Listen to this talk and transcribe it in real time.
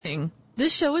Warning.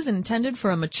 This show is intended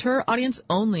for a mature audience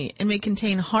only and may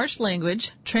contain harsh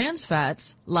language, trans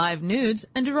fats, live nudes,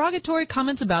 and derogatory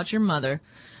comments about your mother.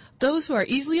 Those who are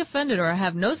easily offended or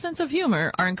have no sense of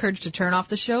humor are encouraged to turn off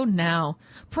the show now.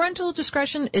 Parental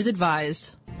discretion is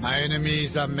advised. My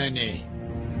enemies are many.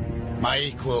 My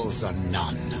equals are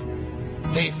none.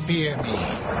 They fear me,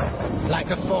 like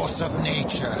a force of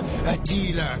nature, a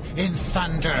dealer in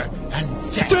thunder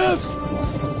and death.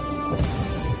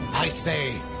 I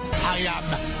say, I am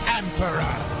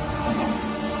Emperor.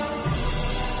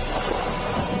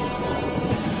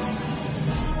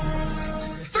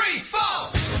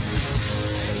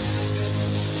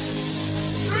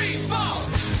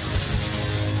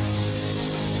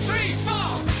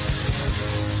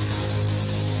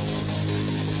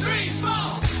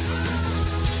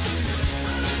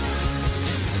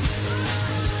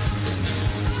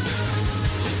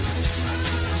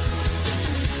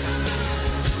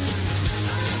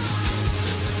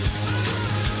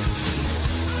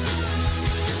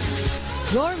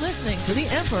 You're listening to The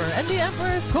Emperor and the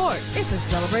Emperor's Court. It's a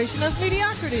celebration of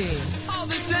mediocrity. All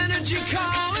this energy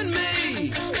calling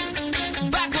me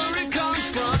back where it comes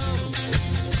from.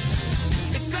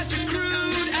 It's such a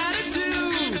crude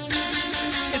attitude.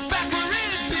 It's back where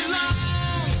it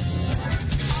belongs.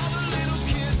 All the little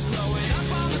kids growing up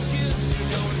on the skids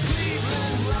going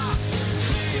Cleveland rocks,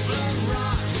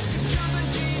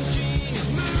 jumping Gene,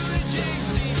 moving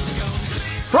James going.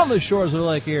 From the shores of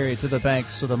Lake Erie to the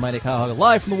banks of the mighty Cuyahoga,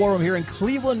 live from the War Room here in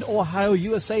Cleveland, Ohio,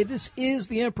 USA. This is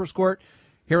the Emperor's Court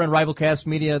here on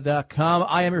RivalCastMedia.com.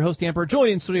 I am your host, the Emperor,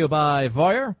 joined in studio by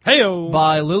Varyar. Heyo.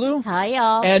 By Lulu. Hi,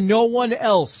 y'all. And no one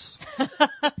else.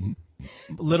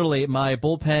 Literally, my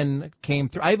bullpen came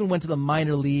through. I even went to the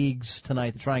minor leagues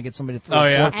tonight to try and get somebody to throw. Oh,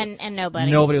 yeah? And nobody.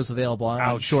 Nobody was available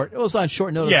on short. It was on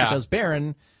short notice because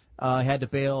Barron had to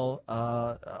bail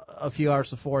a few hours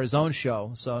before his own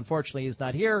show. So, unfortunately, he's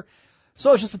not here.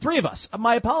 So, it's just the three of us.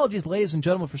 My apologies, ladies and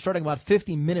gentlemen, for starting about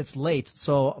 50 minutes late.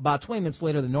 So, about 20 minutes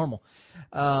later than normal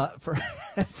for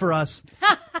us.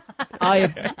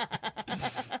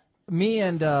 Me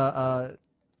and Varyar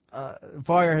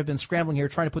have been scrambling here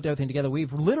trying to put everything together.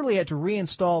 We've literally had to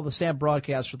reinstall the SAM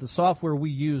Broadcaster, the software we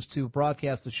use to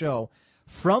broadcast the show,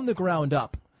 from the ground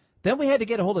up. Then we had to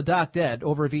get a hold of Doc Dead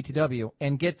over at VTW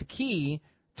and get the key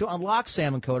to unlock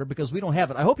Sam Encoder because we don't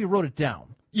have it. I hope you wrote it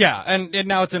down. Yeah, and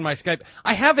now it's in my Skype.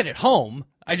 I have it at home.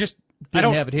 I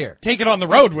don't have it here. Take it on the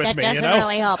road with me. That doesn't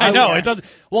really help. I know it does.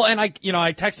 Well, and I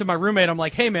texted my roommate. I'm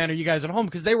like, hey man, are you guys at home?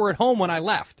 Because they were at home when I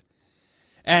left.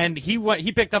 And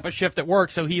he picked up a shift at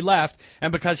work, so he left.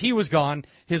 And because he was gone,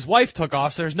 his wife took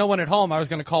off. So there's no one at home. I was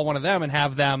going to call one of them and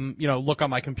have them, look on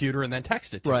my computer and then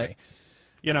text it to me.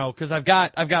 Because I've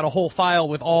got a whole file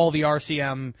with all the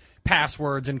RCM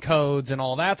passwords and codes and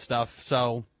all that stuff.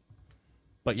 So,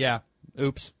 but yeah,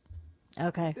 oops.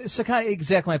 Okay. So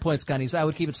exactly my point, Scotty, is I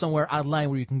would keep it somewhere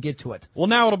online where you can get to it. Well,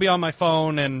 now it'll be on my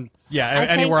phone and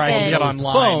anywhere I can get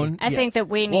online. I think that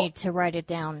we need to write it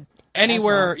down.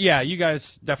 Anywhere, you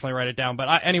guys definitely write it down.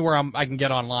 But anywhere I can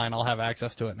get online, I'll have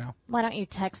access to it now. Why don't you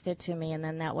text it to me, and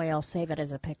then that way I'll save it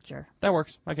as a picture. That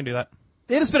works. I can do that.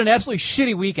 It has been an absolutely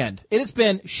shitty weekend. It has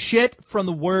been shit from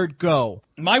the word go.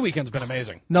 My weekend's been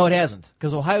amazing. No, it hasn't,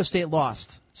 because Ohio State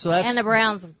lost. So that's and the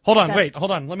Browns. Hold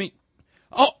on. Let me.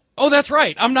 Oh, that's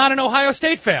right. I'm not an Ohio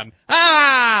State fan.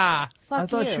 Ah! I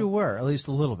thought you were, at least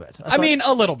a little bit. I mean,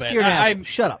 a little bit. You're an asshole.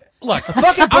 Shut up. Look, the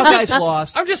fucking Buckeyes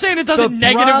lost. I'm just saying it doesn't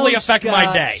negatively affect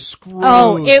my day.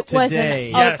 It was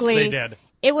today. an ugly. Yes, they did.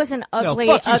 It was an ugly,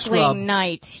 ugly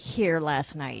night here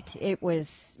last night. It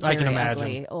was very I can imagine.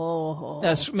 ugly. Oh.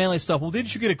 That's manly stuff. Well,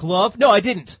 didn't you get a glove? No, I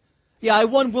didn't. Yeah, I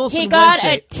won Wilson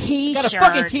Wednesday. He got a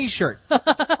fucking T-shirt.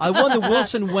 I won the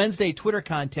Wilson Wednesday Twitter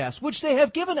contest, which they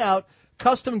have given out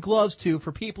custom gloves to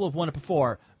for people who've won it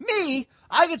before. Me,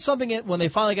 I get something when they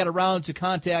finally got around to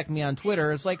contact me on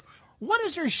Twitter. It's like, what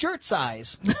is your shirt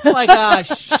size? I'm like,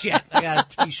 shit, I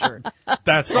got a T-shirt.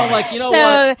 That's I'm like,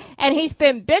 what? And he's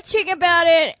been bitching about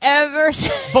it ever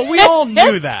since. But we all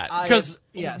knew that because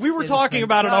we were talking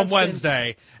about it on nonsense.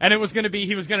 Wednesday, and it was going to be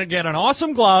he was going to get an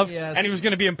awesome glove, and he was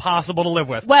going to be impossible to live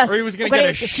with, or he was going to get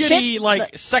a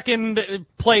shitty second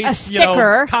place,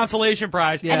 consolation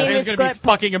prize, and he was going to be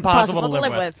fucking impossible to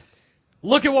live with.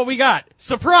 Look at what we got.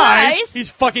 Surprise! He's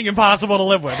fucking impossible to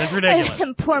live with. It's ridiculous.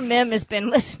 And poor Mim has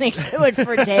been listening to it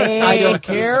for days. I don't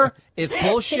care. It's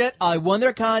bullshit. I won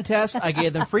their contest. I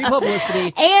gave them free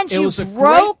publicity. And it you was a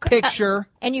broke great picture.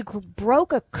 And you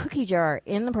broke a cookie jar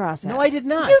in the process. No, I did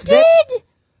not. You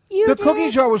did. The cookie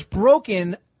jar was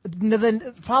broken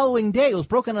the following day. It was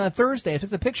broken on a Thursday. I took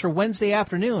the picture Wednesday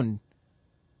afternoon.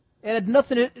 It had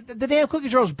nothing. The damn cookie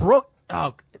jar was broke.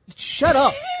 Oh, shut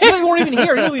up. You weren't even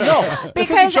here. You don't even know.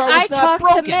 Because I talked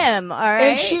to Mim, all right?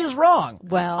 And she's wrong.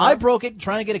 Well. I broke it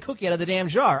trying to get a cookie out of the damn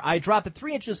jar. I dropped it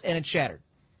 3 inches and it shattered.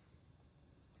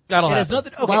 That'll happen.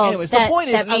 happen. Okay, well, anyways, the point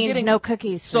is that means I'm getting no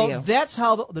cookies for you. So that's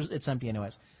how it's empty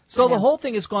anyways. So the whole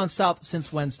thing has gone south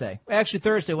since Wednesday. Actually,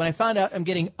 Thursday, when I found out I'm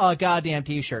getting a goddamn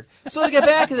T-shirt. So to get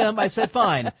back to them, I said,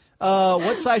 fine.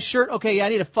 What size shirt? Okay, yeah, I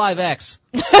need a 5X.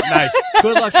 Nice.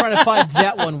 Good luck trying to find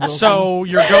that one, Wilson. So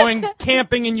you're going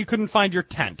camping and you couldn't find your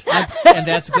tent. And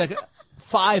that's exactly...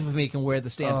 5 of me can wear the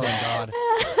damn thing. God.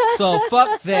 So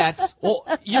fuck that. Well,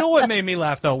 you know what made me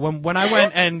laugh though? When I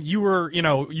went and you were,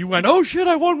 you went, oh shit,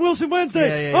 I won Wilson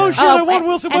Wednesday. Yeah. Oh shit, I won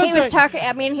Wilson and Wednesday. he was talking,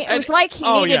 I mean, it was like he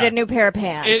needed a new pair of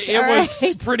pants. It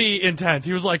was pretty intense.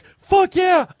 He was like, fuck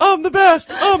yeah, I'm the best.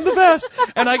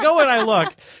 And I go and I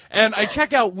look and I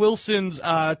check out Wilson's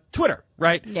Twitter.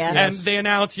 Right? Yeah. And Yes. they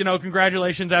announce,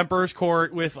 congratulations, Emperor's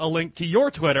Court, with a link to your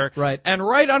Twitter. Right. And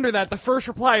right under that, the first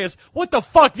reply is, what the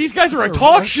fuck? These guys are a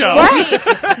talk show. Right.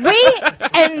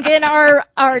 And then our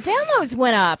downloads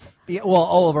went up. Yeah, well,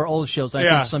 all of our old shows, I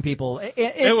think some people,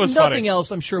 It was nothing funny. else,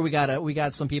 I'm sure we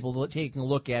got some people taking a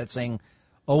look at it saying,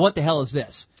 oh, what the hell is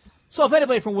this? So if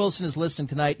anybody from Wilson is listening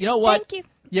tonight, you know what? Thank you.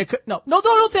 You could, no,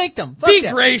 don't thank them. Fuck Be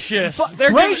them. gracious.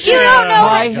 Gracious. You don't know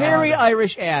My it. hairy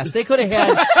Irish ass. They could have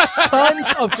had tons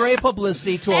of great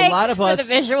publicity to a lot of Thanks for us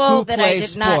the visual who that play I did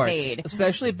sports, not need.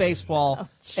 especially baseball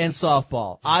and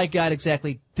softball. I got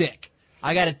exactly dick.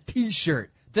 I got a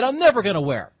T-shirt that I'm never going to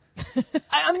wear.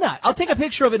 I'm not. I'll take a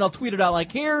picture of it and I'll tweet it out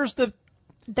like, here's the...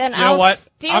 Then You know I'll what?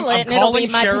 steal I'm it and it'll be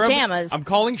my Cherub. pajamas. I'm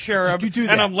calling Cherub, You do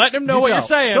that. and I'm letting him know You what go. you're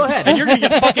saying. Go ahead. And you're going to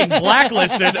get fucking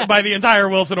blacklisted by the entire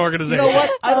Wilson organization. You know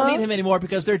what? I don't need him anymore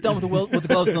because they're done with the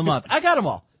close of the month. I got them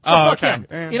all. So Oh, fuck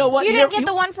okay. him. You know what? You didn't get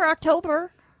the one for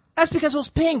October. That's because it was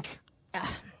pink.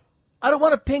 I don't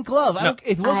want a pink glove.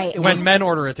 It wasn't. When men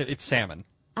order it, it's salmon.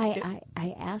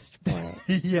 I asked for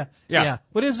it. Yeah.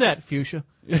 What is that? Fuchsia.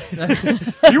 You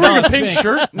wearing a pink pink.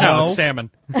 shirt? No, No. it's salmon.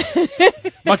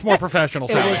 Much more professional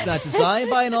It salmon. was not designed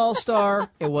by an all-star.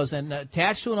 It wasn't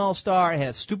attached to an all-star. It had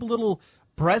a stupid little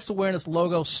breast awareness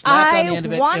logo slapped on the end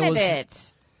of it. I wanted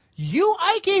it.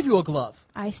 I gave you a glove.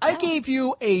 I gave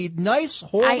you a nice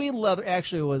Horley leather.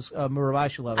 Actually, it was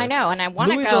Murabashi leather. I know, and I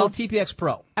want to Louisville go. TPX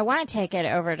Pro. I want to take it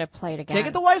over to play it again. Take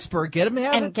it to Weisberg. Get him to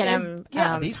have And it. get him,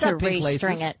 these to got pink restring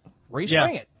laces. it.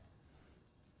 Restring it.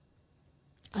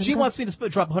 She wants me to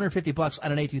drop $150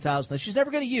 on an A2000 that she's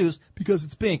never going to use because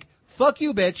it's pink. Fuck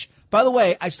you, bitch. By the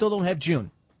way, I still don't have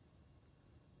June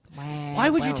Why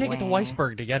would you take it to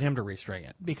Weisberg to get him to restring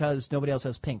it? because nobody else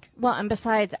has pink. Well, and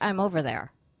besides, I'm over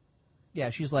there. Yeah,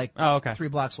 she's like 3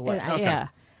 blocks away. Yeah.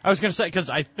 I was going to say, because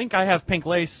I think I have pink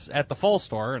lace at the fall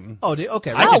store. And Oh,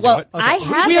 okay. I Oh, can do well, it. I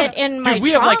have We it in my dude,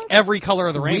 we trunk. have like every color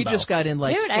of the We rainbow. just got in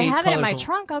like Dude, I 8 have it in colors my of-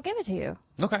 trunk. I'll give it to you.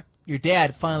 Okay. Your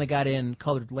dad finally got in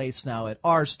colored lace now at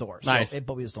our store. Nice.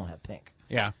 But we just don't have pink.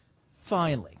 Yeah.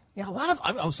 Finally. Yeah,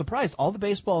 I was surprised. All the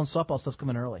baseball and softball stuff's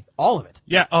coming early. All of it.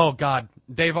 Yeah. Oh, God.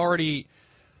 They've already.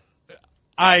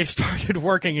 I started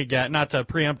working again, not to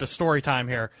preempt a story time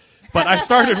here, but I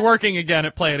started working again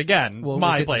at Play It Again. We'll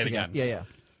My get Play this It Again. Yeah.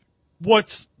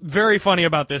 What's very funny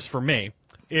about this for me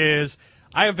is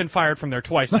I have been fired from there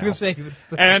twice now. gonna say-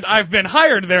 And I've been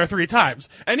hired there 3 times.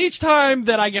 And each time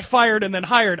that I get fired and then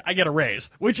hired, I get a raise,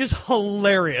 which is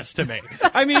hilarious to me.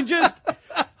 I mean, just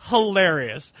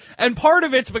hilarious. And part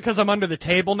of it's because I'm under the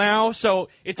table now, so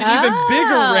it's an even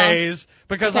bigger raise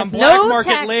because I'm Because black no market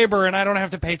tax. labor and I don't have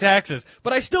to pay taxes.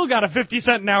 But I still got a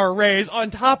 50-cent an hour raise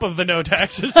on top of the no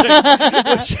taxes thing,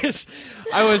 which is,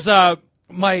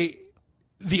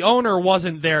 the owner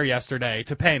wasn't there yesterday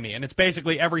to pay me, and it's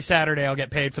basically every Saturday I'll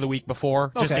get paid for the week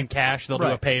before, just Okay. in cash. They'll do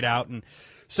Right. a paid out. And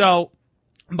so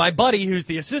my buddy, who's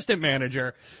the assistant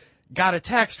manager, got a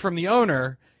text from the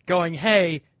owner going,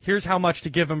 hey, here's how much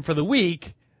to give him for the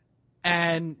week.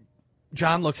 And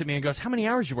John looks at me and goes, how many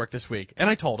hours you work this week? And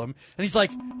I told him, and he's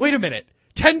like, wait a minute.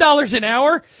 $10 an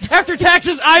hour? After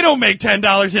taxes, I don't make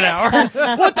 $10 an hour.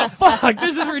 What the fuck?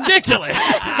 This is ridiculous.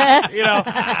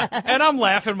 And I'm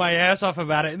laughing my ass off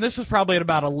about it. And this was probably at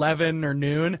about 11 or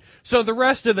noon. So the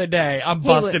rest of the day, I'm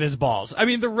busting his balls. I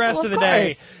mean, the rest of the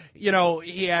day,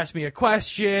 he asks me a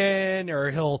question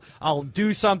or I'll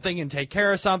do something and take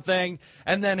care of something.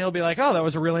 And then he'll be like, oh, that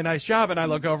was a really nice job. And I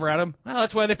look over at him. Well,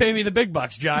 that's why they pay me the big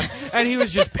bucks, John. And he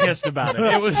was just pissed about it.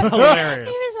 It was hilarious.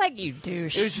 He was like, you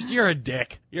douche. It was just, you're a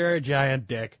dick. You're a giant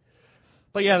dick.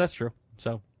 But yeah, that's true.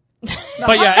 So.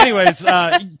 But yeah, anyways,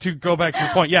 to go back to your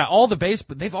point, yeah, all the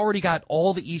they've already got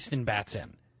all the Easton bats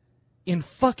in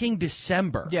fucking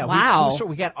December. Yeah, Wow.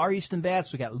 we got our Easton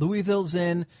bats. We got Louisville's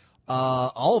in.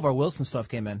 All of our Wilson stuff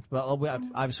came in. Well,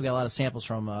 obviously we got a lot of samples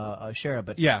from Shara,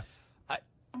 but Yeah.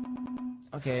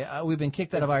 Okay, we've been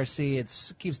kicked out of IRC.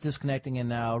 It keeps disconnecting and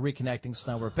now reconnecting,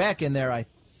 so now we're back in there, I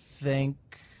think.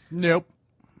 Nope.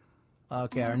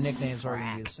 Okay, our nicknames are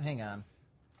used. Hang on.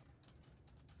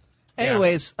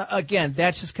 Anyways, again,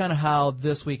 that's just kind of how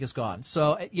this week has gone.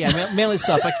 So, mainly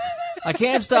stuff. I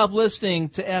can't stop listening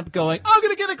to Emp going, I'm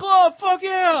going to get a glove, fuck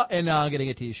yeah! And now I'm getting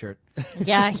a t-shirt.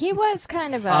 Yeah, he was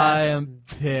kind of I am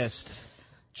pissed.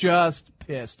 Just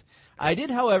pissed. I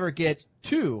did, however, get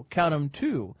two custom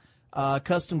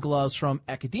gloves from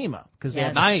Academa because they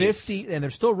had 50, and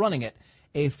they're still running it,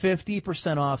 a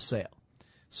 50% off sale.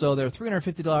 So they're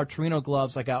 $350 Torino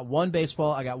gloves. I got one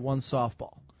baseball, I got one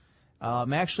softball.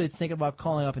 I'm actually thinking about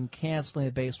calling up and canceling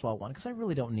the baseball one because I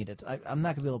really don't need it. I'm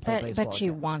not going to be able to play baseball. But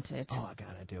you want it. Oh,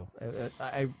 God, I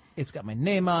do. It's got my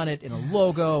name on it and a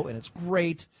logo, and it's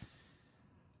great.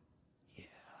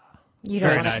 You don't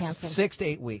want to nice. cancel. 6 to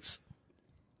 8 weeks.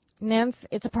 Nymph,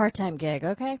 it's a part-time gig,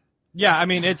 okay? Yeah, I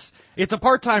mean, it's a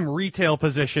part-time retail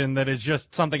position that is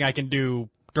just something I can do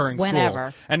during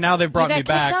Whenever. school. And now they've brought you me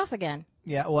got back. kicked off again.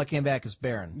 Yeah, well, I came back as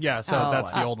Baron. Yeah, so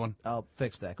that's the old one. I'll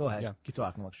fix that. Go ahead. Yeah. Keep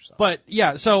talking amongst yourself. But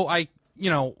yeah, so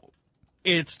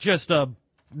it's just a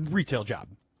retail job.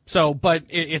 So, but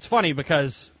it's funny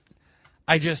because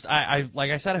I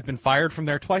like I said, I've been fired from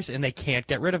there twice, and they can't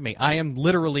get rid of me. I am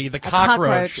literally the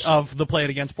cockroach of the Play It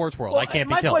Again Sports world. I can't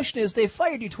be killed. My question is, they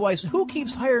fired you twice. Who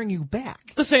keeps hiring you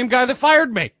back? The same guy that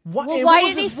fired me. What, Well, why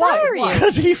did he fire you?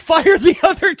 Because he fired the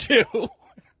other two.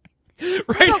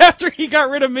 Right after he got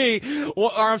rid of me,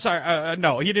 or I'm sorry,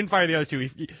 no, he didn't fire the other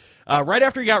two. Right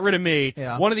after he got rid of me,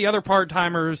 one of the other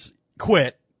part-timers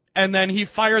quit, and then he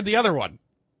fired the other one.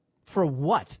 For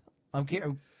what?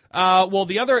 Well,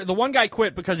 the one guy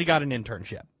quit because he got an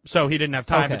internship, so he didn't have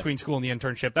time between school and the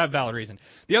internship. That valid reason.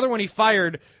 The other one he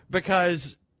fired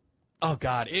because, oh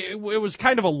God, it was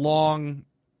kind of a long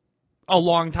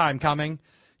time coming.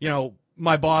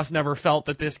 My boss never felt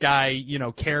that this guy,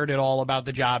 cared at all about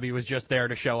the job. He was just there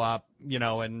to show up,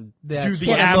 and do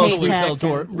the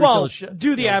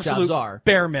absolute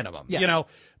bare minimum, Yes.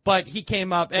 But he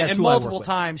came up, and multiple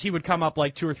times he would come up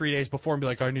like 2 or 3 days before and be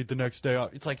like, I need the next day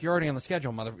off. It's like, you're already on the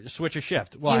schedule, mother. Switch a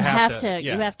shift. Well, You I have to.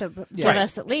 Yeah. You have to give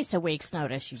us at least a week's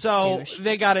notice. You douche.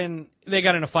 They got in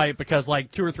a fight because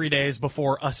like 2 or 3 days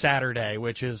before a Saturday,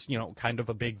 which is, kind of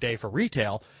a big day for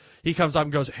retail, he comes up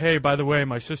and goes, hey, by the way,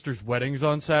 my sister's wedding's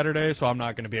on Saturday, so I'm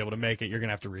not going to be able to make it. You're going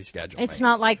to have to reschedule It's me.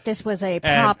 not like this was a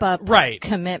pop-up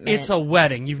commitment. It's a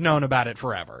wedding. You've known about it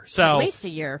forever. So at least a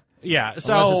year. Yeah.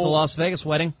 So unless it's a Las Vegas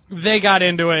wedding. They got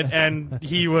into it, and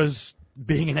he was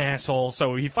being an asshole,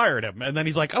 so he fired him. And then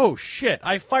he's like, oh, shit,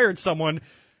 I fired someone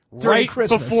During right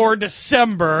Christmas. before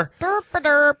December.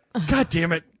 Derp. God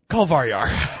damn it. Call Varyar.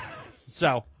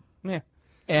 So, yeah.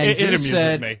 And it amuses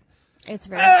said, me. It's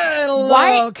very.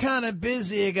 Hello, kind of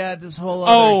busy. I got this whole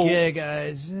other gig,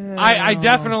 guys. I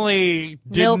definitely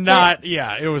did Milk not.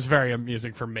 Yeah, it was very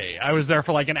amusing for me. I was there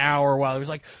for like an hour while he was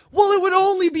like, well, it would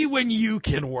only be when you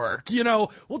can work.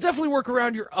 We'll definitely work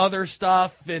around your other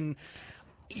stuff. And,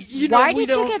 Why we did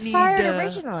you don't get need, fired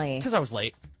originally? Because I was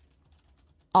late.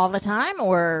 All the time,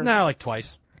 or No, like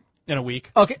twice in a week.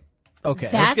 Okay. I was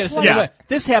That's gonna say, why- Yeah.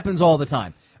 this happens all the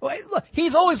time. Wait, look,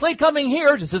 he's always late coming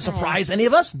here. Does this surprise any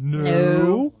of us?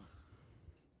 No.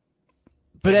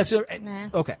 But that's Nah.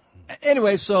 okay.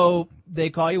 Anyway, so they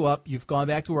call you up. You've gone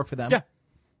back to work for them. Yeah.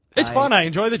 It's fun. I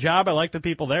enjoy the job. I like the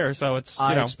people there. So it's,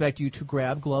 I expect you to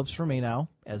grab gloves for me now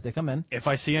as they come in if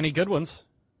I see any good ones,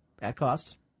 at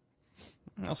cost.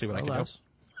 I'll see what I Or can less. do.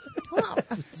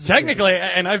 Technically,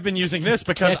 and I've been using this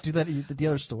because Can't do that at the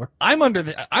other store. I'm under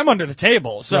the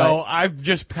table, so Right. I've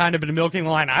just kind of been milking the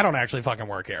line. I don't actually fucking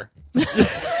work here.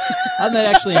 I'm not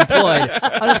actually employed.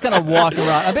 I just kind of walk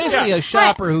around. I'm basically a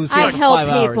shopper who's here I for help 5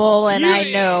 hours. people, and I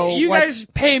know You what- guys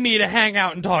pay me to hang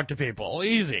out and talk to people.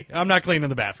 Easy. I'm not cleaning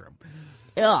the bathroom.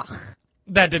 Ugh.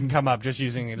 That didn't come up. Just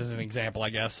using it as an example, I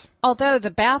guess. Although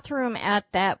the bathroom at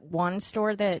that one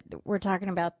store that we're talking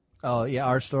about. Oh, yeah,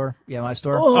 our store. Yeah, my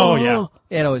store. Oh yeah.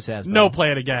 It always has been. No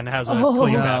Play It Again has a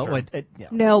clean No, bathroom. yeah.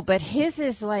 No, but his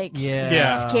is like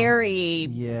Yeah. scary.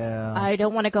 Yeah. I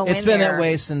don't want to go in there. It's been that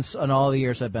way since in all the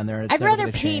years I've been there. It's I'd never rather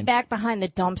gonna pee change. back behind the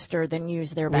dumpster than use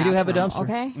their We bathroom. do have a dumpster.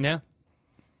 Okay? Yeah.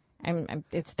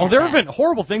 It's Oh, that there have bad. been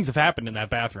horrible things have happened in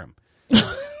that bathroom.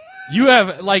 You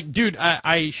have, like, dude,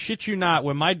 I shit you not,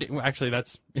 when my, actually,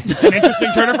 that's an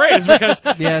interesting turn of phrase, because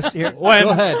Yes, here. go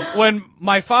ahead. When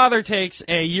my father takes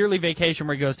a yearly vacation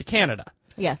where he goes to Canada,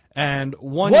 Yeah. and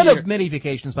One year, of many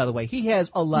vacations, by the way. He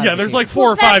has a lot. yeah, of there's like vacations.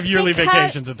 4 or 5 That's yearly because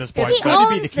vacations at this point. He but-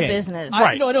 owns the king. business.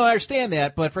 Right. No, I understand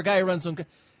that, but for a guy who runs some,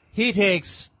 he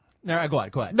takes No, go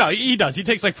ahead. No, he does. He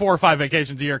takes like 4 or 5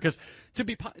 vacations a year because,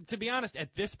 to be honest,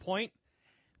 at this point,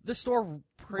 the store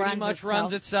pretty much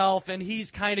runs itself, and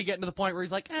he's kind of getting to the point where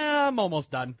he's like, I'm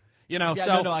almost done. You know,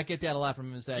 yeah, no, I get that a lot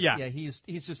from him. Is that he's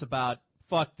just about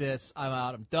fuck this, I'm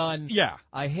out, I'm done. Yeah,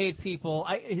 I hate people.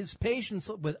 His patience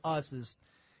with us is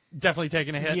definitely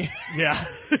taking a hit. Yeah.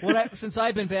 Since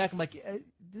I've been back, I'm like,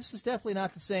 this is definitely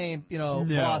not the same,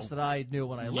 boss that I knew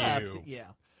when I left. Yeah.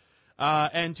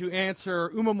 And to answer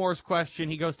Uma Moore's question,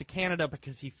 he goes to Canada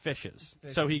because he fishes.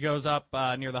 So he goes up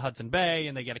near the Hudson Bay,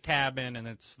 and they get a cabin, and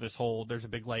it's there's a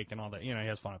big lake and all that. You know, he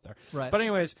has fun up there. Right. But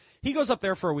anyways, he goes up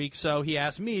there for a week, so he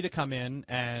asked me to come in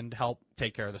and help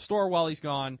take care of the store while he's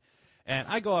gone. And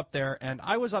I go up there, and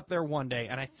I was up there one day,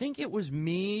 and I think it was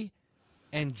me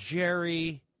and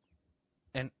Jerry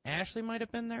and Ashley might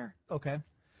have been there. Okay.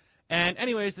 And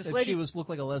anyways, this lady... She looked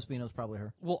like a lesbian, it was probably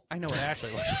her. Well, I know what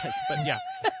Ashley looks like, but yeah.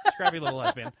 Scrappy little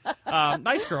lesbian.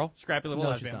 Nice girl, scrappy little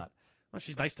lesbian. She's not. Well,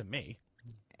 she's nice to me.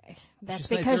 That's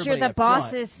She's nice because to you're the everybody up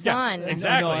boss's front. son. Yeah,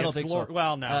 exactly. No, I don't It's think so.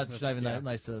 Well, no. That's not even that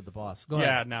nice to the boss. Go ahead.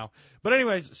 Yeah, no. But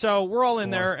anyways, so we're all in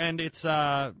there, and it's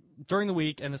during the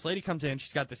week, and this lady comes in.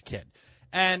 She's got this kid.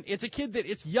 And it's a kid that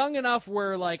it's young enough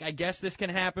where, like, I guess this can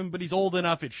happen, but he's old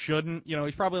enough it shouldn't. You know,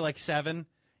 he's probably like 7,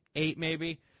 8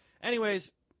 maybe.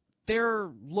 Anyways, they're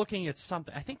looking at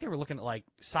something. I think they were looking at, like,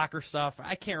 soccer stuff.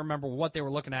 I can't remember what they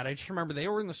were looking at. I just remember they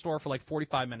were in the store for, like,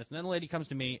 45 minutes. And then the lady comes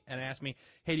to me and asks me,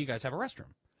 hey, do you guys have a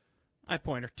restroom? I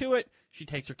point her to it. She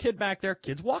takes her kid back there.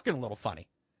 Kid's walking a little funny.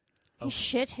 He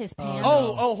shit his pants.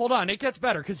 Oh, hold on. It gets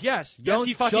better, because yes,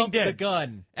 he fucking jump did. the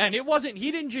gun. And it wasn't,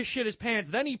 he didn't just shit his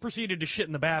pants, then he proceeded to shit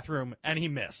in the bathroom, and he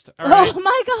missed. All right? Oh,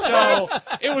 my God.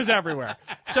 So, it was everywhere.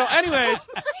 So, anyways,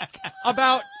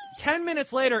 about 10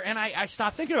 minutes later, and I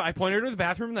stopped thinking about it. I pointed her to the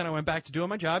bathroom, and then I went back to doing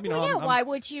my job. You know, I'm why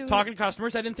would you? Talking to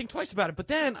customers, I didn't think twice about it. But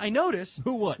then I noticed.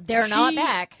 Who would? They're not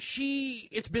back.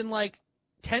 It's been like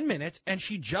 10 minutes, and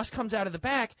she just comes out of the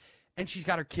back, and she's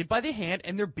got her kid by the hand,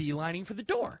 and they're beelining for the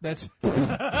door. That's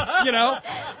you know,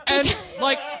 and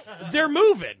like they're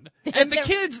moving, and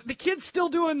the kid's still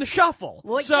doing the shuffle.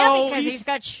 Well, so yeah, because he's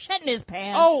got shit in his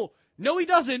pants. Oh no, he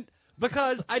doesn't,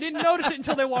 because I didn't notice it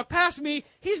until they walked past me.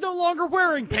 He's no longer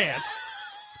wearing pants.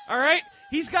 All right,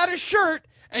 he's got his shirt.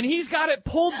 And he's got it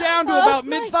pulled down to about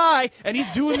mid-thigh, and he's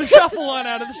doing the shuffle on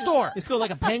out of the store. He's going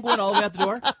like a penguin all the way out the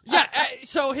door? Yeah,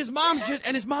 so his mom's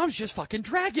just fucking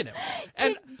dragging him.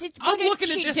 And I'm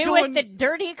looking at this do going... with the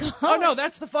dirty clothes? Oh, no,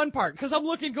 that's the fun part, because I'm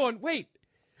looking going, wait,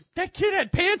 that kid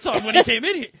had pants on when he came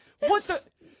in here. What the...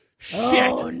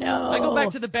 Shit. Oh, no. I go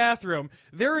back to the bathroom.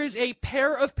 There is a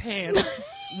pair of pants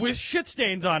with shit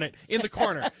stains on it in the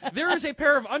corner. There is a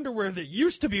pair of underwear that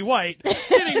used to be white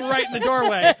sitting right in the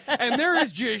doorway, and there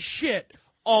is just shit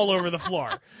all over the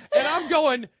floor. And I'm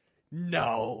going,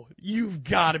 no, you've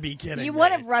got to be kidding me. You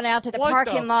would have run out to the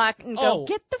parking lot and go,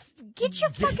 get your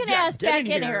fucking ass back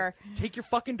in here. Take your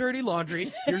fucking dirty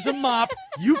laundry. Here's a mop.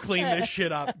 You clean this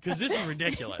shit up, because this is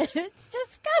ridiculous. It's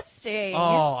disgusting.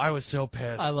 Oh, I was so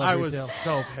pissed. I was retail.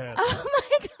 so pissed. Oh,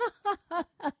 my God.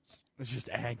 I was just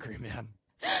angry, man.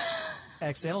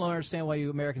 Actually, I don't understand why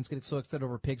you Americans get so excited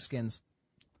over pigskins.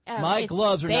 Oh, My it's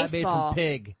gloves are not made baseball. from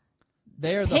pig.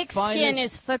 They're the finest. Pigskin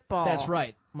is football. That's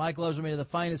right. My gloves are made of the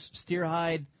finest steer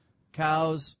hide,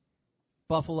 cows,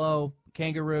 buffalo,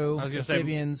 kangaroo, I was gonna say,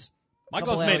 amphibians. My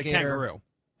gloves made of kangaroo.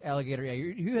 Alligator, yeah.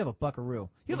 You have a buckaroo.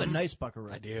 You have a nice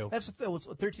buckaroo. I do. That's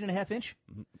 13.5 inch?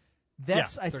 Yeah,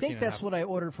 I think 13.5. that's what I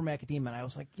ordered from Academia. And I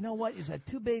was like, you know what? Is that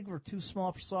too big or too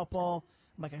small for softball?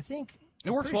 I'm like, I think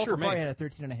It works pretty well sure for me. I had a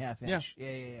 13.5 inch.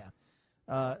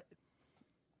 Yeah.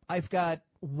 I've got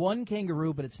one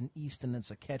kangaroo, but it's an East and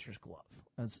it's a catcher's glove.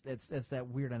 That's that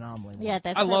weird anomaly. Yeah,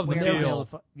 that's I love the weird.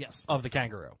 feel Yes. of the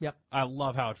kangaroo. Yep. I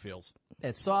love how it feels.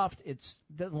 It's soft. It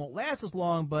won't last as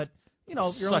long, but you're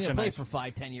only Such going a to play nice- for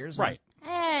 5-10 years. Right.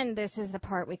 And this is the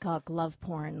part we call glove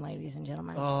porn, ladies and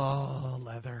gentlemen. Oh,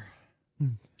 leather.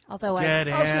 Although Dead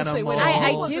I was going to say, wait,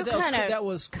 I what was do it? That was- kinda that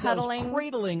was cuddling.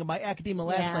 cradling my Academia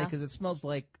last Yeah. night because it smells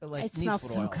like it neat smells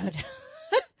foot so oil. good.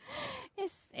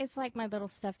 It's like my little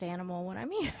stuffed animal when I'm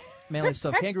here. Manly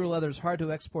stuff. Kangaroo leather is hard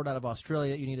to export out of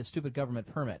Australia. You need a stupid government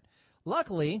permit.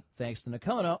 Luckily, thanks to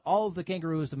Nakona, all of the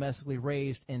kangaroo is domestically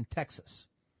raised in Texas.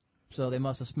 So they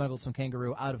must have smuggled some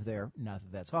kangaroo out of there. Not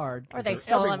that that's hard. Or they're they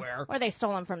stole them. everywhere. Or they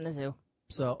stole them from the zoo.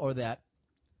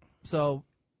 So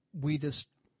we just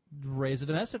raise it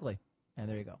domestically. And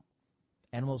there you go.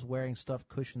 Animals wearing stuffed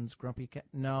cushions, grumpy cat.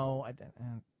 No, I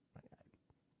don't.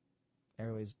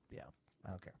 Airways, yeah. I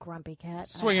don't care. Grumpy cat.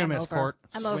 Swing and I'm miss over- court.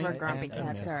 I'm Swing over and grumpy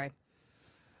cat. miss. Sorry.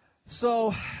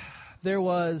 So there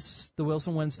was the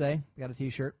Wilson Wednesday. Got a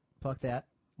T-shirt. Fuck that.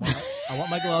 I want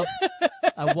my glove.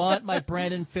 I want my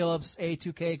Brandon Phillips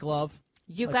A2K glove.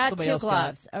 You like got somebody 2 else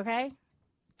gloves, okay?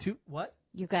 Two what?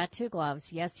 You got 2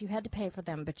 gloves. Yes, you had to pay for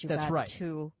them, but you That's got right.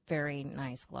 2 very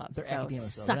nice gloves. They're so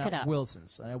academics, though. suck They're it not up.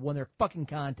 Wilsons, and I won their fucking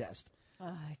contest.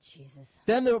 Oh, Jesus.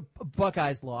 Then the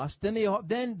Buckeyes lost. Then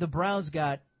the Browns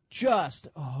got just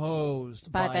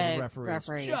hosed by the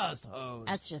referees. Just hosed.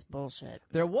 That's just bullshit.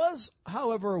 There was,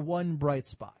 however, one bright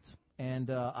spot, and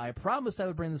I promised I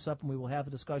would bring this up, and we will have a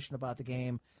discussion about the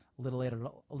game a little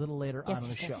later on in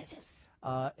the show.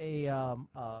 A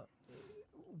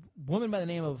woman by the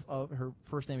name of her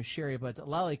first name is Sherry, but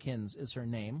Lollykins is her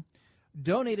name,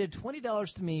 donated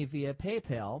 $20 to me via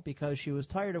PayPal because she was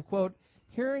tired of, quote,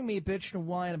 hearing me bitch and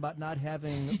whine about not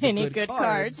having any good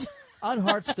cards on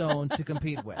Hearthstone to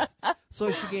compete with.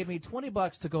 So she gave me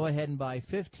 $20 to go ahead and buy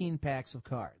 15 packs of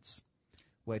cards,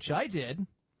 which I did.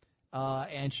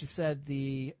 And she said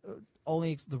the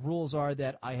rules are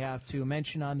that I have to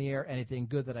mention on the air anything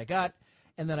good that I got,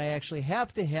 and then I actually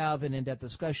have to have an in-depth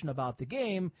discussion about the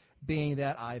game, being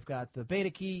that I've got the beta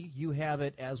key, you have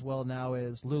it, as well now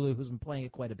as Lulu, who's been playing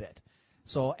it quite a bit.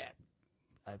 So,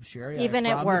 Sherry, even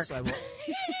I at work.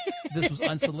 This was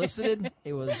unsolicited.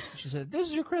 She said, this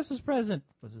is your Christmas present.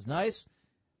 This is nice.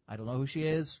 I don't know who she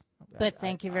is. But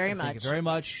thank you very much. Thank you very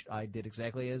much. I did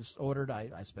exactly as ordered.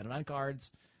 I spent it on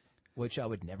cards, which I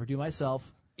would never do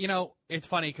myself. You know, it's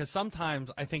funny because sometimes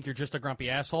I think you're just a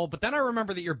grumpy asshole, but then I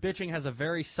remember that your bitching has a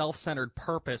very self-centered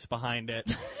purpose behind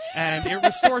it, and it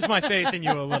restores my faith in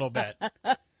you a little bit.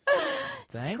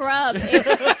 Thanks.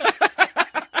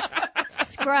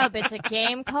 Scrub. It's a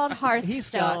game called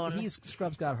Hearthstone.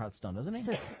 Scrub's got Hearthstone, doesn't he?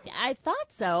 I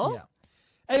thought so. Yeah.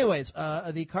 Anyways,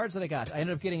 the cards that I got, I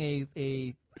ended up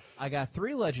getting I got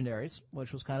 3 legendaries,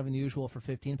 which was kind of unusual for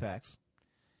 15 packs.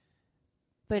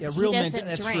 But yeah, he real doesn't men.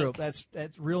 That's drink. true. That's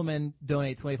real men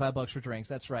donate $25 for drinks.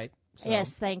 That's right. So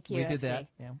yes, thank you. We did Etsy. that.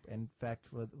 Yeah. In fact,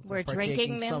 we're partaking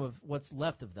drinking them. some of what's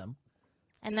left of them.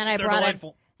 And then I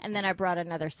brought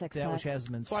another 6-pack. Which has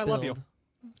been spilled. I love you.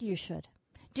 You should.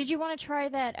 Did you want to try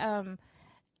that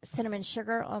cinnamon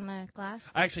sugar on the glass?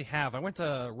 I actually have. I went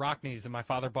to Rockney's and my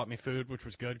father bought me food, which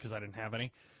was good because I didn't have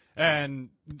any.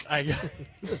 And I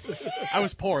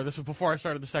was poor. This was before I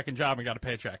started the second job and got a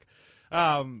paycheck.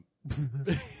 But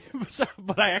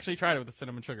I actually tried it with the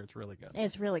cinnamon sugar. It's really good.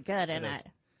 It's really good, and a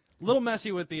little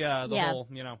messy with the whole,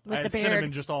 with I had the beard.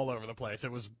 cinnamon just all over the place.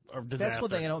 It was a disaster. That's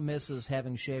one thing I don't miss is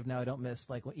having shaved now. I don't miss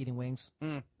like eating wings.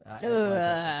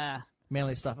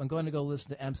 Manly stuff. I'm going to go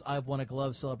listen to Emp's I've Won a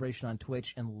Glove celebration on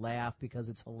Twitch and laugh because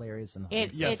it's hilarious and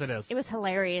Yes, it is. It was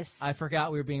hilarious. I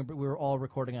forgot we were all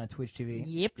recording on Twitch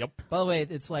TV. Yep. By the way,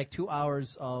 it's like 2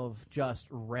 hours of just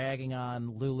ragging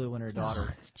on Lulu and her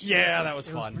daughter. Yeah, that was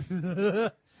fun.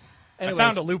 Anyways, I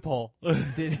found a loophole.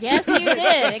 Yes, you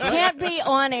did. It can't be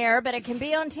on air, but it can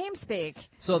be on TeamSpeak.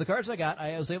 So the cards I got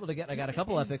a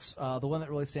couple epics. The one that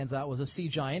really stands out was a Sea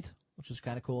Giant, which is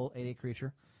kind of cool, 8/8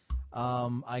 creature.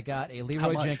 I got a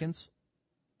Leroy Jenkins.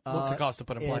 What's the cost to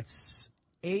put in play? It's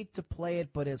 8 to play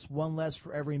it, but it's 1 less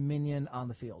for every minion on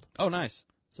the field. Oh, nice.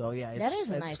 So yeah, that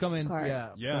is a nice coming. card. Yeah,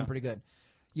 it's coming pretty good.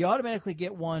 You automatically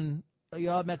get one. You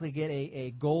automatically get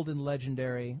a golden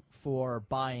legendary for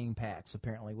buying packs,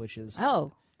 apparently, which is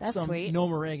that's some sweet.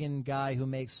 Nomoregan guy who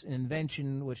makes an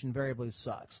invention which invariably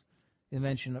sucks. The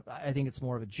invention, I think it's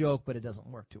more of a joke, but it doesn't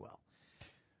work too well.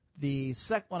 The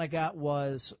second one I got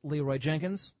was Leroy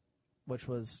Jenkins, which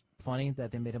was funny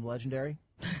that they made him legendary.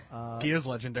 He is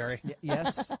legendary.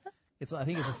 Yes. I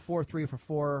think it's a 4/3 for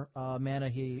 4 mana.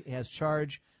 He has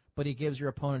charge, but he gives your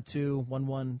opponent 2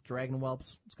 1/1 dragon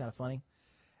whelps. It's kind of funny.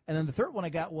 And then the third one I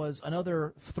got was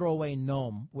another throwaway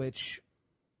gnome, which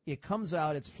it comes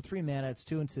out. It's for 3 mana. It's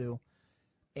 2 and 2,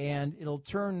 and it'll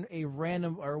turn a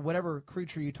random or whatever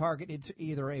creature you target into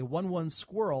either a 1/1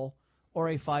 squirrel or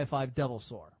a 5/5 devil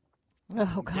soar.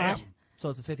 Oh God! Damn. So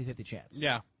it's a 50-50 chance.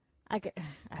 Yeah. I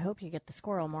hope you get the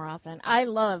squirrel more often. I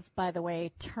love, by the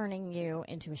way, turning you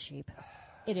into a sheep.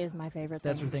 It is my favorite thing.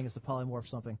 That's her thing, is to polymorph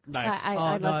something. Nice. I no,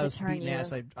 I love was to turn beating you.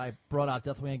 ass. I brought out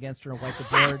Deathwing against her and wiped the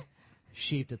board.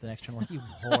 Sheeped at the next turn. Like, you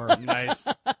whore. Nice.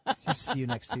 See you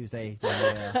next Tuesday.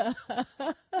 Yeah.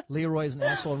 Leroy's an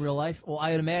asshole in real life. Well,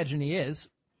 I would imagine he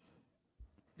is.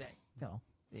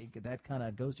 That kind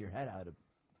of goes to your head, I would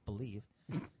believe.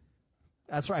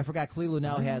 That's right. I forgot Clelu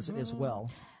now has it as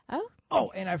well. Oh,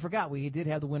 and I forgot we did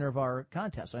have the winner of our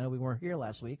contest. I know we weren't here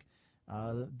last week.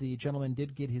 The gentleman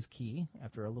did get his key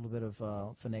after a little bit of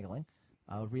finagling.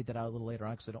 I'll read that out a little later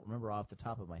on because I don't remember off the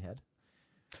top of my head.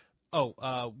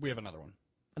 Oh, we have another one.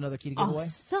 Another key to give away?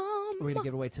 Awesome. Are we going to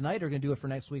give it away tonight, or going to do it for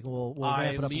next week, and we'll I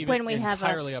ramp it up? leave When it we have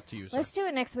entirely up to you, sir. Let's do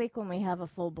it next week when we have a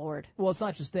full board. Well, it's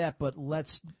not just that, but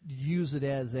let's use it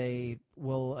as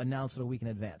we'll announce it a week in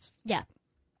advance. Yeah.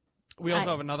 We also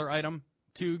have another item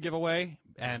to give away,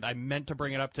 and I meant to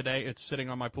bring it up today. It's sitting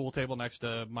on my pool table next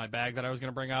to my bag that I was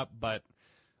going to bring up, but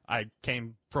I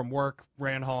came from work,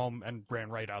 ran home, and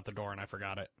ran right out the door, and I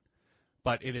forgot it.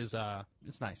 But it is,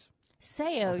 it's nice.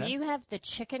 Sayo, Okay. you have the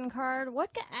chicken card.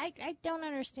 I don't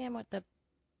understand what the...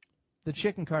 The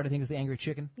chicken card, I think, is the angry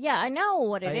chicken. Yeah, I know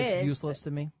what it is. It's useless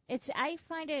to me. I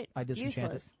find it I disenchant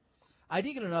useless. it. I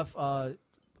did get enough.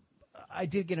 I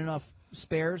did get enough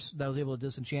spares that I was able to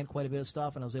disenchant quite a bit of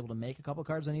stuff, and I was able to make a couple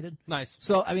cards I needed. Nice.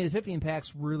 So, I mean, the 15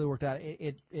 packs really worked out.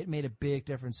 It made a big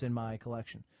difference in my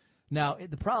collection. Now,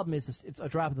 the problem is it's a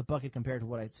drop in the bucket compared to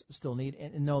what I still need.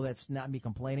 And no, that's not me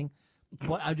complaining.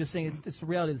 But I'm just saying it's the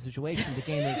reality of the situation. The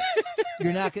game is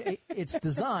you're not gonna, it's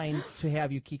designed to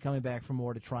have you keep coming back for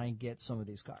more to try and get some of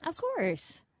these cards. Of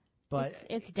course. But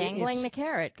It's dangling the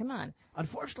carrot. Come on.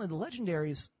 Unfortunately, the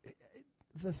legendaries,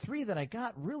 the three that I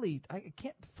got, really, I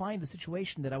can't find a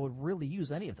situation that I would really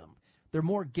use any of them. They're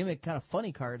more gimmick, kind of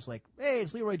funny cards like, hey,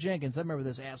 it's Leroy Jenkins. I remember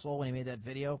this asshole when he made that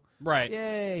video. Right.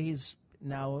 Yay, he's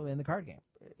now in the card game.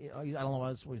 I don't know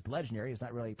why he's legendary. He's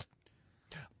not really...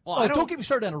 Well, don't get me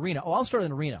started on Arena. Oh, I'll start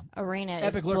on Arena. Arena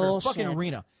Epic is Lurker, bullshit. fucking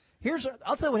Arena.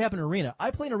 I'll tell you what happened in Arena. I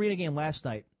played an Arena game last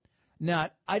night.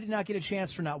 I did not get a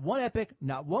chance for not one epic,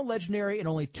 not one legendary, and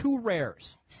only 2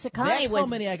 rares. That's how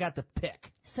many I got to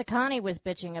pick. Sakani was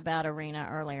bitching about Arena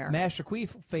earlier. Master Queef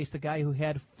faced a guy who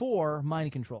had 4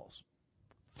 mind controls.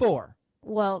 4.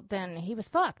 Well, then he was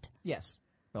fucked. Yes.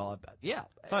 Well, yeah.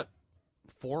 I thought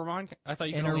 4 mine. I thought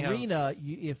you could In only Arena,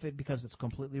 because it's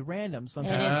completely random,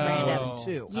 sometimes It is you random. have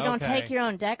 2. You don't Okay. take your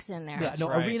own decks in there. Yeah, no,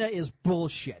 right. Arena is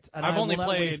bullshit. And I've I only will not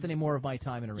played- waste any more of my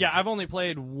time in Arena. Yeah, I've only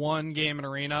played 1 game in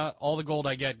Arena. All the gold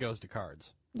I get goes to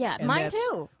cards. Yeah, And mine that's-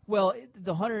 too. Well,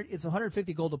 it's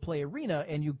 150 gold to play Arena,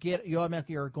 and you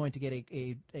automatically are going to get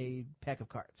a pack of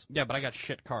cards. Yeah, but I got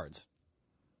shit cards.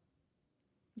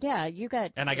 Yeah, you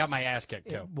got... And I got my ass kicked,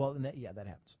 too. Yeah, well, that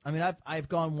happens. I mean, I've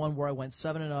gone one where I went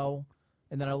 7-0,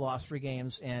 and then I lost 3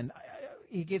 games, and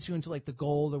he gets you into like the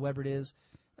gold or whatever it is,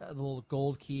 the little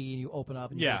gold key, and you open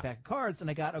up and you get a pack of cards, and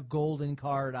I got a golden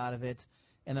card out of it,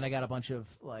 and then I got a bunch of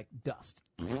like dust.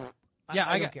 Yeah,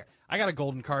 I don't care. I got a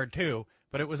golden card, too.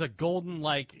 But it was a golden,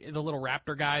 like, the little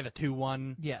raptor guy, the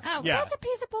 2-1. Yes. Oh, Yeah. that's a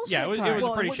piece of bullshit Yeah, it was card. a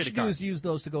Well, pretty what shitty you do card. is use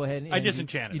those to go ahead and I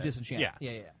disenchanted you it. disenchant. Yeah.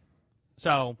 Yeah.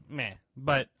 So, meh.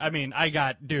 But, I mean,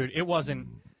 dude, it wasn't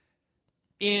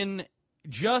in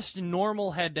just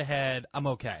normal head-to-head, I'm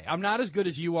okay. I'm not as good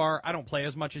as you are. I don't play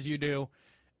as much as you do.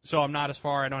 So I'm not as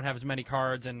far. I don't have as many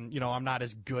cards, and, I'm not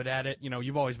as good at it.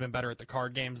 You've always been better at the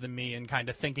card games than me and kind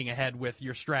of thinking ahead with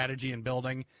your strategy and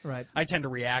building. Right. I tend to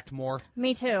react more.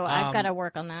 Me too. I've got to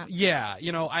work on that. Yeah,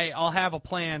 I'll have a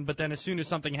plan, but then as soon as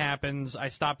something happens, I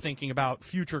stop thinking about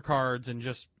future cards and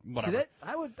just whatever.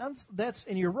 See,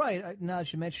 and you're right. Now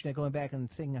that you mention it, going back and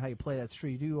thinking how you play, that's true.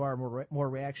 You are more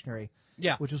reactionary.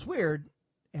 Yeah. Which is weird.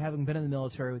 Having been in the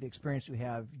military with the experience you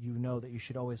have, you know that you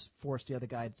should always force the other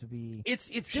guy to be It's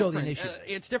show the different. initiative.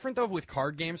 It's different though with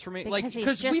card games for me, Because he's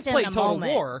because just we've in played the Total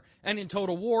moment. War, and in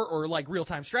Total War or like real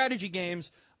time strategy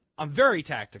games, I'm very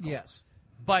tactical. Yes.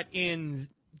 But in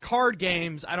card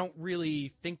games, I don't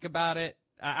really think about it.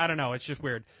 I don't know. It's just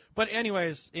weird. But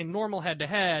anyways, in normal head to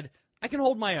head, I can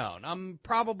hold my own. I'm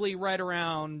probably right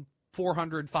around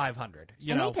 400, 500.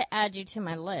 I need to add you to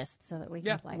my list so that we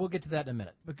can play. We'll get to that in a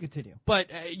minute, but continue. But,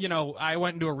 I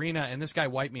went into Arena, and this guy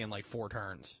wiped me in like 4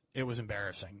 turns. It was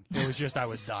embarrassing. It was just, I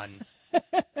was done.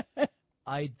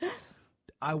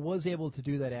 I was able to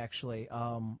do that, actually,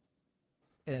 and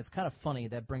it's kind of funny.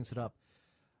 That brings it up.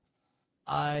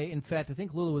 In fact, I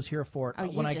think Lulu was here for it. Oh,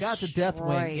 when you I got to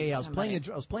Deathwing, destroyed I was playing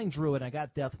somebody. Druid, and I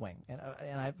got Deathwing,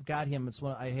 and I've got him.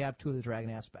 I have 2 of the Dragon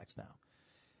aspects now.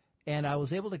 And I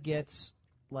was able to get,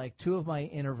 like, 2 of my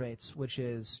Innervates, which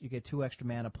is you get 2 extra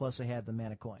mana, plus I had the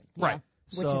mana coin. Yeah, Right.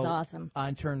 which is awesome.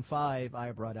 On turn 5,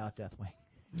 I brought out Deathwing.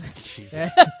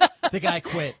 Jesus. The guy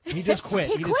quit. He just quit.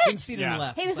 He He quit. just conceded Yeah. and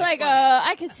left. He was It's like,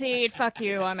 I concede. Fuck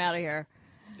you. I'm out of here.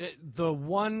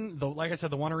 Like I said,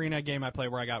 the one Arena game I played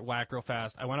where I got whacked real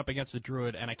fast, I went up against the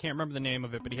Druid, and I can't remember the name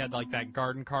of it, but he had like that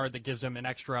garden card that gives him an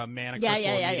extra mana Yeah,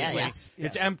 crystal yeah, immediately. Yes.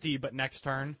 It's empty, but next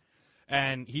turn.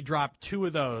 And he dropped 2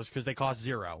 of those because they cost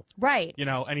 0. Right.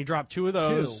 And he dropped 2 of 2.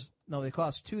 those. No, they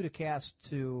cost 2 to cast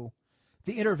to...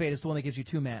 The Innervate is the one that gives you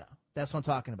 2 mana. That's what I'm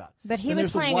talking about. But he Then was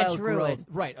there's the playing a Wild Druid. Growth.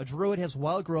 Right, a Druid has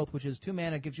Wild Growth, which is 2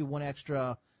 mana, gives you 1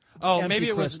 extra... Oh, empty maybe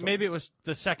it crystal. was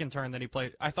the second turn that he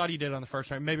played. I thought he did on the first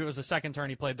turn. Maybe it was the second turn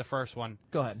he played the first one.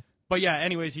 Go ahead. But yeah,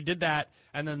 anyways, he did that,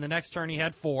 and then the next turn he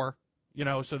had 4,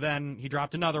 so then he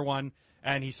dropped another one,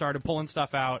 and he started pulling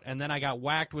stuff out, and then I got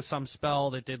whacked with some spell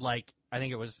that did, I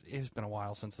think it's been a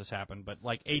while since this happened, but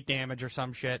 8 damage or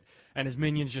some shit, and his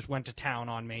minions just went to town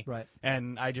on me. Right.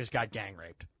 And I just got gang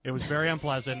raped. It was very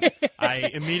unpleasant. I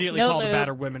immediately called the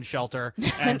battered women's shelter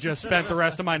and just spent the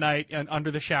rest of my night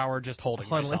under the shower just holding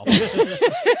myself.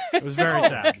 It was very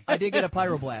sad. I did get a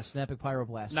pyroblast, an epic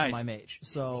pyroblast Nice. from my mage.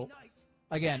 So,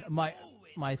 again, my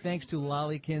thanks to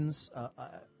Lollykins.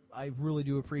 I really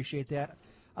do appreciate that.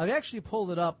 I've actually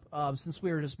pulled it up since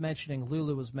we were just mentioning,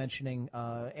 Lulu was mentioning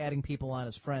adding people on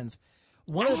as friends.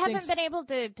 I haven't been able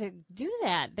to do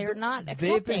that. They're not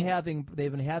accepting.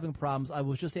 They've been having problems. I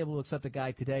was just able to accept a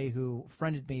guy today who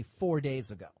friended me 4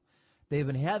 days ago. They've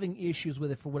been having issues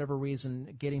with it for whatever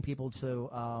reason, getting people to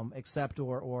accept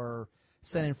or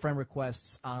send in friend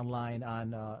requests online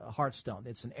on Hearthstone.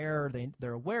 It's an error.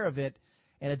 They're aware of it,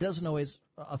 and it doesn't always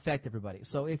affect everybody.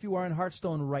 So if you are in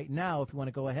Hearthstone right now, if you want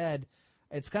to go ahead,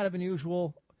 it's kind of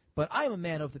unusual, but I'm a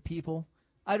man of the people.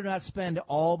 I do not spend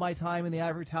all my time in the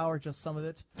ivory tower, just some of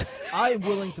it. I am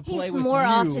willing to play with more you,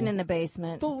 often in the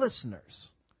basement. the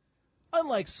listeners.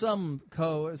 Unlike some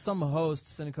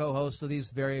hosts and co-hosts of these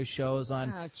various shows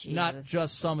on not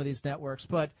just some of these networks,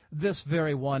 but this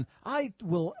very one, I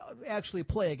will actually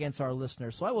play against our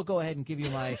listeners. So I will go ahead and give you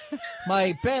my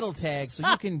battle tag, so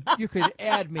you could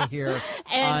add me here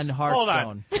on Hearthstone. Hold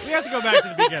on, we have to go back to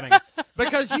the beginning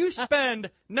because you spend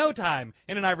no time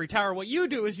in an ivory tower. What you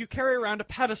do is you carry around a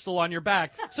pedestal on your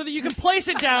back so that you can place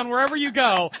it down wherever you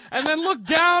go, and then look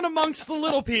down amongst the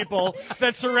little people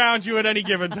that surround you at any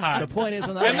given time. The point is,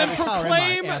 I'm not And then ivory tower,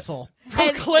 am I, asshole?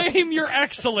 Proclaim your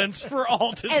excellence for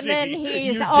all to And see. then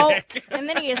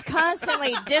he is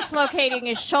constantly dislocating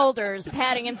his shoulders,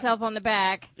 patting himself on the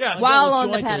back while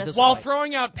on the pedestal. While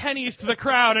throwing out pennies to the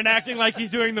crowd and acting like he's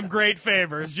doing them great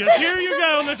favors. Just, here you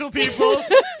go, little people.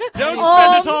 Don't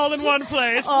spend it all in one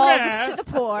place. Alms to the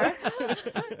poor.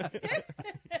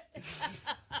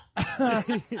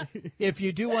 If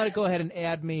you do want to go ahead and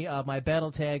add me, my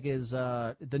battle tag is,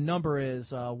 the number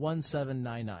is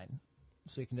 1799.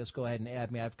 So you can just go ahead and add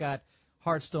me. I've got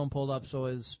Hearthstone pulled up, so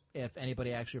if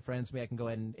anybody actually friends me, I can go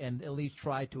ahead and at least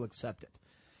try to accept it.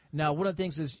 Now, one of the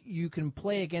things is you can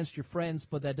play against your friends,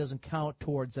 but that doesn't count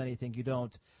towards anything. You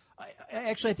don't.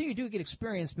 I think you do get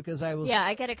experience because I was. Yeah,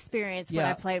 I get experience when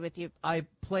I play with you. I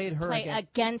played her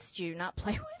against you, not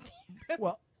play with you.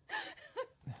 Well,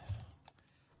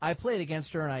 I played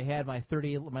against her, and I had my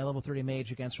level 30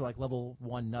 mage against her, level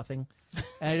 1 nothing.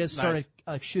 And I just started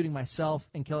shooting myself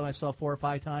and killing myself 4 or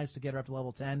 5 times to get her up to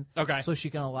level 10. Okay. So she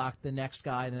can unlock the next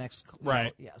guy,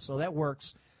 Right. Yeah, so that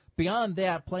works. Beyond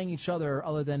that, playing each other,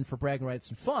 other than for bragging rights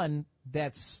and fun,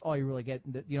 that's all you really get.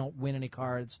 You don't win any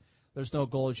cards. There's no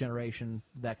gold generation,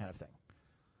 that kind of thing.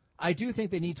 I do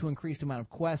think they need to increase the amount of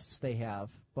quests they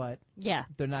have, but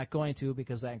they're not going to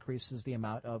because that increases the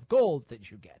amount of gold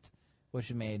that you get,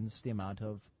 which means the amount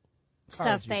of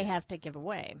stuff they have to give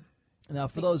away. Now,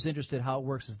 for those interested, how it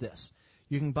works is this.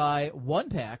 You can buy 1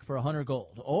 pack for 100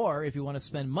 gold, or if you want to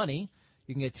spend money,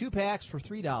 you can get 2 packs for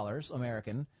 $3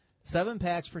 American, 7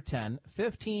 packs for $10,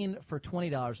 15 for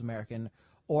 $20 American,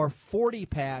 or 40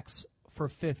 packs for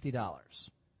 $50.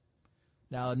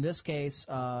 Now, in this case,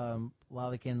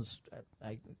 Lollykins,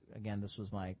 again, this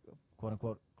was my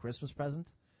quote-unquote Christmas present,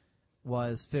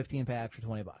 was 15 packs for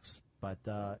 $20. But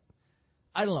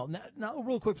I don't know. Now,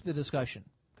 real quick for the discussion,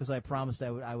 because I promised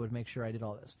I would make sure I did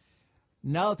all this.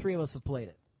 Now the 3 of us have played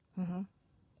it. Mm-hmm.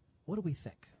 What do we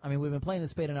think? I mean, we've been playing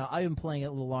this beta now. I've been playing it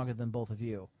a little longer than both of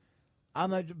you. I'm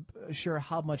not sure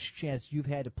how much chance you've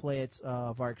had to play it,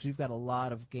 Var, because you've got a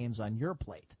lot of games on your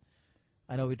plate.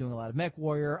 I know we're doing a lot of Mech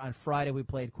Warrior. On Friday, we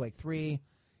played Quake 3,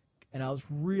 and I was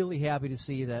really happy to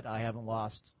see that I haven't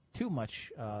lost too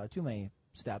many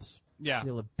steps. Yeah. Be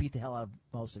able to beat the hell out of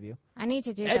most of you. I need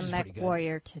to do Edge the is Mech pretty good.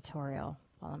 Warrior tutorial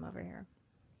while I'm over here.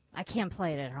 I can't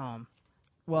play it at home.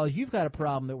 Well, you've got a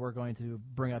problem that we're going to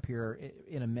bring up here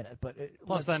in a minute. But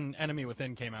Plus, then Enemy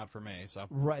Within came out for me. So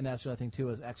right, and that's the other thing,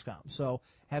 too, is XCOM. So,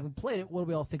 having played it, what do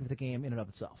we all think of the game in and of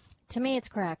itself? To me, it's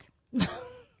crack.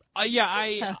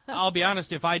 I'll be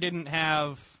honest. If I didn't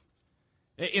have,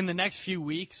 in the next few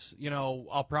weeks,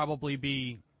 I'll probably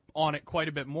be on it quite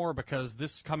a bit more because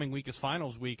this coming week is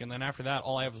finals week, and then after that,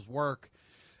 all I have is work,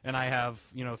 and I have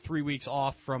 3 weeks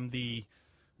off from the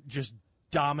just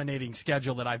dominating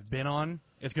schedule that I've been on.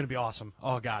 It's going to be awesome.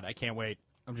 Oh God, I can't wait.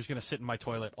 I'm just going to sit in my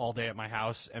toilet all day at my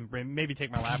house and maybe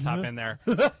take my laptop in there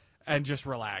and just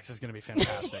relax. It's going to be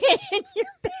fantastic. In your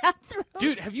bathroom.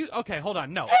 Dude, okay, hold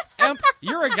on. No. Emp,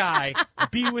 you're a guy.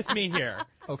 Be with me here.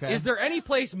 Okay. Is there any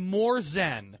place more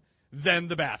zen than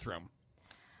the bathroom.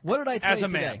 What did I tell As you a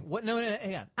today? man. What? No,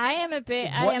 hang on. I am a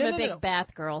big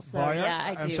bath girl, so Varyar, yeah,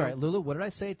 I do. I'm sorry, Lulu. What did I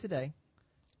say today?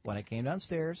 When I came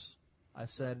downstairs, I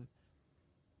said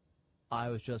I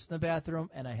was just in the bathroom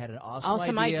and I had an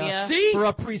awesome idea See? for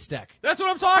a pre-stack. That's what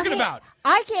I'm talking about.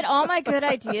 I get all my good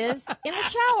ideas in the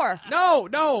shower.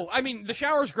 No. I mean, the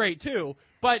shower's great too,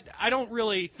 but I don't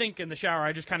really think in the shower.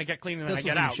 I just kind of get clean and then I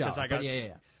get out because I got.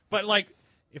 Yeah. But like,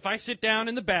 if I sit down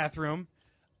in the bathroom,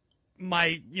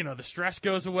 the stress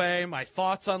goes away, my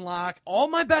thoughts unlock. All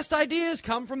my best ideas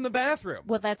come from the bathroom.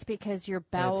 Well, that's because your It's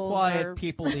bowels quiet. are...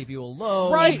 People leave you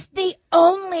alone. Right. It's the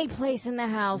only place in the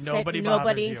house Nobody that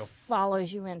nobody bothers you.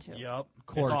 follows you into. Yep.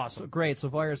 Court. It's awesome. Great. So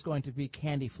Varyar's going to be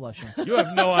candy flushing. You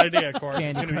have no idea, Corey.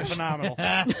 It's Candy going to be phenomenal.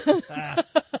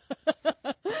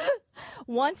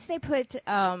 Once they put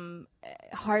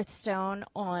Hearthstone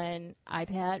on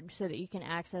iPad so that you can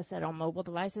access it on mobile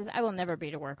devices, I will never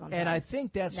be to work on that. And I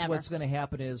think that's Never. what's going to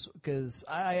happen is because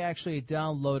I actually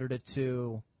downloaded it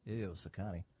to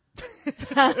Sakani.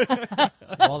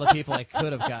 All the people I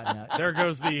could have gotten out. There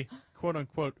goes the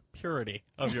quote-unquote purity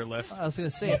of your list. I was going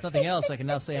to say, if nothing else, I can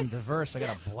now say I'm diverse. I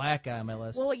got a black guy on my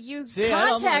list. Well, you See, I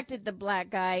don't contacted the black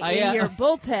guy in your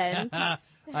bullpen.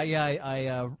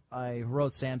 I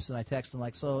wrote Samson. I texted him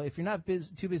like, so if you're not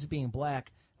too busy being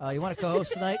black, you want to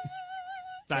co-host tonight?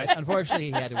 Nice. Unfortunately,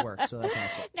 he had to work, so that kind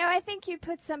of sucked. No, I think you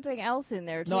put something else in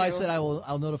there, too. No, I said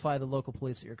I'll notify the local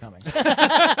police that you're coming.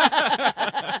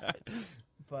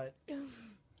 But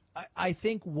I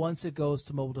think once it goes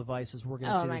to mobile devices, we're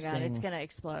going to see this thing. Oh, my God, it's going to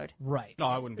explode. Right. No,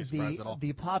 I wouldn't be surprised at all.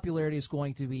 The popularity is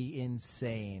going to be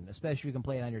insane, especially if you can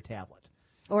play it on your tablet.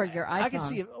 Or your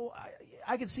iPhone.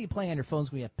 I can see playing on your phone's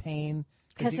going to be a pain.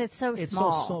 Because it's so It's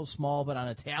small. so small, but on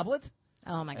a tablet?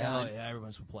 Oh, my God. Oh, yeah,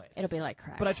 everyone's going to play it. It'll be like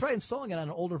crack. But I tried installing it on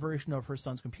an older version of her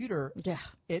son's computer. Yeah.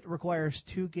 It requires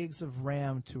 2 gigs of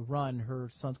RAM to run. Her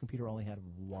son's computer only had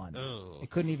 1. Oh. It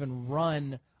couldn't even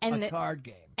run a card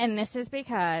game. And this is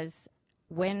because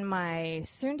when my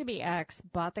soon-to-be ex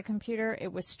bought the computer,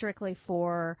 it was strictly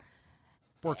for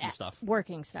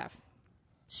Working stuff.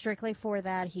 Strictly for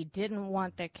that. He didn't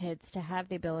want the kids to have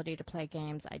the ability to play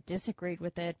games. I disagreed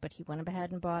with it, but he went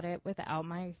ahead and bought it without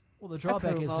my Well, the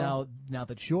drawback approval. is now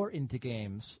that you're into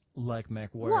games like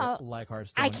MechWarrior, like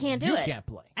Hearthstone, I can't do you it. can't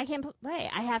play. I can't play.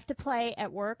 I have to play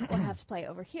at work or have to play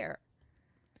over here.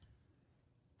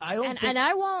 And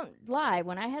I won't lie.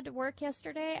 When I had to work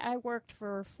yesterday, I worked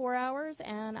for 4 hours,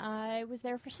 and I was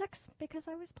there for 6 because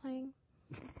I was playing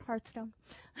Hearthstone.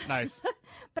 Nice.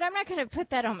 But I'm not going to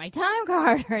put that on my time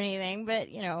card or anything, but,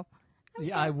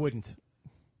 I wouldn't.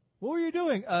 What were you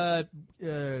doing?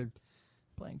 Playing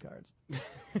cards.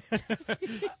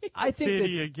 I think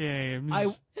Video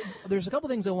games. there's a couple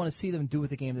things I want to see them do with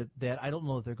the game that I don't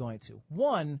know if they're going to.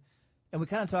 One, and we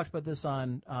kind of talked about this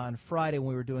on Friday when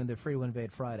we were doing the Free to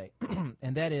Invade Friday,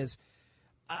 and that is,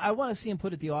 I want to see them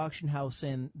put at the auction house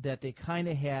in that they kind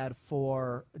of had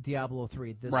for Diablo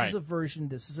 3. This is a version.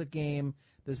 This is a game.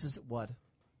 This is what?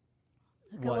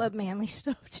 Look at what Manly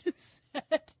Stove just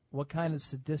said. What kind of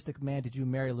sadistic man did you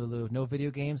marry, Lulu? No video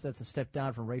games? That's a step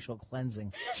down from racial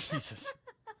cleansing. Jesus.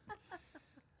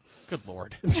 Good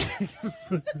Lord.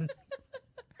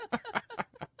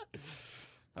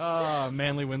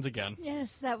 Manly wins again.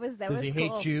 Yes, that was Does he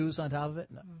hate Jews on top of it?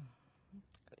 No.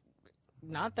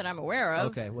 Not that I'm aware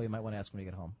of. Okay, well, you might want to ask when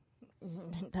you get home.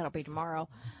 That'll be tomorrow.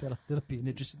 That'll be an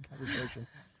interesting conversation.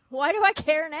 Why do I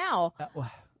care now?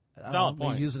 Valid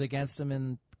point. Use it against him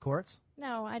in courts?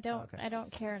 No, I don't. Okay. I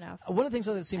don't care enough. One of the things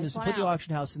that seems is to want put the out.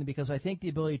 auction house in because I think the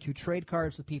ability to trade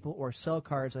cards with people or sell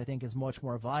cards, I think, is much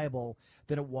more viable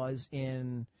than it was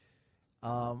in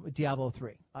Diablo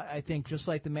 3. I think just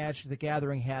like the Magic the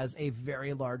Gathering has a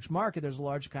very large market, there's a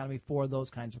large economy for those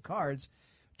kinds of cards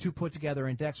to put together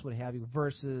in decks, what have you,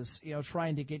 versus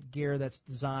trying to get gear that's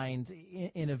designed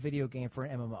in a video game for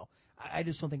an MMO. I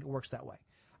just don't think it works that way.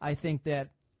 I think that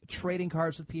trading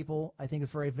cards with people, I think, is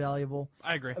very valuable.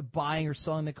 I agree. Buying or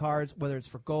selling the cards, whether it's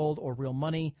for gold or real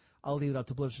money, I'll leave it up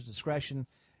to Blizzard's discretion.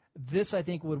 This, I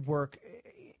think, would work,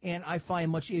 and I find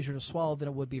much easier to swallow than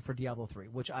it would be for Diablo 3,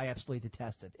 which I absolutely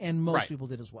detested, and most people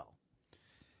did as well.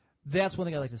 That's one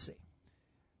thing I'd like to see.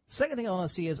 Second thing I want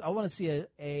to see is I want to see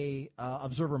a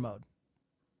observer mode.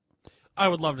 I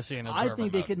would love to see an observer mode. I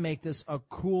think they could make this a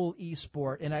cool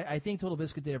esport, and I think Total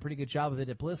Biscuit did a pretty good job of it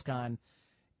at BlizzCon.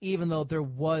 Even though there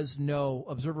was no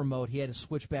observer mode, he had to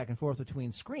switch back and forth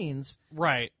between screens.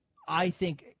 Right. I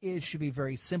think it should be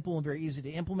very simple and very easy to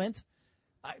implement.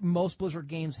 Most Blizzard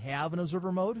games have an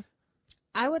observer mode.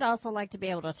 I would also like to be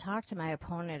able to talk to my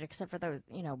opponent, except for those,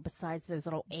 besides those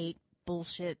little 8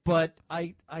 bullshit. But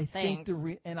I think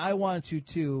things. and I wanted to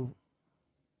too.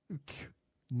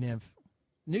 Nymph.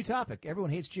 New topic.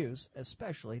 Everyone hates Jews,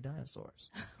 especially dinosaurs.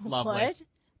 Lovely. What?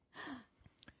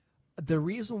 The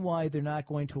reason why they're not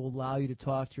going to allow you to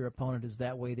talk to your opponent is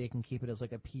that way they can keep it as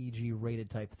like a PG rated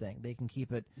type thing. They can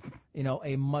keep it,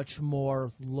 a much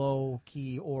more low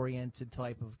key oriented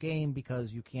type of game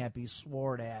because you can't be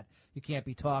sworn at, you can't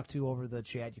be talked to over the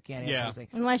chat, you can't answer anything.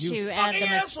 Unless you add fucking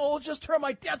them as- asshole, just turn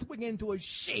my Deathwing into a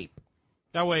shape.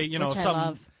 That way, Which I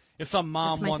love. if some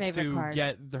mom That's my wants favorite to card.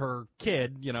 get her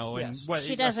kid, Yes. and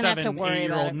She doesn't have to worry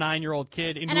about 7-8-year-old, it. 9-year-old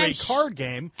kid into And I'm a card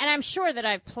game. And I'm sure that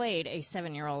I've played a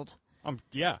 7-year-old.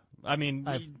 Yeah. I mean,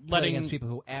 I've played letting against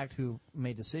people who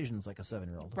made decisions like a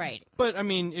 7-year-old. Right. But I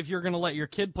mean, if you're going to let your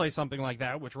kid play something like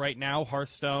that, which right now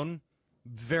Hearthstone,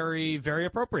 very, very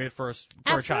appropriate for a child.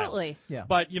 Absolutely. Yeah.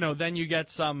 But then you get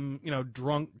some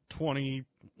drunk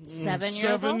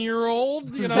 7-year-old? year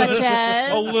old, Such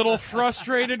as? a little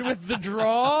frustrated with the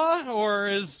draw, or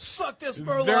is Suck this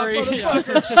Murloc, Very-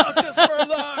 motherfucker! Suck this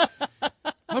Murloc!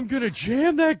 I'm gonna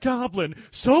jam that goblin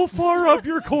so far up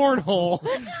your cornhole.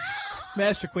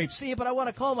 Master Queen, see, but I want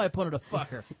to call my opponent a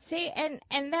fucker. See, and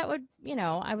that would,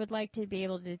 I would like to be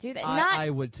able to do that. I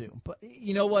would too. But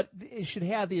you know what? It should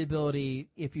have the ability,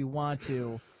 if you want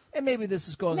to, and maybe this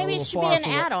is going maybe a it little should far. be an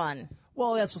add-on.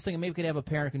 Well, that's what's thinking. Maybe we could have a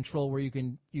parent control where you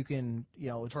can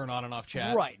Turn on and off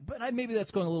chat. Right, but maybe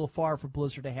that's going a little far for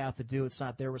Blizzard to have to do. It's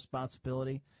not their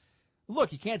responsibility.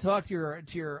 Look, you can't talk to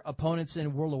your opponents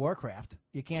in World of Warcraft.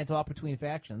 You can't talk between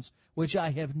factions, which I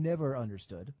have never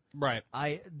understood. Right.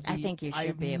 I think you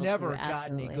should be able I've never to, gotten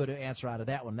a absolutely. good answer out of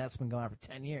that one. That's been going on for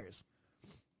 10 years.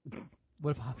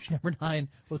 What if option number 9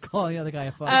 was calling the other guy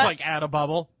a fucker? Just like add a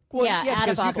bubble. Well, Yeah, add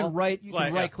a because you can bubble. right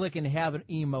Like, click and have an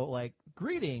emote like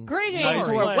greetings. Greetings, Nice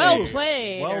or play. well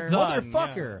played. Well or- done.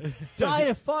 Motherfucker. Die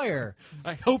to fire.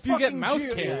 I hope you get Fucking mouth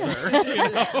Jew-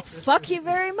 cancer. Fuck you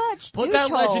very much. Put that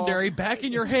douchehole. legendary back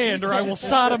in your hand, or I will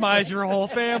sodomize your whole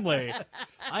family.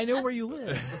 I know where you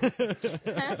live.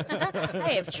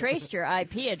 I have traced your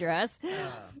IP address.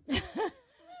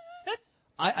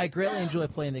 I greatly enjoy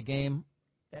playing the game.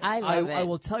 I love it. I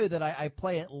will tell you that I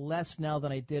play it less now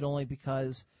than I did only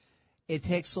because it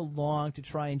takes so long to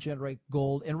try and generate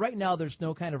gold. And right now there's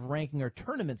no kind of ranking or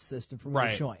tournament system for me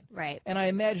Right. to join. Right. And I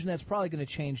imagine that's probably going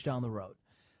to change down the road.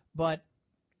 But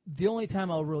the only time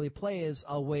I'll really play is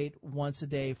I'll wait once a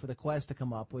day for the quest to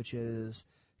come up, which is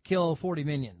kill 40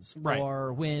 minions Right.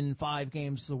 or win 5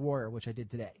 games as a warrior, which I did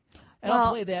today. And Well-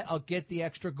 I'll play that, I'll get the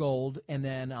extra gold, and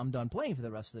then I'm done playing for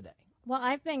the rest of the day. Well,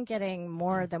 I've been getting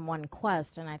more than one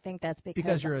quest, and I think that's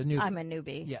Because you're a newbie. I'm a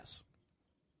newbie. Yes.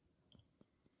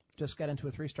 Just got into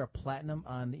a 3-star platinum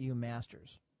on the EU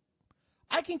Masters.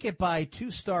 I can get by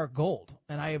 2-star gold,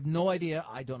 and I have no idea.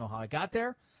 I don't know how I got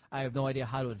there. I have no idea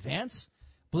how to advance.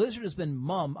 Blizzard has been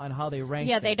mum on how they rank.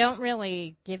 Yeah, they things. don't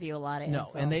really give you a lot of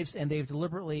No, info. and they've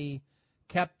deliberately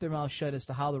kept their mouth shut as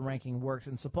to how the ranking works,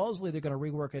 and supposedly they're going to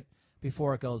rework it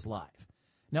before it goes live.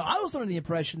 Now, I was under the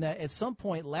impression that at some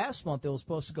point last month it was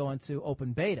supposed to go into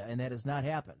open beta, and that has not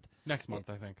happened. Next month,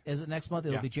 I think. Is it next month?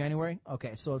 It'll Yeah. be January?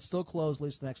 Okay, so it's still closed at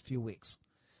least the next few weeks.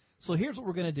 So here's what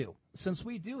we're going to do. Since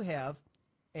we do have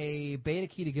a beta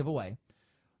key to give away,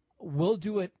 we'll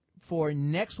do it for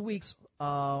next week's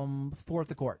Thwart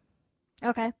the Court.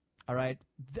 Okay. All right?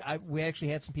 We actually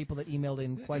had some people that emailed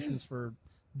in questions for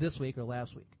this week or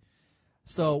last week.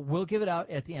 So we'll give it out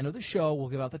at the end of the show. We'll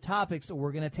give out the topics that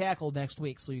we're going to tackle next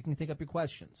week so you can think up your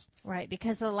questions. Right,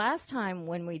 because the last time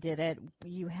when we did it,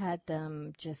 you had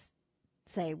them just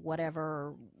say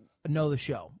whatever. Know the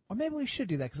show. Or maybe we should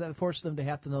do that because that forces them to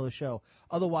have to know the show.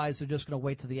 Otherwise, they're just going to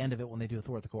wait to the end of it when they do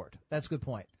Thwart the Court. That's a good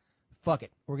point. Fuck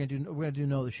it. We're going to do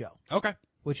Know the Show, Okay.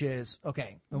 which is,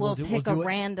 okay. and We'll do pick it- a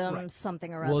random right.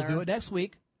 something or We'll other. do it next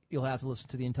week. You'll have to listen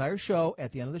to the entire show.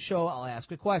 At the end of the show, I'll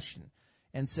ask a question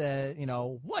and say,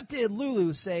 what did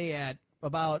Lulu say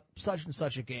about such and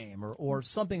such a game or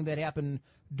something that happened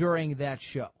during that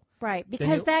show? Right, Then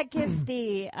because you- that gives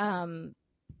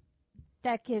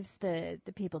the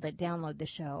people that download the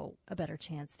show a better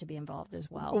chance to be involved as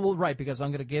well. Well, right, because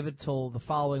I'm going to give it till the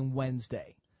following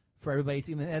Wednesday for everybody.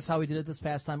 And that's how we did it this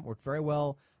past time. It worked very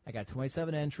well. I got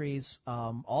 27 entries.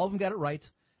 All of them got it right.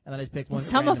 And then I picked one.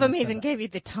 Some of them even gave gave you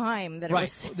the time that right.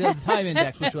 it was. The time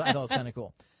index, which I thought was kind of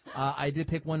cool. I did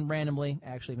pick one randomly.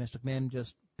 Actually, Mr. Min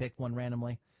just picked one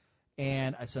randomly.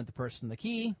 And I sent the person the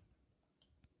key.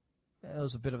 There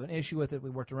was a bit of an issue with it. We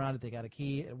worked around it. They got a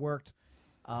key. It worked.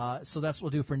 So that's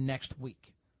what we'll do for next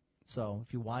week. So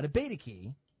if you want a beta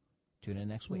key, tune in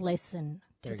next week. Listen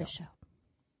There to you the go.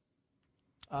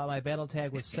 show. My battle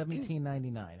tag was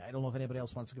 $17.99. I don't know if anybody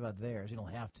else wants to give out theirs. You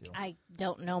don't have to. I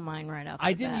don't know mine right off.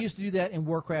 I the didn't bat. used to do that in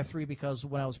Warcraft 3 because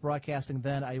when I was broadcasting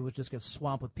then, I would just get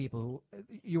swamped with people who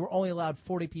you were only allowed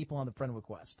 40 people on the friend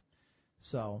request.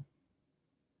 So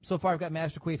far I've got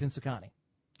Master Queef and Sakani.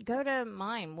 Go to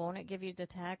mine. Won't it give you the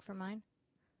tag for mine?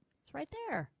 It's right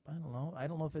there. I don't know. I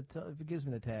don't know if it gives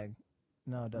me the tag.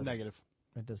 No, it doesn't. Negative.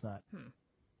 It does not.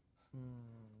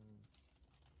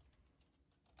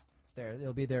 There,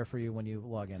 it'll be there for you when you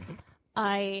log in.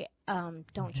 I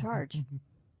don't charge.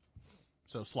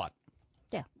 So slot.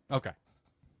 Yeah. Okay.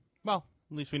 Well,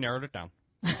 at least we narrowed it down.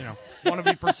 Want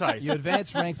to be precise. You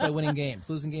advance ranks by winning games.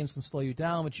 Losing games can slow you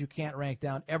down, but you can't rank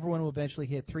down. Everyone will eventually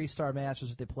hit 3-star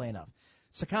masters if they play enough.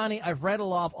 Sakani, I've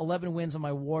rattled off 11 wins on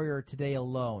my warrior today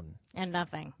alone. And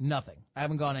nothing. Nothing. I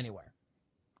haven't gone anywhere.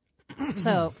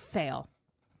 So, fail.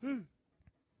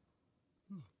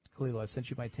 Khalilo, I sent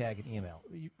you my tag and email.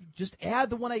 You just add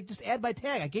the one. Just add my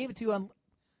tag. I gave it to you on.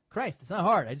 Christ, it's not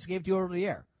hard. I just gave it to you over the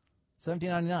air.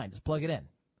 $17.99. Just plug it in.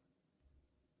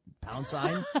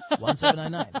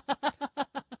 #1799.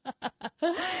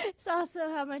 It's also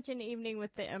how much an evening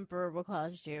with the Emperor will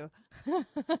cost you.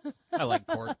 I like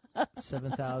court.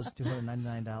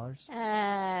 $7,299.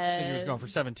 I think he was going for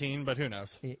 17, but who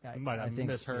knows? I Might have think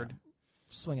misheard. Yeah.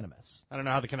 Swing and a miss. I don't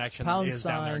know how the connection is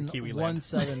down there in Kiwi land.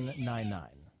 1799.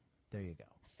 There you go.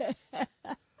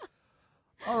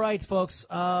 All right, folks.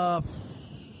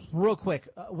 Real quick,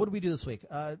 what did we do this week?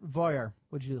 Varyar,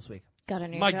 what did you do this week? Got a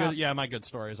new My job. good, my good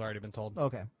story has already been told.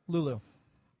 Okay, Lulu.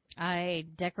 I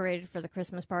decorated for the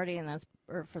Christmas party, and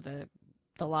for the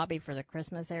lobby for the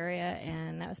Christmas area,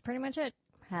 and that was pretty much it.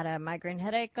 Had a migraine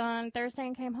headache on Thursday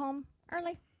and came home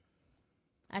early.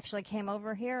 Actually came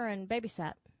over here and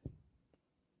babysat.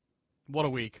 What a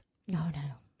week! No,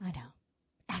 I know.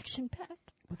 Action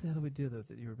packed. What the hell did we do that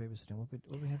you were babysitting? What did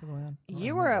we have going on?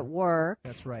 You were at work.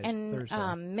 That's right. And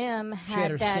Thursday. Mim She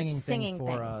had her that singing thing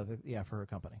for thing. For her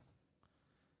company.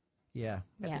 Yeah,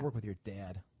 I have Yeah. to work with your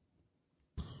dad.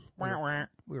 We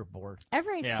were bored.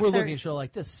 Every Yeah. We're looking at a show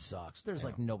like, this sucks. There's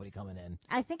like nobody coming in.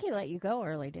 I think he let you go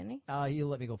early, didn't he? He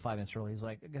let me go 5 minutes early. He's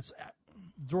like, I guess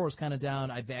drawer's kind of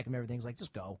down. I vacuum everything. He's like,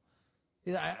 just go.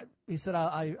 He said,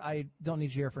 I don't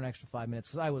need you here for an extra 5 minutes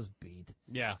because I was beat.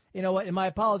 Yeah. You know what? And my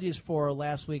apologies for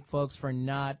last week, folks, for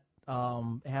not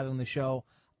having the show.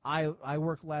 I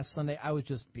worked last Sunday. I was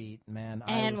just beat, man.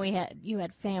 And you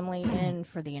had family in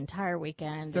for the entire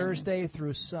weekend. Thursday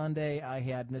through Sunday, I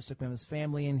had Mystic Women's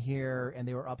family in here, and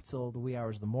they were up till the wee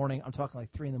hours of the morning. I'm talking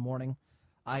like 3 in the morning.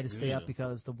 I had to stay up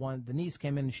because the niece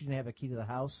came in and she didn't have a key to the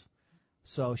house.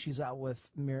 So she's out with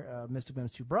Mystic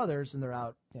Women's 2 brothers, and they're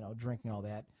out, drinking all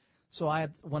that. So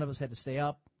one of us had to stay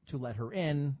up to let her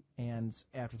in, and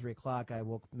after 3 o'clock, I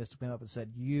woke Mystic Women up and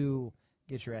said, "You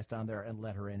get your ass down there and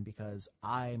let her in because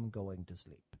I'm going to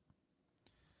sleep."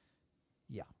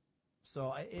 Yeah. So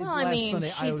last Sunday,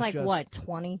 she's I was like just what,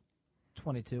 20?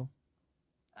 22.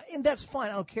 And that's fine.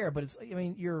 I don't care. But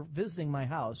you're visiting my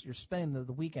house. You're spending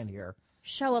the weekend here.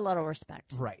 Show a little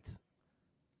respect. Right.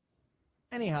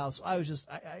 Anyhow, so I was just,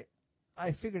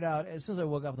 I figured out as soon as I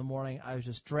woke up in the morning, I was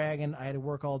just dragging. I had to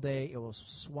work all day. It was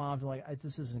swamped. I'm like,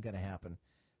 this isn't going to happen.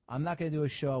 I'm not going to do a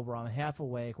show where I'm half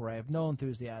awake, where I have no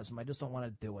enthusiasm. I just don't want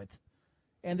to do it.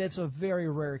 And it's a very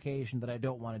rare occasion that I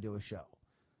don't want to do a show.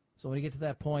 So when you get to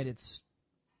that point, it's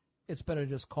better to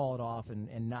just call it off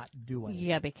and not do anything.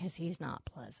 Yeah, because he's not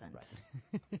pleasant.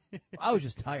 Right. I was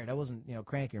just tired. I wasn't,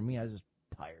 cranky or me. I was just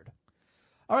tired.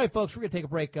 All right, folks, we're going to take a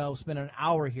break. We'll spend an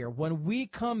hour here. When we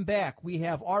come back, we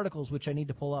have articles, which I need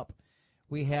to pull up.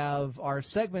 We have our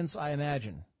segments, I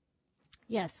imagine.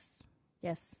 Yes.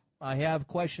 I have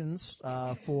questions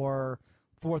for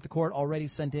Thwart the Court already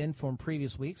sent in from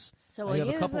previous weeks. So I have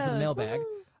we'll a couple use for the those. mailbag.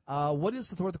 What is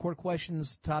the Thwart the Court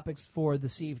questions topics for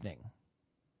this evening?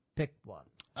 Pick one.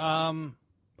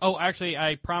 Actually,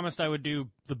 I promised I would do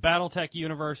the BattleTech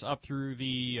universe up through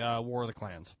the War of the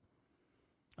Clans.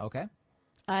 Okay.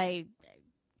 I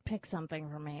pick something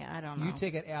for me. I don't know. You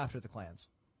take it after the clans.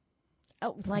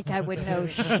 Oh, like I would know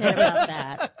shit about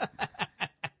that.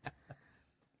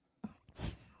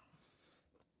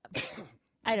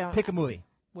 I don't Pick a movie.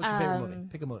 What's your favorite movie?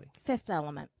 Pick a movie. Fifth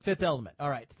Element. Fifth Element. All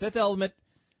right. Fifth Element.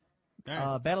 All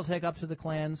right. BattleTech up to the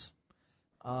clans.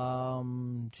 Or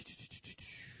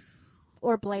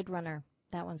Blade Runner.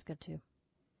 That one's good too.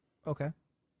 Okay. How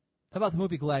about the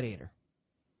movie Gladiator?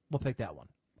 We'll pick that one.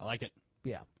 I like it.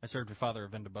 Yeah. I served your father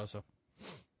at Vendaboso.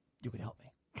 You can help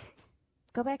me.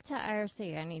 Go back to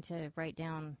IRC. I need to write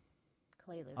down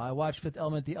Clayloose. I watched Fifth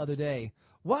Element the other day.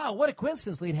 Wow, what a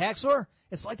coincidence, Lead Hacksaw.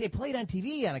 It's like they played on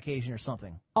TV on occasion or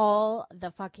something. All the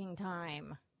fucking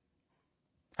time.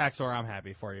 Haxor, I'm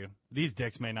happy for you. These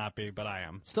dicks may not be, but I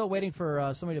am. Still waiting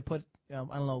for somebody to put, I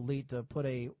don't know, Lee, to put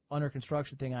a under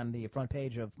construction thing on the front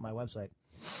page of my website.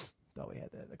 Thought we had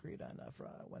that agreed on for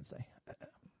Wednesday.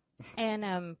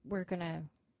 And we're going to,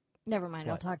 never mind,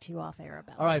 I'll What? talk to you off air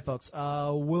about All right, folks,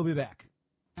 we'll be back.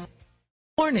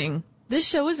 Warning. This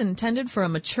show is intended for a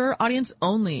mature audience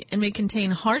only and may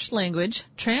contain harsh language,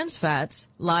 trans fats,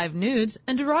 live nudes,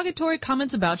 and derogatory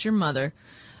comments about your mother.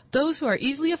 Those who are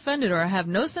easily offended or have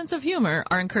no sense of humor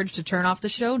are encouraged to turn off the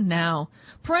show now.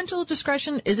 Parental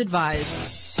discretion is advised.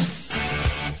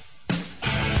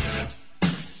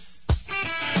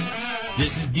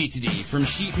 This is D2D from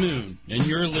Sheep Moon, and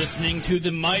you're listening to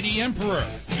The Mighty Emperor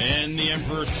and the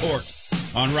Emperor's Court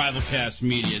on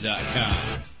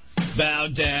RivalCastMedia.com. Bow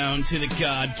down to the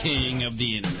God King of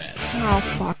the Internet.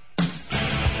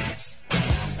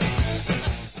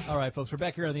 All right, folks, we're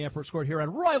back here on the Emperor's Court here on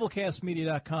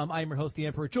RivalCastMedia.com. I'm your host, the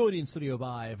Emperor, joined in studio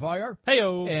by Varyar.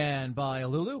 Heyo. And by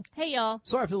Lulu. Hey, y'all.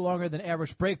 Sorry for the longer than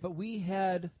average break, but we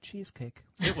had cheesecake.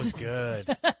 It was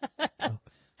good.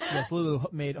 Yes, Lulu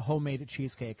made homemade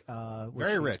cheesecake.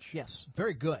 Very rich. Yes,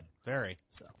 very good. Very.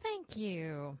 Thank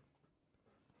you.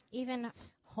 Even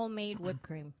homemade whipped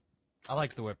cream. I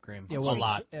liked the whipped cream. Yeah, a well,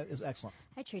 lot. It was excellent.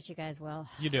 I treat you guys well.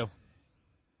 You do.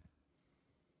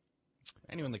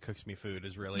 Anyone that cooks me food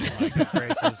is really in my good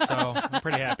graces, so I'm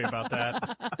pretty happy about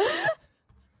that.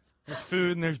 There's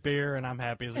food and there's beer, and I'm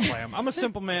happy as a clam. I'm a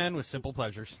simple man with simple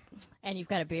pleasures. And you've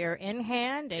got a beer in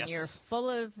hand, and Yes. you're full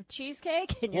of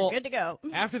cheesecake, and you're Well, good to go.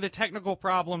 After the technical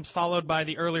problems followed by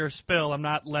the earlier spill, I'm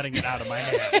not letting it out of my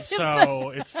hand,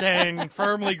 so it's staying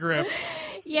firmly gripped.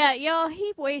 Yeah, y'all,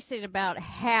 he wasted about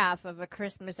half of a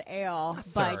Christmas ale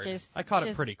by Third. just. I caught it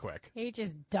just- pretty quick. He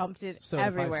just dumped it 75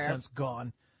 everywhere. cents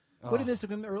gone. What did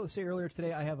Mr. say earlier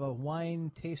today? I have a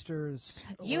wine taster's...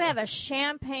 You have a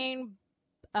champagne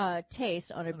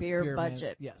taste on a beer man.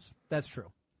 budget. Yes, that's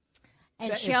true.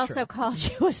 And That she is also true. calls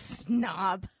you a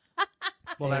snob.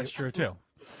 Well, that's true, too.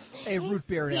 A root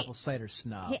beer and apple cider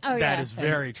snob. Oh, That yeah. is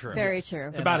very true. Very true.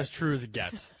 It's about as true as it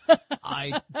gets.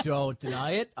 I don't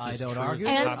deny it. I Just don't true as argue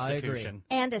the it. And- I agree. Constitution.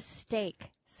 And a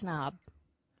steak snob.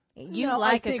 You No,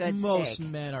 like I think a good most steak.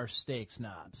 men are steak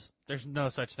snobs. There's no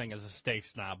such thing as a steak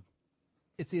snob.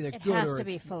 It's either It good has or to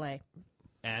be it's filet.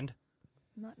 And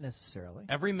not necessarily.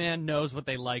 every man knows what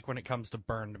they like when it comes to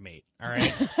burned meat, all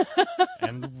right?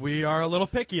 And we are a little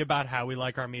picky about how we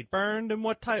like our meat burned and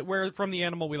what type, where from the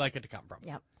animal we like it to come from.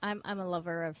 Yep. I'm a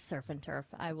lover of surf and turf.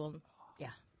 I will. Yeah.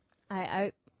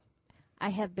 I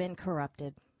have been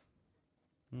corrupted.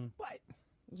 What?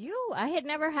 I had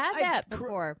never had that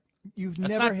before. You've That's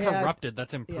never not had corrupted,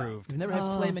 that's Yeah. improved. You've never had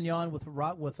filet mignon with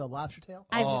a lobster tail?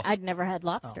 I'd never had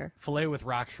lobster. Filet with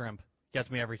rock shrimp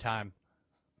gets me every time.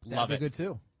 Love That'd be it. good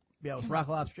too. Yeah, it was rock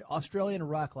lobster, Australian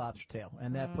rock lobster tail,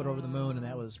 and that put over the moon, and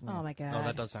that was. Oh my god. Oh,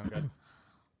 that does sound good.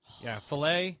 Yeah,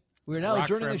 filet. We are now rock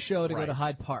adjourning the shrimp, show to go to rice.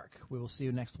 Hyde Park. We will see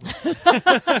you next week.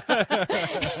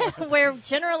 Where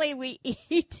generally we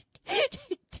eat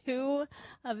 2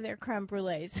 of their creme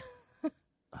brulees.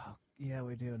 Yeah,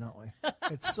 we do, don't we?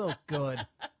 It's so good.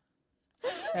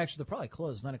 Actually, they're probably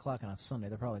closed. 9 o'clock on a Sunday.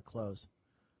 They're probably closed.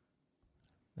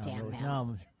 Damn them. Now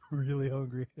I'm really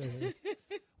hungry.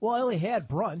 Well, I only had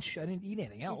brunch. I didn't eat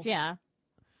anything else. Yeah.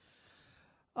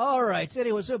 All right.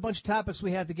 Anyways, a bunch of topics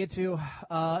we have to get to.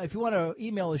 If you want to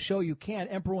email the show, you can,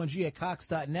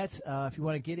 emperor1g@cox.net. If you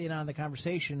want to get in on the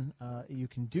conversation, you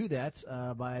can do that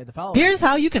by the following. Here's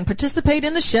how you can participate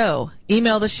in the show.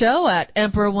 Email the show at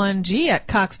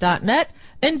emperor1g@cox.net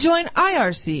and join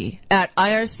IRC at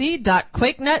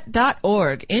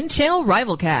irc.quakenet.org in channel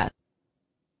Rivalcast.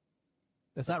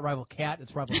 That's not Rival Cat,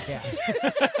 it's Rival Cast.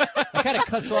 It kind of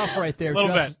cuts off right there. A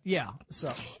little bit. Yeah, so.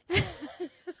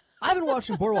 I've been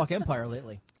watching Boardwalk Empire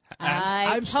lately.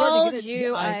 I I'm starting to told get it-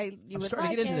 you yeah, you I'm would starting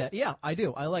like to get into it. that. Yeah, I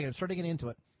do. I like it. I'm starting to get into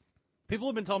it. People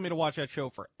have been telling me to watch that show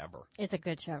forever. It's a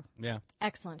good show. Yeah.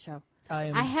 Excellent show. I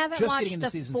am I haven't just watched getting into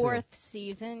the season 4th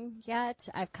season yet.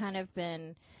 I've kind of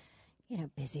been,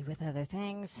 busy with other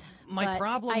things. My but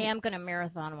problem- I am going to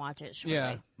marathon watch it shortly.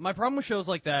 Yeah. My problem with shows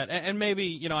like that, and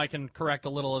maybe, I can correct a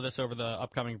little of this over the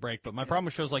upcoming break, but my problem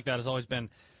with shows like that has always been,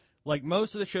 like,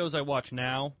 most of the shows I watch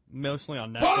now, mostly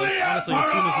on Netflix, honestly, as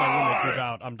soon as my roommates move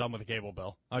out, I'm done with the cable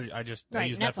bill. I use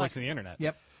Right, Netflix Netflix. and the internet.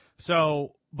 Yep.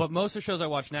 So, but most of the shows I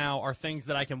watch now are things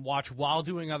that I can watch while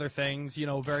doing other things,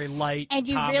 very light And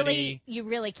you comedy.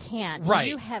 really can't. Right.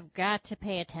 You have got to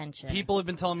pay attention. People have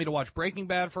been telling me to watch Breaking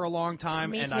Bad for a long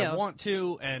time, Me and too. I want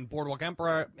to. And Boardwalk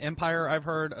Empire, I've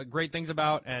heard great things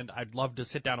about, and I'd love to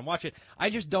sit down and watch it.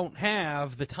 I just don't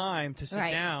have the time to sit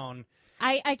Right. down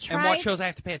I tried. and what shows I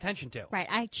have to pay attention to. Right.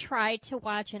 I tried to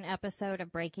watch an episode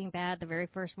of Breaking Bad, the very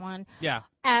first one. Yeah.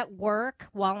 At work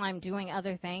while I'm doing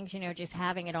other things, just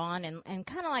having it on and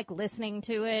kind of like listening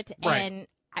to it. Right. And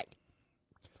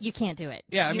you can't do it.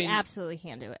 Yeah, I you mean, absolutely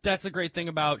can't do it. That's the great thing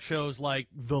about shows like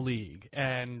The League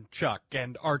and Chuck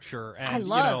and Archer. And, I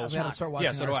love I've got to start watching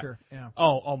Yeah, so do I. Archer. Yeah.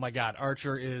 Oh my God,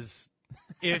 Archer is.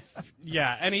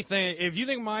 Anything. If you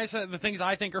think the things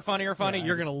I think are funny, Yeah.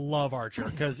 you're gonna love Archer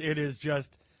because it is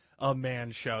just a man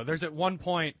show. There's at one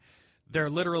point. They're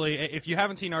literally, if you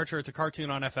haven't seen Archer, it's a cartoon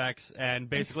on FX, and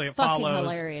basically it fucking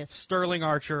follows hilarious. Sterling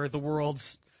Archer, the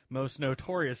world's most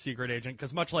notorious secret agent,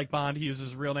 because much like Bond, he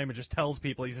uses his real name and just tells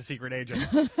people he's a secret agent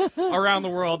around the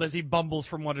world as he bumbles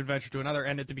from one adventure to another.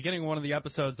 And at the beginning of one of the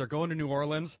episodes, they're going to New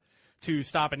Orleans to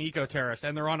stop an eco-terrorist,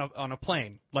 and they're on a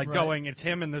plane, going, it's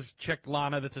him and this chick,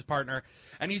 Lana, that's his partner,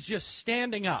 and he's just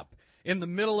standing up in the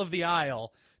middle of the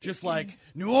aisle, just like,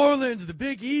 New Orleans, the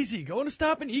Big Easy, going to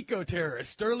stop an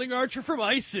eco-terrorist, Sterling Archer from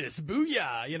ISIS,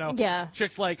 booyah, Yeah.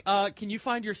 Chick's like, can you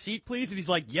find your seat, please? And he's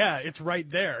like, yeah, it's right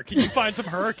there. Can you find some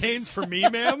hurricanes for me,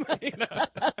 ma'am? The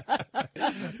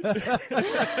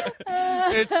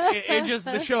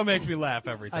show makes me laugh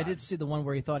every time. I did see the one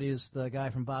where he thought he was the guy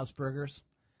from Bob's Burgers,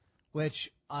 which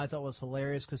I thought was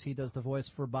hilarious because he does the voice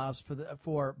for Bob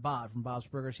from Bob's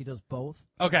Burgers. He does both.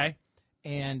 Okay.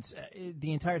 And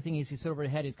the entire thing is he's over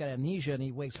his head. He's got amnesia, and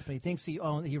he wakes up and he thinks he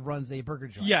runs a burger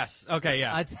joint. Yes. Okay.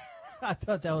 Yeah. I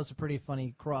thought that was a pretty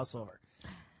funny crossover.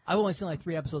 I've only seen like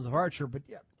 3 episodes of Archer, but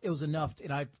yeah, it was enough.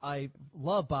 And I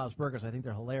love Bob's Burgers. I think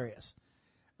they're hilarious.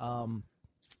 So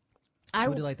I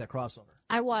do like that crossover.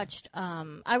 I watched.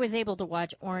 I was able to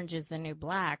watch Orange Is the New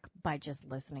Black by just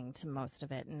listening to most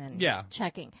of it and then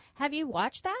checking. Have you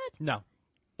watched that? No.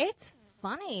 It's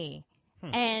funny.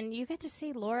 And you get to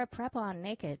see Laura Prepon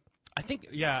naked. I think,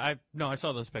 I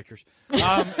saw those pictures.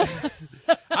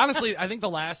 Honestly, I think the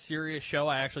last serious show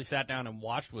I actually sat down and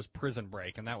watched was Prison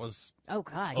Break, and that was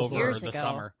over years the ago.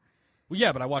 summer. Well,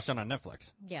 yeah, but I watched it on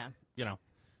Netflix. Yeah. It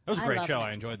was a great show.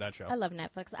 I enjoyed that show. I love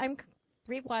Netflix. I'm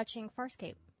rewatching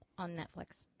Farscape on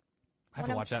Netflix. I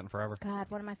haven't watched that in forever. God,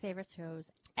 one of my favorite shows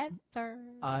ever.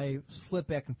 I flip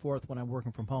back and forth when I'm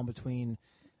working from home between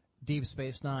Deep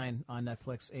Space Nine on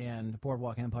Netflix and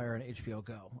Boardwalk Empire and HBO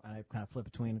Go. And I kind of flip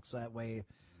between because that way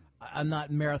I'm not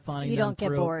marathoning You them don't get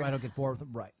through. bored. I don't get bored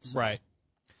with them. Right. So. Right.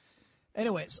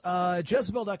 Anyways,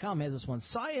 Jezebel.com has this one.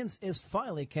 Science is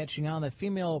finally catching on that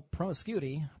female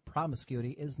promiscuity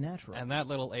is natural. And that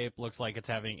little ape looks like it's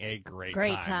having a great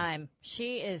time.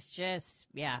 She is just,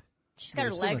 she's got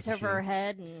her legs over her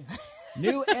head. And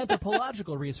New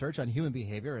anthropological research on human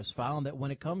behavior has found that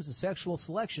when it comes to sexual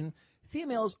selection,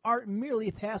 females aren't merely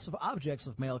passive objects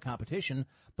of male competition,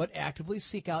 but actively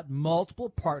seek out multiple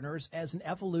partners as an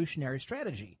evolutionary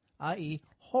strategy, i.e.,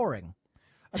 whoring.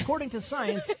 According to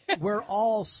science, we're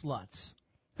all sluts.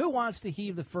 Who wants to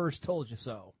heave the first told you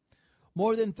so?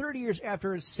 More than 30 years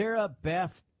after Sarah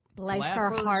Beth Life for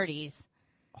Hardy's.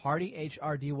 Hardy,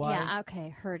 H-R-D-Y. Yeah,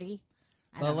 okay, Hardy.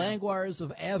 The Languars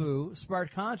of Abu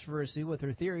sparked controversy with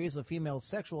her theories of female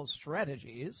sexual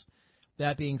strategies.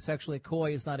 That being sexually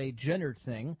coy is not a gendered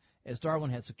thing, as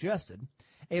Darwin had suggested.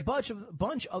 A bunch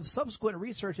of subsequent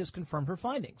research has confirmed her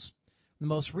findings. The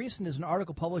most recent is an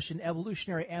article published in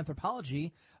Evolutionary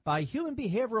Anthropology by human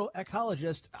behavioral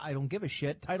ecologist, I don't give a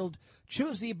shit, titled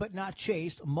Choosy But Not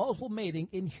Chaste, Multiple Mating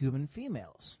in Human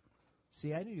Females.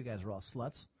 See, I knew you guys were all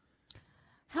sluts.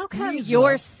 How come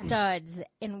you're studs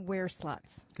and we're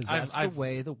sluts? Because that's the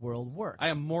way the world works. I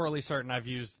am morally certain I've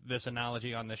used this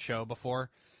analogy on this show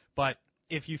before, but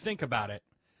if you think about it,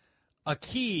 a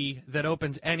key that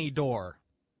opens any door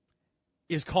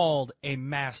is called a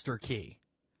master key.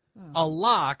 A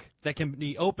lock that can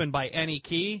be opened by any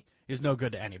key is no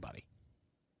good to anybody.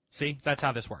 See? That's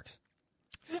how this works.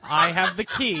 I have the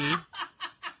key.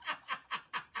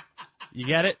 You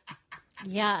get it?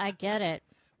 Yeah, I get it.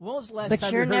 When was the last But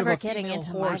time you're you heard never of a getting female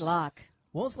into horse? my lock.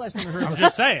 When was the last time you heard I'm of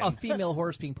just saying. a female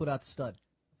horse being put out the stud?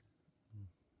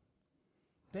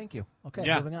 Thank you. Okay,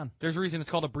 Yeah. moving on. There's a reason it's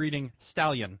called a breeding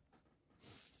stallion.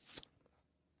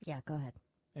 Yeah, go ahead.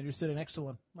 And you're sitting next to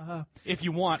one. If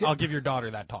you want, I'll give your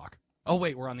daughter that talk. Oh,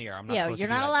 wait, we're on the air. I'm not Yeah, supposed you're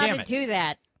to do not that. allowed Damn to it. do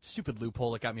that. Stupid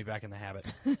loophole that got me back in the habit.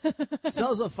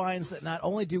 Selza finds that not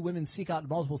only do women seek out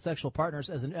multiple sexual partners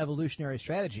as an evolutionary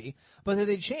strategy, but that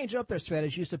they change up their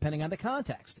strategies depending on the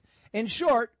context. In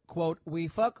short, quote, we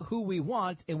fuck who we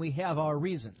want and we have our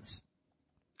reasons.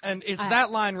 And it's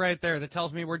that line right there that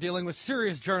tells me we're dealing with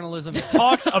serious journalism that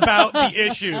talks about the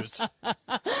issues. I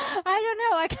don't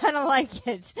know. I kind of like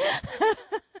it.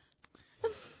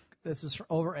 This is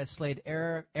over at Slate.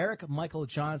 Eric Michael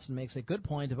Johnson makes a good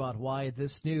point about why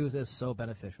this news is so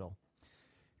beneficial.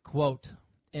 Quote,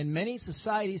 in many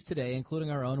societies today,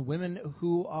 including our own, women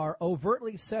who are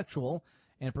overtly sexual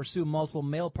and pursue multiple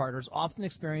male partners often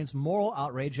experience moral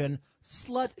outrage and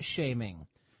slut-shaming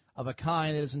of a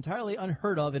kind that is entirely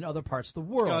unheard of in other parts of the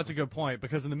world. No, that's a good point,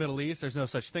 because in the Middle East, there's no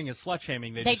such thing as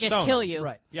slut-shaming. They just stone kill them. you.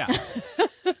 Right. Yeah.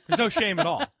 There's no shame at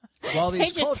all. While these They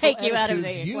just cultural take you out of attitudes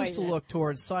the used to equation. look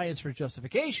towards science for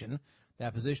justification,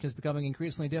 that position is becoming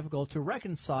increasingly difficult to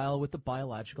reconcile with the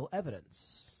biological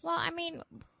evidence. Well, I mean,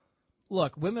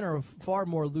 Look, women are far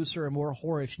more looser and more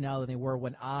whorish now than they were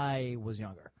when I was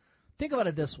younger. Think about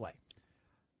it this way.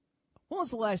 When was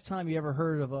the last time you ever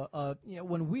heard of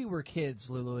when we were kids,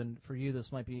 Lulu, and for you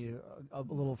this might be a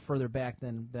little further back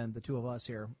than the two of us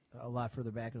here, a lot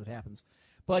further back as it happens.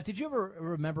 But did you ever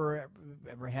remember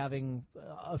ever having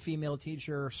a female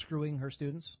teacher screwing her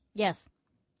students? yes,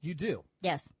 You do.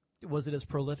 yes. Was it as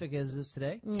prolific as it is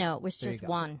today? No, it was There you just go.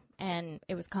 one, and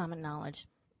it was common knowledge.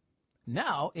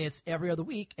 Now it's every other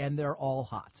week, and they're all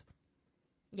hot.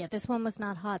 Yeah, this one was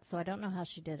not hot, so I don't know how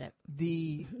she did it.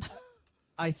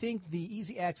 I think the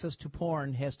easy access to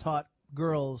porn has taught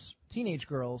teenage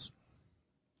girls,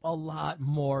 a lot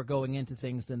more going into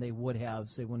things than they would have,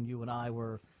 say, when you and I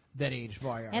were that age,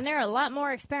 Varyar. And they're a lot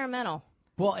more experimental.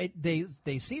 Well, they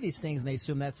see these things and they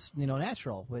assume that's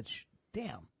natural. Which,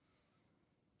 damn,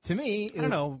 to me, I don't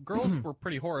know. Girls were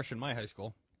pretty whorish in my high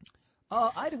school.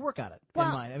 I had to work on it in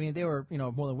Well- mine. I mean, they were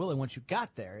more than willing once you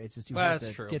got there. It's just you Well, had that's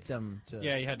to true. get them to.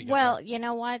 Yeah, you had to get Well, there. you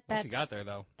know what? Once That's you got there,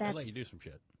 though, they that's- let you do some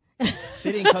shit.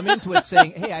 They didn't come into it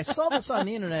saying, "Hey, I saw this on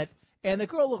the internet, and the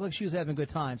girl looked like she was having a good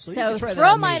time." So you so can try that throw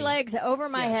on my me. legs over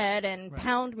my Yes. head and Right.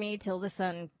 pound me till the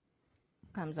sun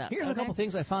comes up. Here's a okay? couple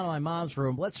things I found in my mom's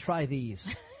room. Let's try these.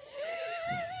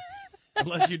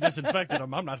 Unless you disinfected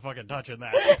them, I'm not fucking touching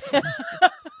that.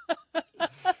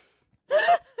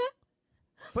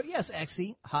 But yes,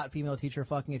 Exy, hot female teacher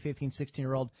fucking a 15,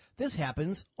 16-year-old. This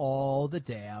happens all the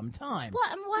damn time.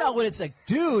 What? Now, when it's a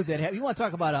dude that you want to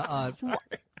talk about a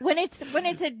When it's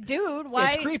a dude,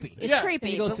 why? it's creepy. It's Yeah. creepy.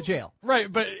 And he goes but- to jail.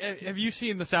 Right, but have you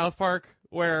seen the South Park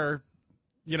where,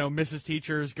 Mrs.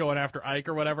 Teacher's going after Ike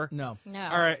or whatever? No. No.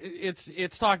 All right,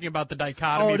 it's talking about the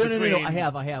dichotomy Oh, no, between... no. I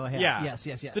have. Yeah. Yes.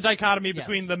 The dichotomy Yes.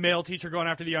 between the male teacher going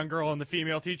after the young girl and the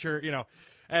female teacher,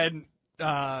 and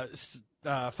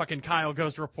fucking Kyle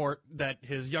goes to report that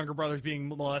his younger brother's being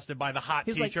molested by the hot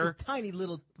His teacher. like tiny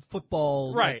little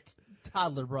football Right.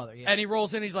 toddler brother. Yeah. And he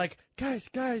rolls in, he's like, guys,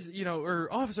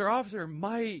 or officer,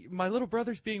 my little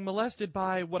brother's being molested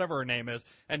by whatever her name is.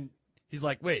 And he's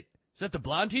like, wait, is that the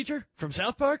blonde teacher from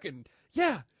South Park? And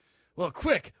yeah. Well,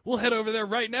 quick, we'll head over there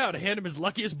right now to hand him his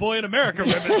luckiest boy in America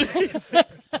ribbon.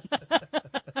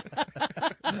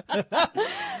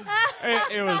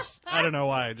 It was, I don't know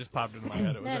why, it just popped into my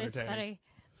head. It was That is entertaining.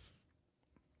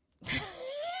 funny.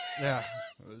 Yeah.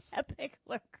 It was, Epic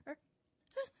lurker.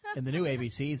 In the new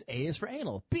ABCs, A is for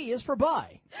anal, B is for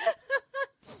bi.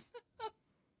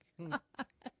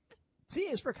 C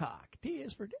is for cock, D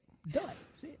is for dud.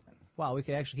 See? Wow, we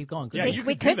could actually keep going. Yeah, we you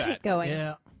we could do could that. keep going.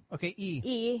 Yeah. Okay, E.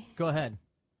 E. Go ahead.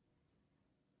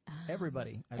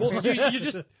 Everybody. well, you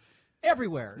just,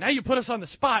 Everywhere. now you put us on the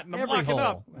spot and I'm Every locking hole.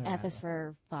 up. F is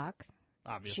for fuck.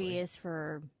 Obviously. G is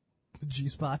for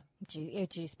G-spot.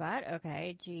 G spot.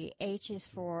 Okay. G. H is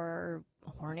for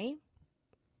horny.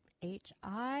 H.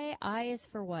 I is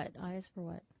for what? I is for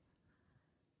what?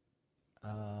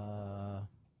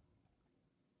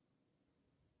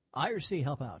 I or C,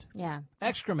 help out. Yeah.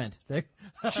 Excrement. There-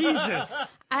 Jesus.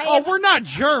 I Oh, am- we're not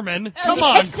German. Come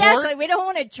on, exactly. Court. We don't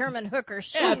want a German hooker.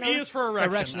 F E is for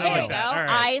erection. Erection, I There like you go. that. All I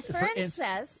right. is for For in-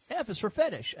 incest. F is for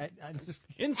fetish.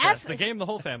 Incest, F the is- game the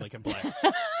whole family can play.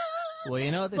 Well,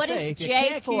 you know what they What say. is If you J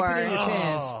can't for? keep it in your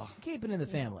pants, Oh. keep it in the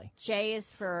family. J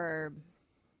is for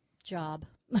job.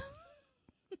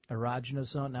 Erogenous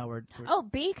zone. Now we're Oh,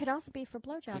 B could also be for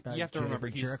blowjob. You have to J remember,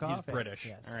 for he's jerk off? British.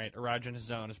 Yes. All right, erogenous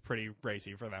zone is pretty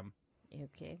racy for them.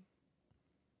 Okay.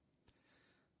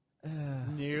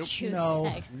 Nope. Choose no.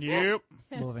 sex. Nope.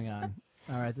 moving on.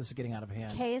 All right, this is getting out of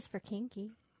hand. K is for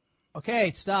kinky.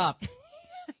 Okay, stop.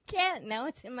 Can't. Now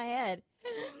it's in my head.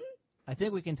 I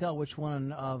think we can tell which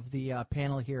one of the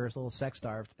panel here is a little sex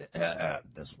starved.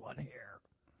 This one here.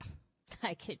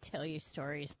 I could tell you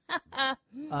stories.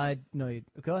 No, you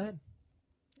go ahead.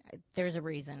 There's a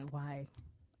reason why,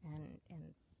 and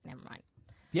never mind.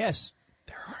 Yes,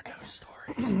 There are no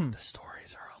stories. The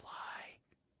stories are a lie.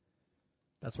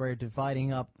 that's where you're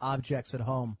dividing up objects at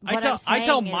home. I What tell I'm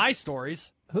saying my is-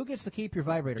 stories. Who gets to keep your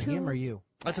vibrator, him or you?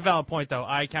 That's a valid point, though.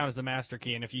 I count as the master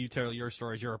key, and if you tell your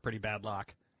stories, you're a pretty bad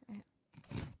lock.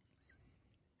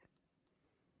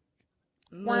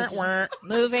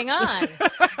 Moving on.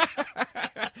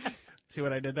 See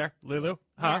what I did there? Lulu?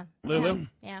 Huh? Yeah. Lulu?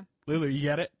 Yeah. Lulu, you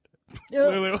get it?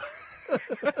 Lulu.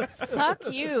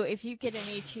 Fuck you if you get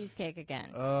any cheesecake again.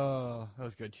 Oh, that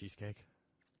was good cheesecake.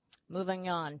 Moving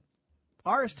on.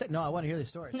 No, I want to hear the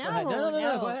story. No, Go ahead.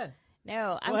 No, go ahead.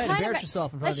 No, I'm Go ahead, kind embarrass of.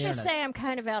 yourself in front Let's of the just internet. say I'm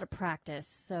kind of out of practice,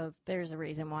 so there's a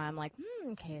reason why I'm like,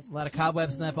 okay. A lot of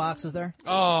cobwebs in that box, is there?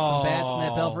 Oh. Some bats in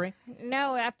that belfry?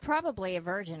 No, I'm probably a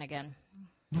virgin again.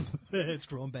 It's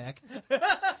growing back.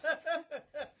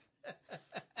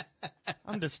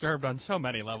 I'm disturbed on so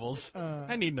many levels.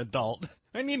 I need an adult.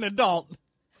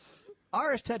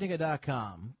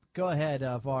 RSTechnica.com. Go ahead,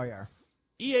 Varyar.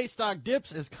 EA stock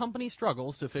dips as company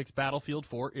struggles to fix Battlefield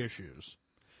 4 issues.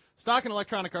 Stock in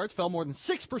Electronic Arts fell more than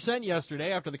 6%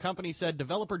 yesterday after the company said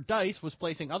developer DICE was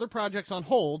placing other projects on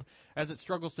hold as it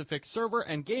struggles to fix server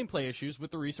and gameplay issues with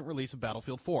the recent release of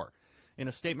Battlefield 4. In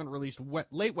a statement released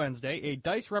late Wednesday, a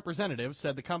DICE representative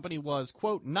said the company was,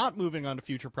 quote, not moving on to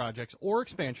future projects or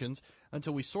expansions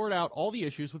until we sort out all the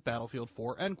issues with Battlefield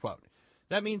 4, end quote.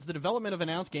 That means the development of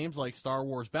announced games like Star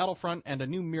Wars Battlefront and a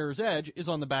new Mirror's Edge is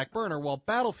on the back burner while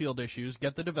Battlefield issues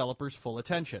get the developers' full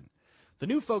attention. The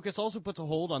new focus also puts a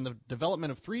hold on the development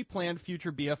of 3 planned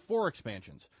future BF4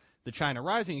 expansions. The China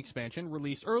Rising expansion,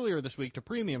 released earlier this week to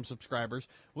premium subscribers,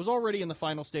 was already in the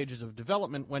final stages of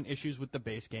development when issues with the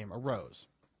base game arose.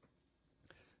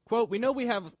 Quote, we know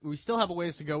we still have a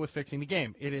ways to go with fixing the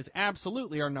game. It is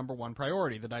absolutely our number one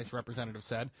priority, the DICE representative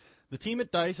said. The team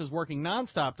at DICE is working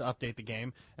nonstop to update the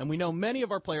game, and we know many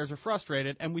of our players are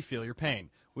frustrated, and we feel your pain.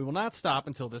 We will not stop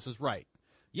until this is right.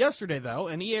 Yesterday, though,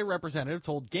 an EA representative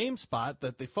told GameSpot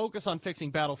that the focus on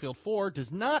fixing Battlefield 4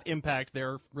 does not impact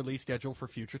their release schedule for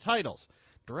future titles,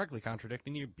 directly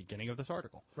contradicting the beginning of this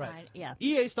article. Right. Yeah.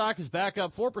 EA stock is back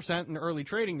up 4% in early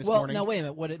trading this morning. Well, now, wait a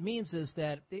minute. What it means is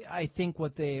that I think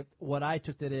what I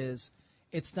took that is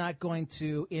it's not going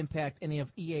to impact any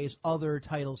of EA's other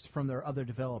titles from their other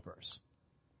developers.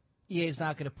 EA is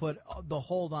not going to put the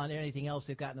hold on anything else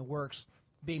they've got in the works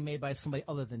being made by somebody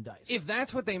other than DICE. If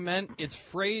that's what they meant, it's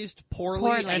phrased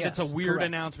poorly and yes, it's a weird correct.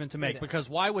 announcement to make, It because is.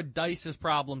 why would DICE's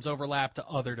problems overlap to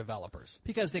other developers?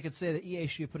 Because they could say that EA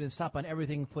should be putting a stop on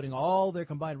everything, putting all their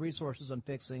combined resources on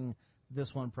fixing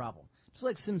this one problem. Just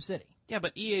like SimCity. Yeah,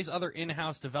 but EA's other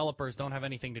in-house developers don't have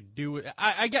anything to do with it.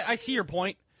 I see your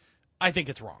point. I think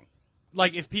it's wrong.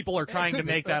 Like, if people are trying to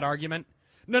make that argument.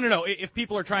 No. If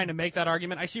people are trying to make that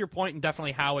argument, I see your point and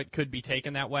definitely how it could be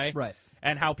taken that way. Right.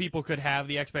 And how people could have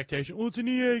the expectation, well, it's an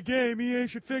EA game, EA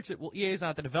should fix it. Well, EA's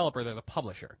not the developer, they're the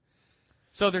publisher.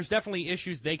 So there's definitely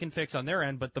issues they can fix on their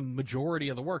end, but the majority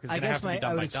of the work is going to have to be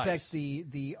done I would by expect DICE.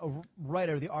 the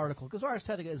writer of the article, because Ars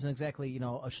Technica isn't exactly, a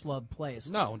schlub place.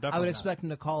 No, definitely I would not. expect them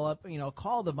to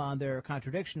call them on their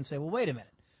contradiction and say, well, wait a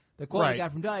minute. The quote Right. we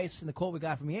got from DICE and the quote we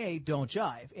got from EA don't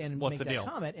jive. And What's make the that deal?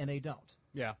 comment, and they don't.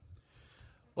 Yeah.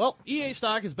 Well, EA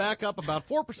stock is back up about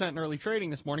 4% in early trading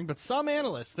this morning, but some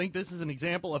analysts think this is an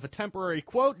example of a temporary,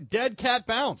 quote, dead cat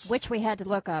bounce Which we had to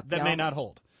look up. that y'all. may not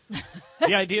hold.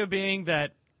 The idea being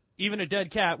that even a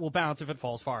dead cat will bounce if it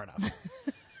falls far enough,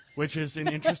 which is an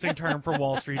interesting term for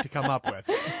Wall Street to come up with.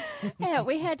 Yeah,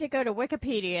 we had to go to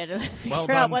Wikipedia to figure Well out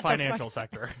done, what financial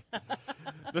sector.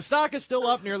 The stock is still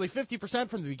up nearly 50%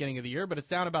 from the beginning of the year, but it's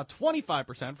down about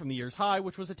 25% from the year's high,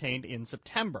 which was attained in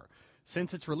September.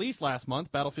 Since its release last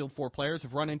month, Battlefield 4 players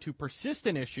have run into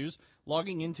persistent issues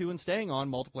logging into and staying on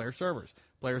multiplayer servers.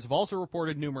 Players have also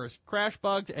reported numerous crash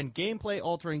bugs and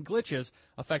gameplay-altering glitches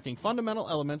affecting fundamental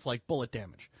elements like bullet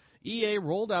damage. EA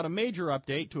rolled out a major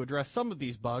update to address some of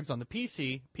these bugs on the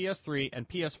PC, PS3, and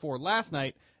PS4 last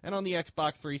night, and on the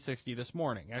Xbox 360 this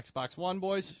morning. Xbox One,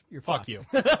 boys, fuck you.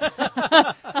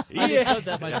 I just heard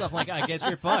that myself. Like, I guess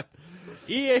you're fucked.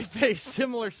 EA faced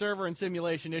similar server and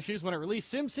simulation issues when it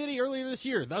released SimCity earlier this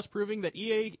year, thus proving that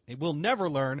EA will never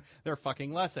learn their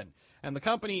fucking lesson. And the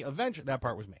company eventually, that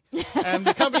part was me, and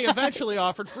the company eventually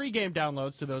offered free game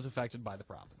downloads to those affected by the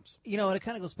problems. And it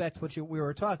kind of goes back to what we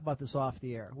were talking about this off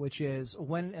the air, which is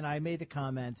and I made the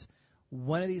comment,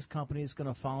 one of these companies is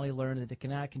going to finally learn that they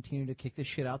cannot continue to kick this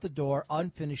shit out the door,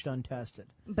 unfinished, untested.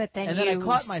 But then and you then I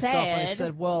caught myself and I said-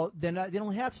 said, well, they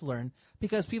don't have to learn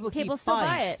because people keep still buying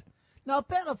buy it. Now,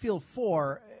 Battlefield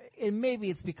 4, and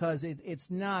maybe it's because it's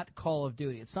not Call of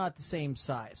Duty. It's not the same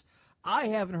size. I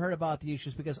haven't heard about the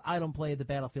issues because I don't play the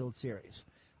Battlefield series.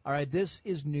 All right, this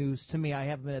is news to me. I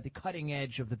haven't been at the cutting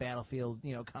edge of the Battlefield,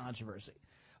 controversy.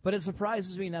 But it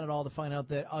surprises me not at all to find out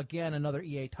that, again, another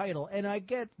EA title, and I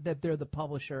get that they're the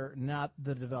publisher, not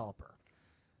the developer.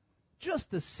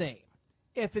 Just the same,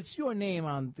 if it's your name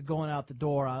on going out the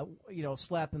door,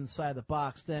 slapped in the side of the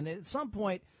box, then at some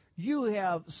point you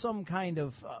have some kind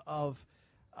of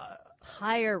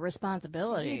higher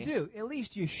responsibility. You do. At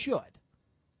least you should.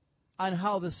 On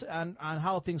how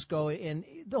how things go, and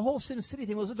the whole Sim City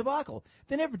thing was a debacle.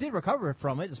 They never did recover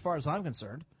from it, as far as I'm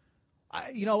concerned.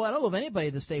 I don't know of anybody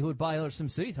in the state who would buy another Sim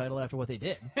City title after what they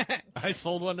did. I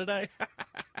sold one today.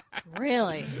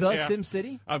 Really? The Sim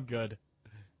City? I'm good.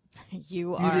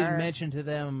 You didn't mention to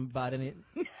them about any.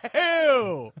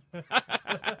 Ew!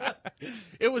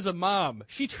 It was a mom.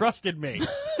 She trusted me.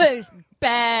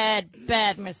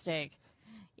 bad mistake.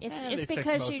 It's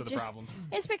because you just problems.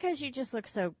 it's because you just look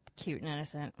so cute and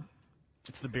innocent.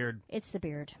 It's the beard. It's the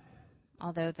beard.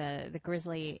 Although the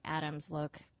Grizzly Adams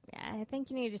look, I think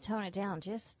you need to tone it down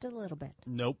just a little bit.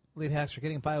 Nope. Lead hacks are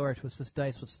getting BioWare to assist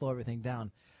DICE would slow everything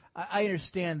down. I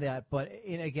understand that, but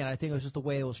again, I think it was just the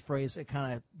way it was phrased. It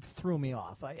kind of threw me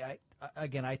off. I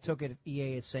took it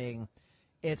EA as saying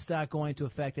it's not going to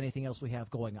affect anything else we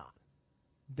have going on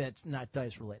that's not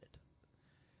DICE related.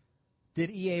 Did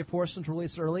EA force them to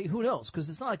release it early? Who knows? Because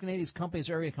it's not like any of these companies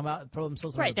are going to come out and throw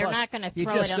themselves under Right, the they're bus. not going to You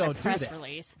throw just it on a don't do press that.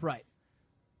 release. Right.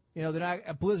 They're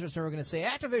not. Blizzard's never going to say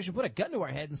Activision put a gun to our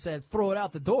head and said throw it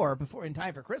out the door before in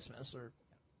time for Christmas. Or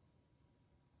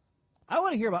I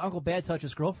want to hear about Uncle Bad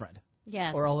Touch's girlfriend.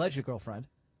 Yes. Or alleged girlfriend.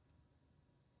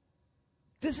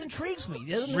 This intrigues me,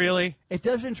 doesn't it? Really? It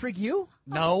does intrigue you?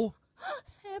 No.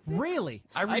 Really?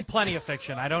 I read plenty of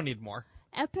fiction. I don't need more.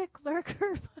 Epic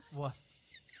lurker. What?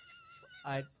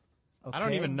 Okay. I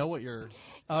don't even know what you're...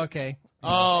 Okay.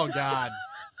 Oh, God.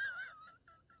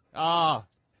 Ah.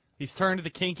 He's turned the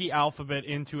kinky alphabet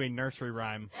into a nursery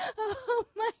rhyme. Oh,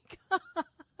 my God.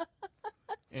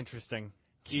 Interesting.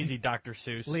 Easy, Dr.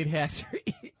 Seuss. Lead hacks.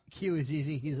 Q is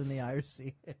easy. He's in the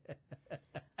IRC.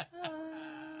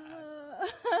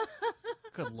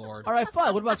 Good Lord. All right,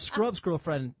 fine. What about Scrub's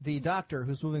girlfriend, the doctor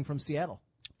who's moving from Seattle?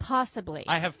 Possibly.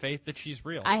 I have faith that she's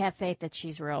real. I have faith that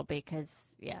she's real because,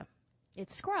 yeah,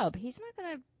 it's Scrub. He's not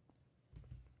going to...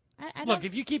 Look,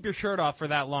 if you keep your shirt off for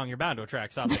that long, you're bound to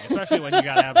attract something, especially when you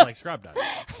got abs like Scrub does.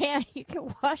 Yeah, you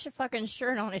can wash a fucking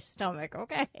shirt on his stomach,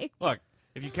 okay? Look,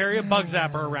 if you carry a bug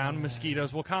zapper around,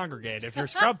 mosquitoes will congregate. If you're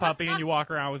Scrub Puppy and you walk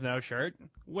around with no shirt,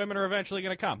 women are eventually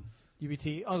going to come.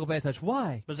 UBT, Uncle Bad Touch,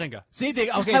 why? Bazinga. See,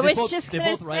 they I they was both, just they gonna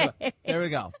both right. say. There we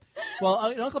go. Well,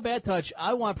 Uncle Bad Touch,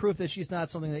 I want proof that she's not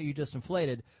something that you just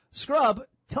inflated. Scrub,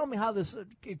 tell me how this.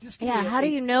 How do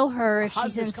you know her if how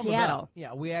she's did this in come Seattle? about?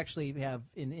 Yeah, we actually have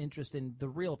an interest in the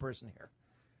real person here.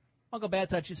 Uncle Bad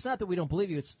Touch, it's not that we don't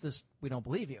believe you; it's just we don't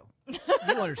believe you. You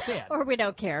understand? Or we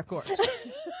don't care. Of course.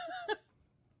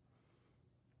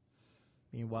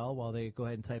 Meanwhile, while they go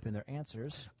ahead and type in their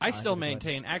answers, I still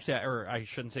maintain, actually, or I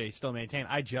shouldn't say still maintain,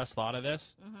 I just thought of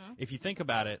this. Mm-hmm. If you think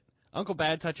about it, Uncle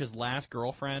Bad Touch's last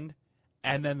girlfriend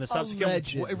and then the subsequent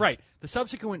the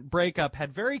subsequent breakup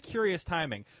had very curious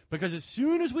timing because as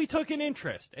soon as we took an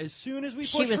interest, as soon as we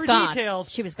pushed for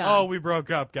details, she was gone. Oh, we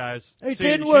broke up, guys. It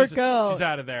didn't work out. She's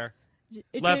out of there.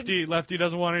 Lefty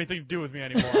doesn't want anything to do with me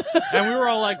anymore. And we were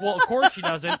all like, well, of course she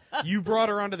doesn't. You brought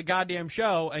her onto the goddamn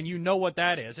show, and you know what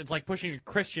that is. It's like pushing a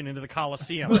Christian into the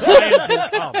Coliseum. Giants will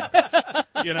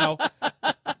come. You know?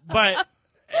 But,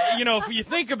 if you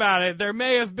think about it, there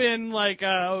may have been like,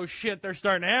 oh, shit, they're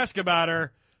starting to ask about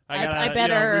her. We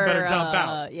better dump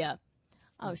out. Yeah.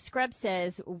 Oh, Scrub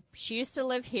says she used to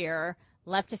live here,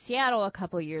 left to Seattle a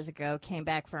couple years ago, came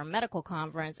back for a medical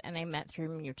conference, and they met through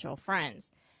mutual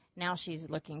friends. Now she's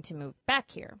looking to move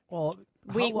back here. Well,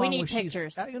 we need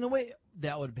pictures.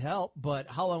 That would help, but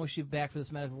how long was she back for this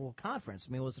medical conference?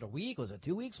 I mean, was it a week? Was it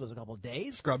 2 weeks? Was it a couple of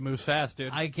days? Scrub moves fast,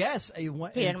 dude. I guess He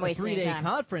didn't waste any 3-day time.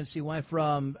 conference. He went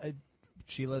from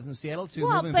she lives in Seattle to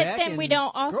Well, moving but back. then we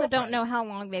don't girlfriend. know how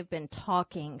long they've been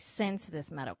talking since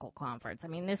this medical conference. I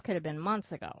mean, this could have been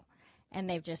months ago. And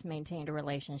they've just maintained a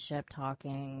relationship,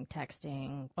 talking,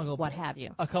 texting, what have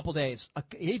you. A couple days.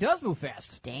 He does move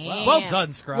fast. Damn. Wow. Well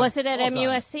done, Scrub. Was it at Well done.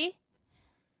 MUSC?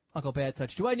 Uncle Bad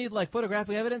Touch. Do I need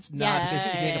photographic evidence? No, Yeah. because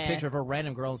you can take a picture of a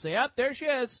random girl and say, "Yep, there she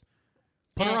is."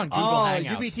 Put her on Google Oh, Hangouts.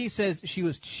 UBT says she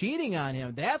was cheating on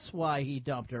him. That's why he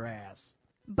dumped her ass.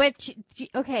 But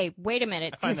okay, wait a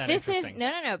minute. I find 'cause that this is interesting.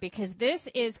 no, because this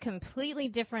is completely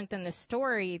different than the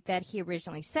story that he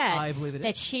originally said. I believe it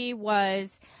that is. she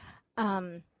was,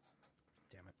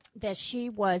 that she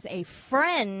was a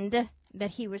friend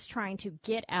that he was trying to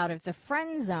get out of the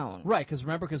friend zone. Right, because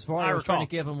Varyar was trying to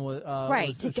give him Right.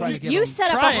 was trying to give You him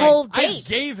set up a Trying. whole I date.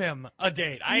 gave him a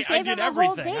date. I gave did him a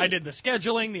whole everything. date. I did the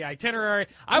scheduling, the itinerary.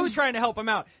 I was trying to help him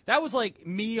out. That was like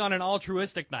me on an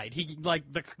altruistic night. He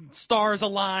the stars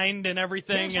aligned and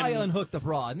everything. Here's how and you unhook the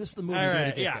bra, and this is the movie All you're right,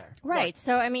 gonna get yeah. there. Right.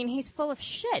 So I mean, he's full of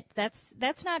shit.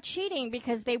 That's not cheating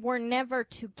because they were never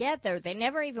together. They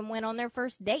never even went on their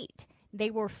first date. They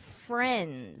were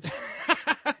friends.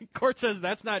 Court says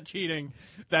that's not cheating.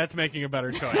 That's making a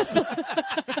better choice.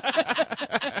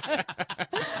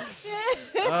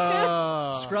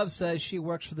 Scrub says she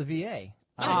works for the VA.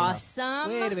 Awesome.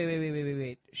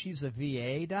 Wait. She's a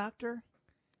VA doctor?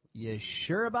 You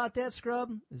sure about that,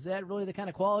 Scrub? Is that really the kind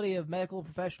of quality of medical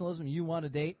professionalism you want to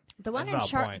date? The one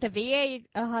That's in about point. the VA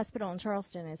hospital in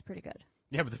Charleston is pretty good.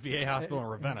 Yeah, but the VA hospital in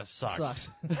Ravenna sucks.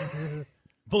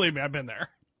 Believe me, I've been there.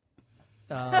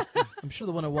 I'm sure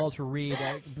the one at Walter Reed,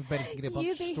 I bet you can get a bunch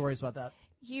of stories about that.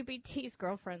 UBT's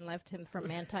girlfriend left him for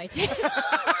anti-tan.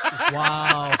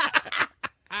 Wow.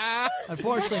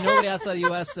 Unfortunately, nobody outside the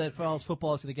U.S. that follows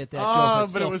football is going to get that joke.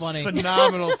 It's but still it was funny.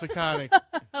 phenomenal, Sakani.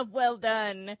 Well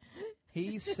done.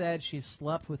 He said she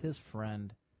slept with his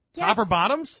friend. Yes, Top or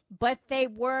bottoms? but they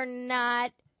were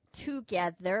not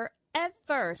together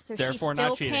ever, so Therefore she not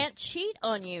still cheating. can't cheat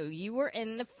on you. You were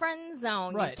in the friend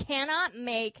zone. Right. You cannot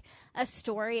make a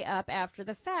story up after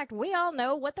the fact. We all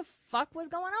know what the fuck was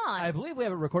going on. I believe we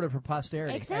have it recorded for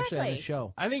posterity. Exactly. Actually, on the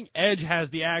show. I think Edge has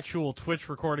the actual Twitch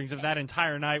recordings of that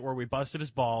entire night where we busted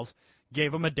his balls,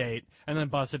 gave him a date, and then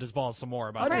busted his balls some more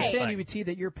about the whole Understand, thing. UBT,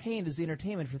 that you're paying is the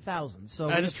entertainment for thousands. So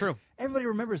That is true. Everybody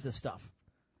remembers this stuff.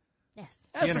 yes.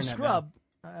 As for internet, Scrub,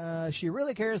 she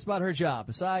really cares about her job.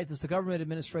 Besides, it's the government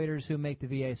administrators who make the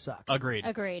VA suck. Agreed.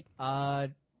 Agreed.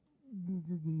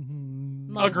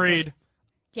 Agreed.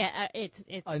 Yeah, it's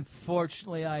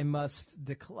Unfortunately, I must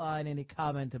decline any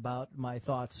comment about my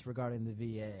thoughts regarding the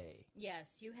VA. yes,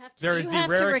 you have to. There is you the have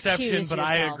rare to exception, recuse but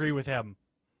I yourself. agree with him.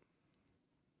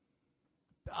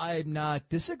 I'm not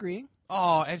disagreeing.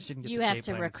 Oh, Edge didn't get You the have date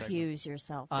to planning segment. recuse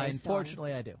yourself. based on-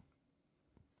 Unfortunately, I do.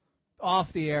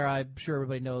 Off the air, I'm sure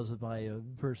everybody knows my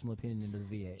personal opinion into the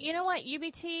VA. You know what,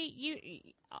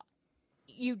 UBT,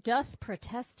 you doth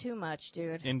protest too much,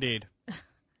 dude. Indeed.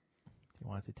 He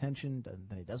wants attention,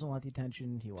 then he doesn't want the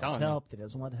attention. He wants Telling you. help, he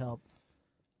doesn't want help.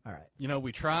 All right. You know,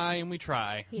 we try and we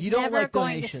try. He's You don't never like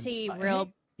going donations. to see I- real.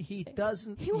 He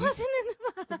doesn't. He wasn't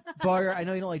in the. Varyar, I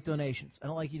know you don't like donations. I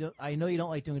know you don't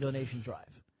like doing a donation drive.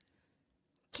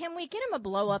 Can we get him a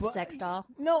blow-up But- sex doll?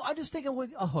 No, I'm just thinking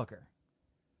with a hooker.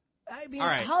 I mean, All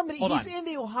right, how many? hold He's on. in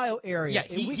the Ohio area. Yeah,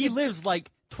 If we he could- lives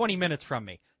like 20 minutes from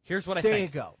me. Here's what I There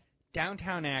think. you go.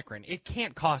 Downtown Akron, it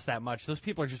can't cost that much. Those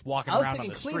people are just walking I was around on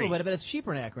thinking the Cleveland, street. but it's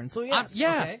cheaper in Akron. So yes,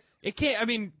 Yeah, okay. it can't. I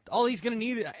mean, all he's going to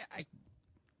need.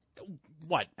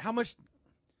 What? How much?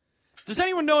 Does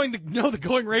anyone know the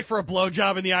going rate for a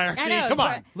blowjob in the IRC? I know, Come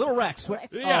on. but- Little Rex.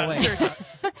 Yeah, oh wait. seriously.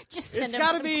 Just send It's him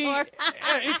got to some be. porn.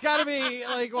 It's got to be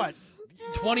like what?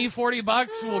 $20-$40.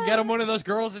 We'll get him one of those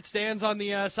girls that stands on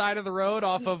the side of the road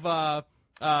off of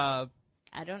I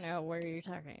don't know where you're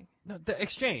talking. no, the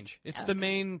Exchange. It's the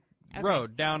main Okay.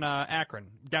 road down Akron,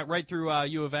 down right through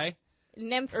U of A.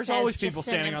 Nymph There's says always just people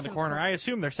send standing him on the some corner. chlor- I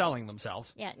assume they're selling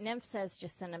themselves. Yeah, Nymph says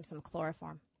just send him some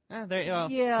chloroform. That Yeah, might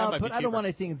be but I don't cheaper. want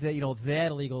anything that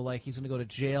that illegal. Like he's going to go to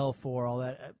jail for all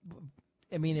that.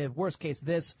 I mean, in worst case,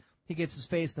 he gets his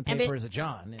face in the And paper be- as a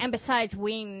John. And besides,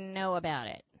 we know about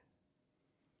it.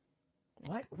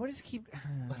 What? What does he keep?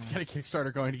 Get a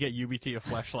Kickstarter going to get UBT a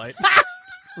fleshlight.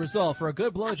 Result: for a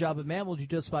good blowjob, a man will do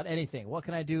just about anything. What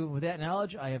can I do with that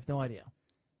knowledge? I have no idea.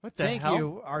 What the Thank hell?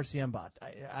 you, RCM bot.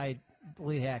 I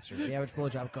lead hackster. The average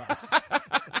blowjob cost.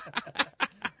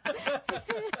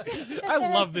 I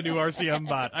love the new RCM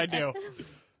bot. I do.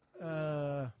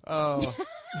 Oh.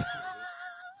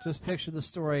 Just picture the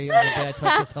story of the dad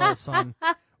told to tell his son.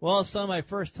 Well, son, my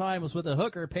first time was with a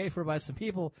hooker paid for by some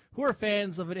people who are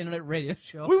fans of an internet radio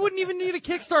show. We wouldn't even need a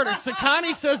Kickstarter.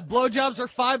 Sakani says blowjobs are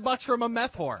 $5 from a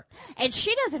meth whore. And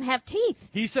she doesn't have teeth.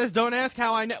 He says, don't ask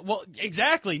how I know. Well,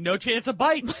 exactly. No chance of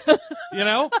bites. You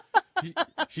know?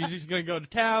 She's just going to go to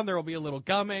town. There will be a little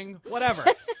gumming. Whatever.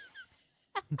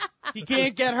 He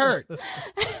can't get hurt.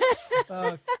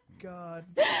 Oh, God.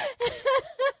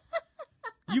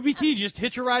 UBT, just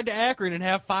hitch a ride to Akron and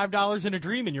have $5 in a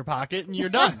dream in your pocket, and you're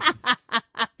done.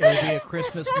 It would be a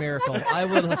Christmas miracle. I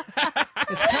would.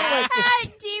 It's kind of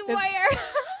like D-Warrior.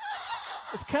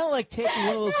 it's kind of like taking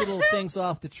one of those little things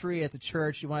off the tree at the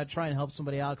church. You want to try and help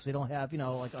somebody out because they don't have,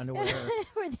 like underwear.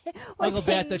 Uncle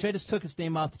Bat, I just took his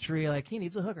name off the tree. Like he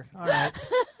needs a hooker. All right.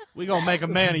 We gonna make a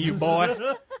man of you, boy.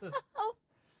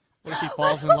 What if he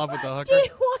falls in love with the hooker?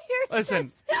 D-Warrior Listen,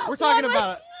 says, we're talking "What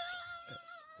about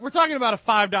we're talking about a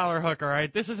 $5 hooker, all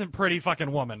right? This isn't Pretty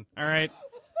Fucking Woman, all right?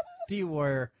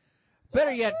 D-Warrior.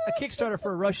 Better yet, a Kickstarter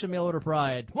for a Russian mail order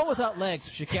bride. One without legs,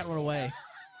 so she can't run away.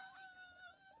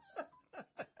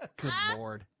 Good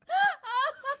Lord.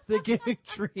 The Giving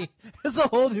Tree is a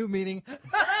whole new meaning.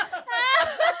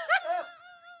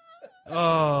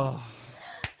 Oh.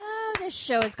 Oh, the this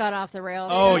show has gone off the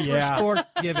rails. Oh, yeah. Stork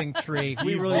giving tree.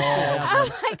 We really should have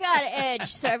one. I got edge,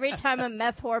 so every time a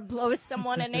meth whore blows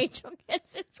someone, an angel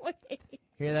gets its way.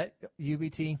 Hear that,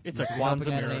 UBT? It's a You're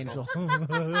quantum helping out miracle. an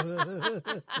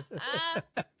angel.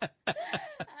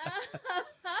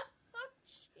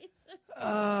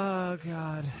 Oh,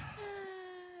 God.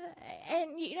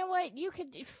 And you know what? You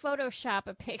could Photoshop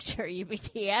a picture,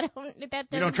 UBT. That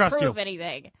doesn't don't trust prove you.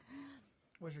 anything.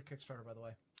 Where's your Kickstarter, by the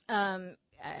way? Hang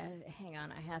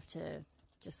on. I have to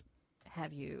just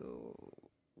have you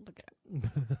look it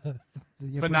up.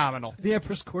 Phenomenal. The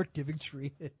Empress Court giving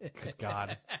tree. Good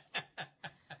God.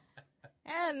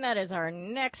 And that is our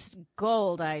next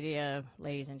gold idea,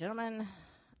 ladies and gentlemen.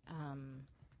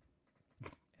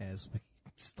 As we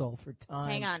stall for time.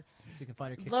 Hang on. So you can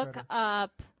find your Kickstarter. Look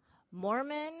up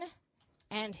Mormon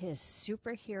and his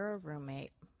superhero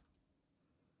roommate.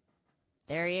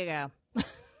 There you go.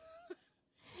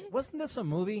 Wasn't this a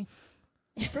movie?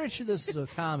 I'm pretty sure this is a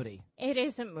comedy. It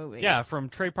is a movie. Yeah, from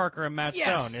Trey Parker and Matt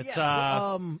Stone. It's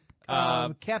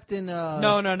Captain.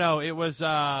 No. It was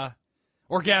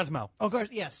Orgasmo. Oh, gosh,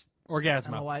 yes. I don't know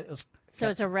Orgasmo. why it was. So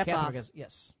it's a ripoff.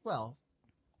 Yes. Well,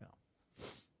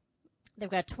 They've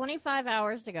got 25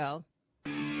 hours to go.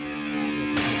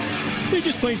 They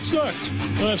just plain sucked.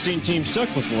 Well, I've seen teams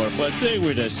suck before, but they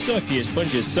were the suckiest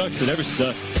bunch of sucks that ever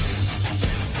sucked.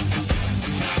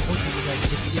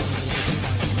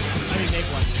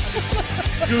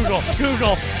 Google.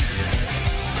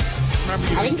 I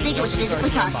didn't think it was physically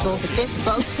possible, but this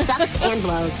both sucks and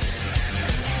blows.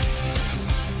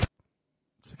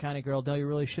 it's the kind of girl. No, you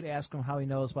really should ask him how he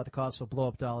knows about the cost of a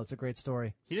blow-up doll. It's a great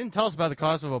story. He didn't tell us about the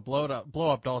cost of a blow-up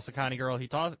doll, Sakani girl. He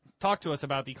talked to us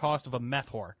about the cost of a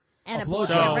meth whore. And A a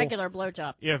blowjob. regular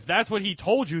blowjob. If that's what he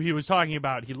told you he was talking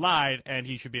about, he lied, and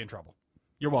he should be in trouble.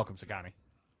 You're welcome, Sakani.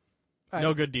 Right.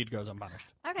 No good deed goes unpunished.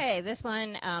 Okay, this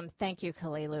one, thank you,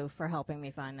 Kalilu, for helping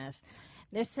me find this.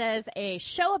 This says a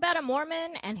show about a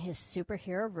Mormon and his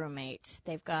superhero roommate.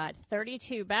 They've got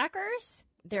 32 backers.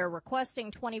 They're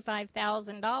requesting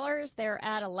 $25,000. They're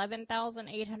at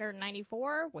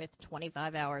 $11,894 with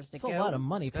 25 hours to It's go. a lot of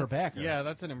money per backer. Yeah,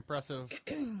 that's an impressive...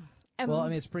 Well, I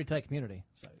mean, it's a pretty tight community.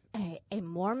 So. A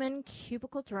Mormon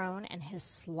cubicle drone and his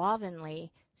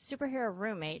slovenly superhero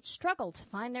roommate struggle to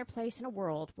find their place in a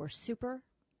world where super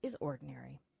is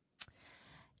ordinary.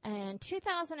 In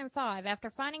 2005, after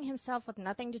finding himself with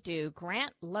nothing to do,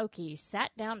 Grant Loki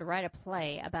sat down to write a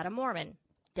play about a Mormon,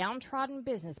 downtrodden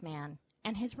businessman,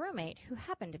 and his roommate, who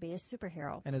happened to be a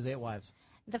superhero. And his 8 wives.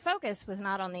 The focus was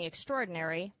not on the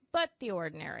extraordinary, but the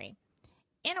ordinary.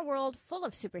 In a world full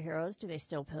of superheroes, do they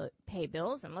still pay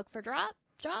bills and look for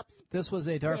jobs? This was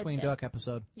a Darkwing Duck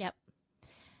episode. Yep.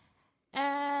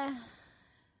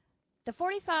 The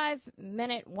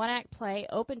 45-minute one-act play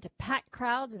opened to packed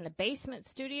crowds in the basement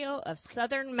studio of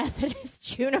Southern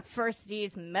Methodist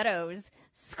University's Meadows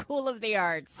School of the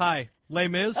Arts. Hi, Les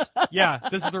Mis? Yeah,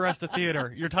 this is the rest of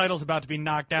theater. Your title's about to be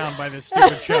knocked down by this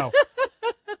stupid show.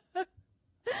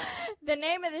 The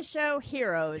name of the show,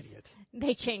 Heroes.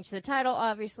 They changed the title,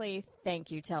 obviously. Thank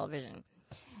you, television.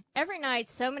 Every night,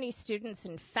 so many students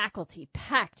and faculty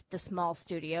packed the small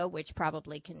studio, which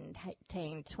probably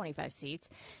contained 25 seats,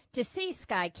 to see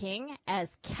Sky King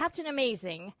as Captain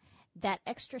Amazing that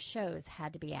extra shows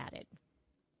had to be added.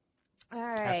 All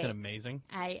right. Captain Amazing.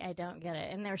 I don't get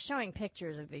it. And they're showing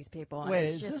pictures of these people. And Wait,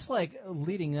 it's is just, this like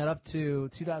leading that up to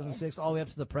 2006 all the way up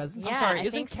to the present? Yeah, I'm sorry, I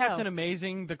isn't think so. Captain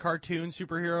Amazing the cartoon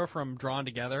superhero from Drawn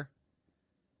Together?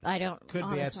 I don't Could be.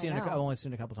 I've honestly seen it. know. I've only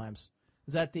seen it a couple times.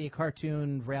 Is that the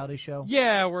cartoon reality show?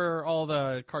 Yeah, where all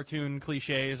the cartoon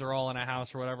cliches are all in a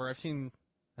house or whatever. I think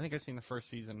I've seen the first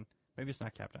season. Maybe it's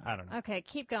not Captain. I don't know. Okay,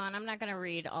 keep going. I'm not going to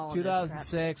read all of this.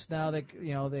 2006. Now they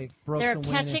broke They're some wind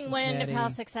in catching wind of how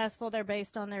Cincinnati. successful they're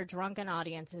based on their drunken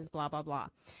audiences, blah, blah, blah.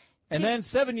 And then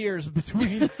 7 years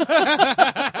between.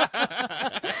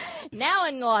 Now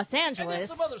in Los And then Angeles,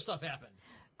 some other stuff happened.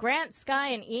 Grant, Sky,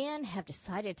 and Ian have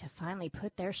decided to finally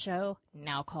put their show,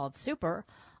 now called Super,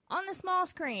 on the small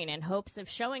screen in hopes of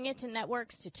showing it to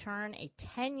networks to turn a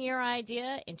 10-year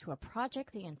idea into a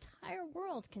project the entire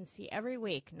world can see every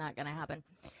week. Not going to happen.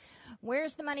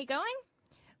 Where's the money going?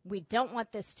 We don't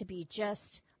want this to be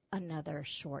just another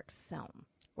short film.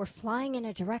 We're flying in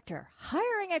a director,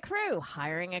 hiring a crew,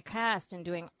 hiring a cast, and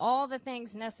doing all the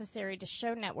things necessary to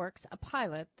show networks a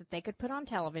pilot that they could put on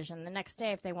television the next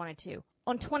day if they wanted to.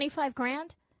 On $25,000?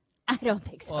 I don't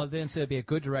think so. Well, they didn't say it'd be a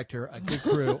good director, a good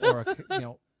crew, or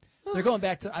they're going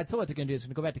back to. I tell you what they're going to do is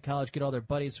going to go back to college, get all their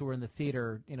buddies who were in the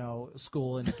theater,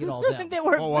 school, and get all them. They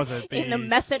were What was it? in the These-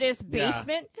 Methodist yeah.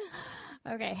 basement.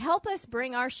 Okay, help us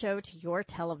bring our show to your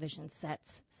television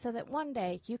sets so that one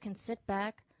day you can sit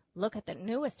back, look at the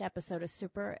newest episode of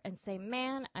Super and say,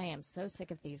 man, I am so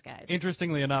sick of these guys.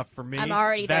 Interestingly enough, for me, I'm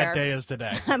already that there. day is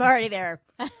today. I'm already there.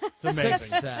 It's amazing.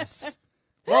 Success.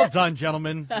 Well done,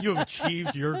 gentlemen. You have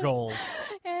achieved your goals.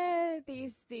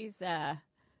 These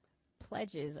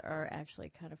pledges are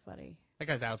actually kind of funny. That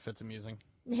guy's outfit's amusing.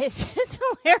 It's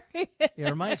hilarious. It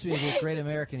reminds me of the Great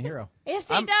American Hero. Yes,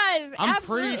 he does. I'm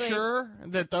Absolutely. pretty sure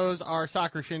that those are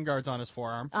soccer shin guards on his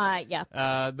forearm.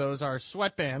 Yeah. Those are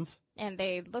sweatbands. And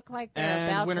they look like they're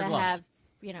And about winter to gloves.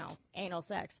 have, anal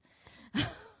sex.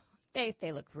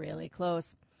 They look really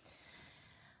close.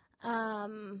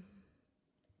 So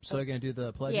they're going to do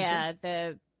the pledges? Yeah,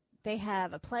 they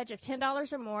have a pledge of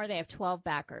 $10 or more. They have 12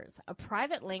 backers. A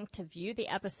private link to view the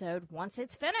episode once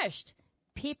it's finished.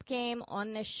 Peep game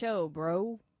on this show,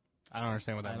 bro. I don't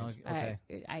understand what that means. Okay.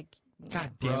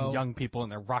 God damn Bro. young people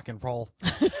and their rock and roll.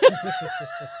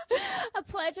 A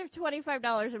pledge of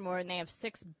 $25 or more, and they have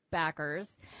 6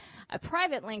 backers. A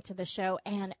private link to the show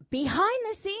and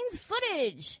behind-the-scenes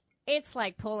footage. It's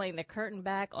like pulling the curtain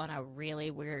back on a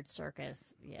really weird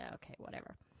circus. Yeah, okay,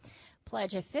 whatever.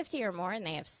 Pledge of 50 or more, and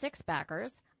they have 6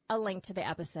 backers. A link to the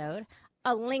episode.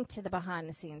 A link to the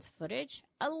behind-the-scenes footage.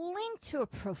 A link to a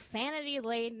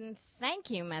profanity-laden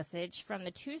thank you message from the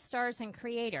 2 stars and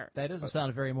creator. That doesn't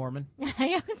sound very Mormon.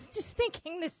 I was just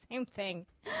thinking the same thing.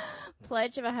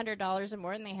 Pledge of $100 or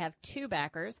more, and they have 2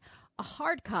 backers. A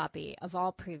hard copy of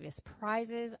all previous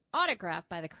prizes, autographed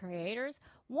by the creators.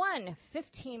 1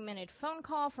 15-minute phone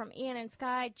call from Ian and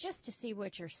Sky just to see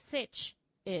what your sitch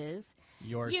is.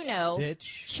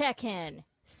 Sitch. Check in.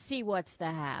 See what's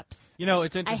the haps.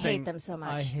 It's I interesting. hate them so much.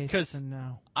 I hate 'Cause them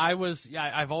now.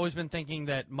 I've always been thinking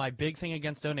that my big thing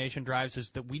against donation drives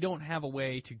is that we don't have a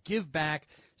way to give back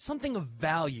something of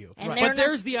value. And they're But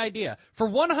there's the idea. For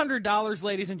 $100,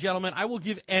 ladies and gentlemen, I will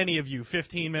give any of you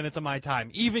 15 minutes of my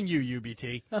time. Even you,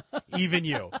 UBT. Even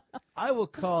you. I will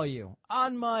call you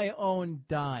on my own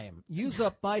dime. Use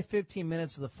up my 15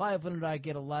 minutes of the $500 I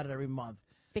get allotted every month.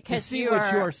 Because to see you what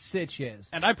are- your sitch is.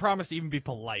 And I promise to even be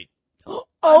polite.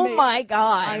 Oh, my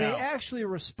God. I may actually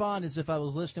respond as if I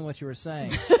was listening to what you were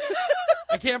saying.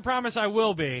 I can't promise I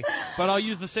will be, but I'll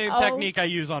use the same technique I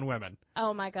use on women.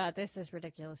 Oh, my God, this is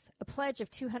ridiculous. A pledge of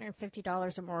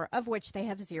 $250 or more, of which they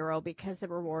have 0 because the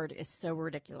reward is so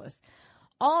ridiculous.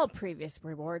 All previous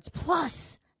rewards,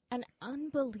 plus an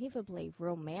unbelievably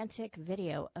romantic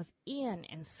video of Ian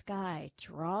and Sky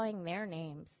drawing their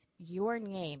names, your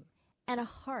name, and a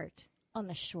heart on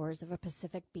the shores of a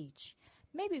Pacific beach.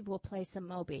 Maybe we'll play some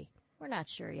Moby. We're not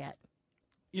sure yet.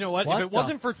 You know what? What If it the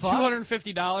wasn't for fuck?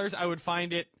 $250, I would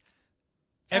find it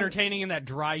entertaining in that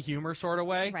dry humor sort of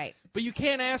way. Right. But you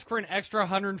can't ask for an extra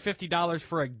 $150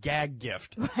 for a gag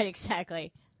gift. Right,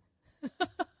 exactly.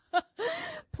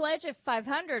 Pledge of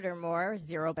 500 or more,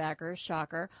 0 backers,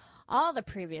 shocker. All the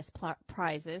previous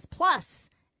prizes, plus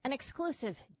an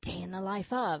exclusive day in the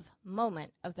life of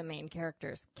moment of the main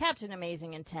characters, Captain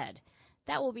Amazing and Ted.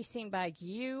 That will be seen by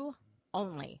you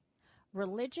only.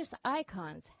 Religious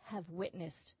icons have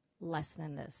witnessed less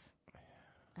than this.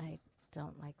 I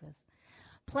don't like this.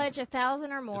 Pledge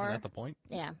 1,000 or more. Isn't that the point?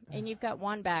 Yeah, and you've got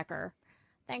 1 backer.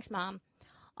 Thanks, Mom.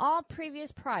 All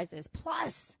previous prizes,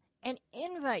 plus an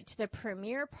invite to the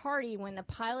premiere party when the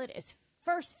pilot is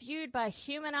first viewed by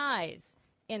human eyes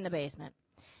in the basement.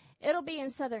 It'll be in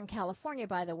Southern California,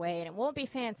 by the way, and it won't be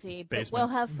fancy, but Basement. we'll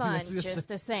have fun just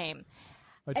the same.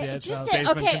 My dad's house.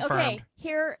 Basement Okay. confirmed.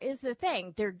 Here is the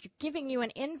thing. They're giving you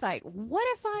an invite. What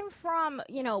if I'm from,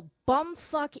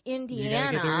 bumfuck Indiana? You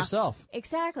gotta get there yourself.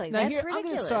 Exactly. Now That's here, I'm going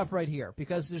ridiculous. to stop right here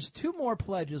because there's 2 more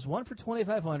pledges, one for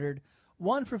 $2,500,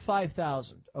 one for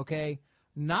 $5,000, okay?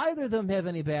 Neither of them have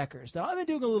any backers. Now, I've been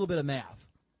doing a little bit of math.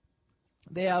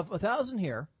 They have 1,000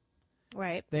 here.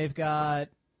 Right. They've got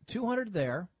 200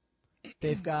 there.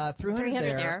 They've got 300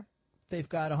 there. They've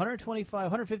got 125,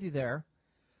 150 there.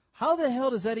 How the hell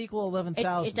does that equal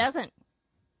 11,000? It doesn't.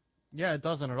 Yeah, it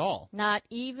doesn't at all. Not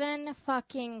even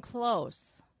fucking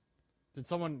close. Did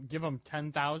someone give them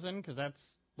 10,000? Because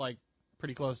that's,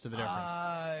 pretty close to the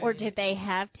difference. Or did they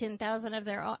have 10,000 of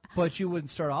their own? But you wouldn't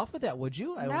start off with that, would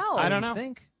you? No. I don't know.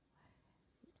 Think.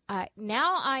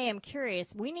 Now I am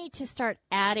curious. We need to start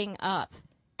adding up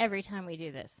every time we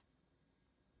do this.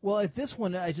 Well, at this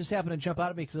one, I just happened to jump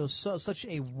out at me because it was such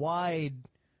a wide,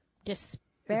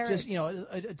 Disparate.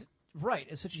 right.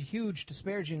 It's such a huge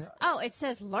disparaging. Oh, it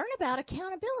says learn about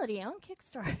accountability on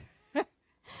Kickstarter.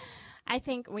 I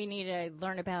think we need to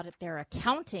learn about their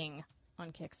accounting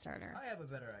on Kickstarter. I have a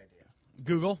better idea.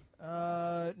 Google?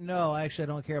 No, actually, I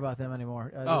don't care about them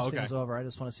anymore. This thing's over. I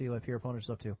just want to see what Peer Ponish is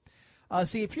up to.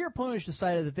 Peer Ponish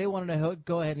decided that they wanted to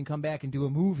go ahead and come back and do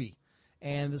a movie.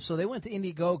 And so they went to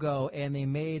Indiegogo and they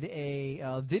made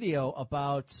a video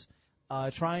about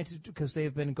trying to, because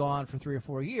they've been gone for 3 or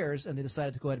 4 years, and they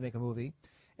decided to go ahead and make a movie.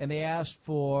 And they asked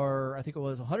for, I think it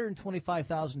was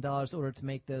 $125,000 in order to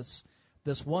make this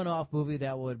one-off movie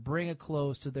that would bring a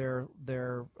close to their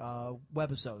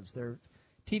webisodes, their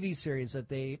TV series that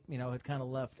they had kind of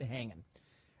left hanging.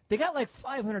 They got like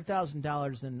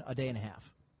 $500,000 in a day and a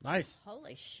half. Nice.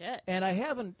 Holy shit. And I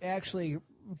haven't actually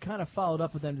kind of followed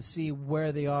up with them to see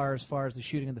where they are as far as the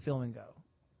shooting and the filming go.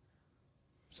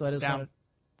 So I just Down. wanted...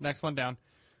 Next one down.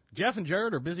 Jeff and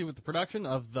Jared are busy with the production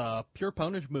of the Pure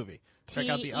Ponage movie. Check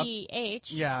out the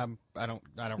T-E-H? Yeah, I don't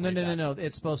read that. No.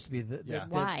 It's supposed to be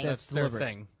Why? That's their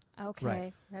thing. Okay,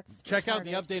 Right. that's Check out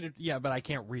retarded. the updated. Yeah, but I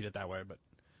can't read it that way. But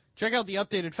check out the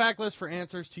updated fact list for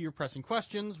answers to your pressing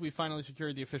questions. We finally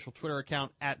secured the official Twitter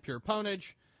account at Pure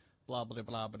Ponage. Blah blah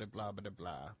blah blah blah blah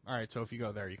blah. All right, so if you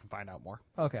go there, you can find out more.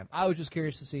 Okay. I was just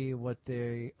curious to see what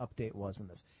the update was in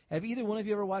this. Have either one of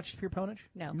you ever watched Pure Ponage?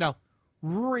 No. No,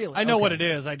 Really? I know Okay. what it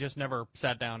is. I just never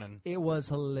sat down and. It was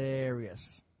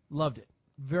hilarious. Loved it.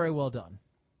 Very well done.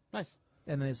 Nice.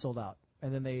 And then they sold out.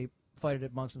 And then they fighted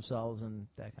it amongst themselves, and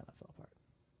that kind of fell apart.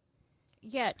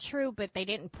 Yeah, true, but they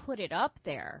didn't put it up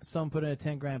there. Some put in a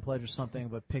 $10,000 pledge or something,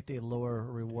 but picked a lower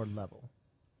reward level.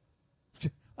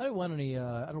 I don't want any.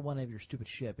 I don't want any of your stupid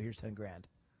shit. But here's $10,000.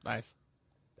 Nice.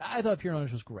 I thought Pure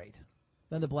Knowledge was great.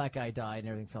 Then the black guy died, and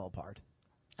everything fell apart.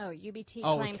 Oh, UBT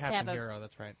Oh, it was claims to have Captain a Hero.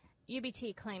 That's right.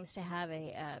 UBT claims to have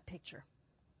a picture.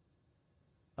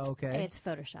 Okay. It's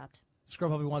photoshopped.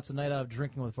 Scrub Puppy wants a night out of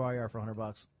drinking with Varyar for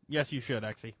 $100. Yes, you should,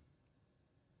 Exy.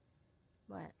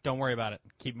 What? Don't worry about it.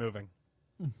 Keep moving.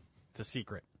 It's a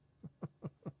secret.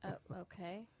 Oh,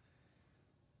 okay.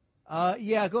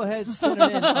 Yeah, go ahead and send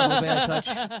it in. Oh, bad touch.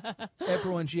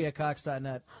 Emperor1G at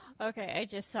Cox.net. Okay, I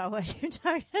just saw what you're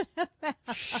talking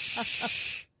about.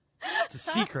 Shh. It's a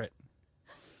secret.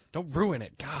 Don't ruin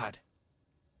it. God.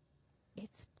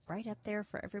 It's right up there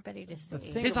for everybody to see.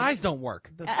 His eyes don't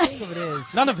work. The thing of it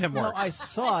is... None of him No, works. I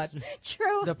saw it.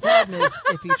 True. The problem is,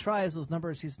 if he tries those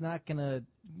numbers, he's not going to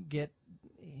get...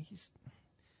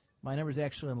 My number's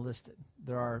actually unlisted.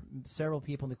 There are several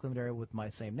people in the Cleveland area with my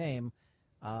same name.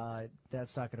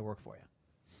 That's not going to work for you.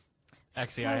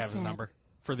 Exy, So I have his sad. number.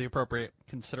 For the appropriate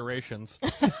considerations.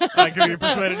 I could be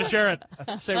persuaded to share it.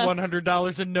 Say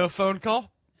 $100 and no phone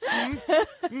call. I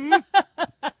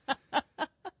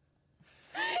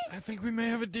think we may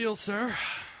have a deal, sir.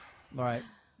 All right.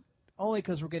 Only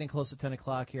because we're getting close to 10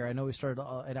 o'clock here. I know we started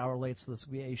an hour late, so this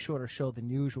will be a shorter show than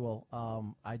usual.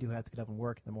 I do have to get up and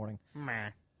work in the morning. Meh.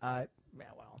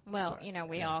 Well, you know,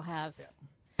 we all have.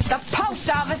 The post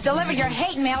office delivered your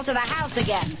hate mail to the house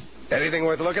again. Anything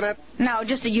worth looking at? No,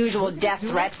 just the usual death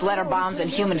threats, letter bombs, and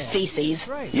human feces.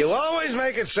 You always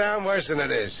make it sound worse than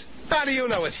it is. How do you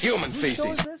know it's human Whose show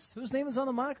is feces? this? Whose name is on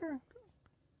the moniker?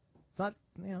 It's not,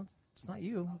 it's not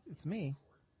you. It's me.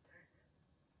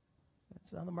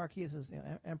 It's on the marquee. It says,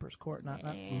 Emperor's Court, not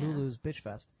Lulu's Bitch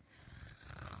Fest.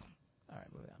 All right,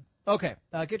 moving on. Okay,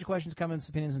 get your questions, comments,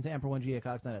 opinions into Emperor1G at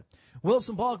Cox.net.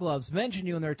 Wilson Ball Gloves mentioned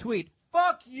you in their tweet.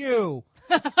 Fuck you!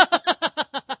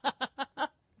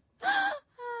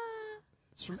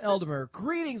 It's from Eldimer.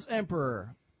 Greetings,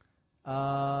 Emperor.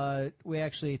 We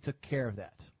actually took care of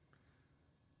that.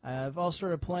 I've also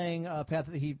started playing Path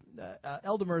of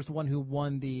Eldimer is the one who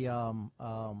won the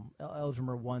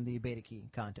Eldimer won the beta key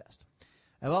contest.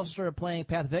 I've also started playing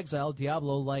Path of Exile,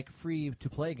 Diablo-like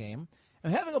free-to-play game.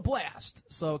 I'm having a blast,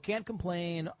 so can't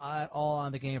complain at all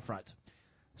on the game front.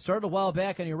 Started a while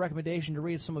back on your recommendation to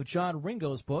read some of John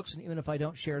Ringo's books, and even if I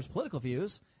don't share his political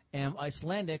views, am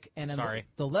Icelandic and am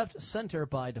the left center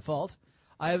by default.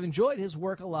 I have enjoyed his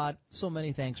work a lot, so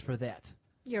many thanks for that.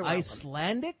 You're welcome.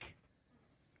 Icelandic?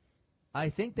 I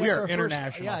think that's We're our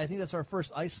international. First, yeah, I think that's our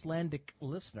first Icelandic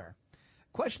listener.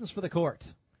 Questions for the court.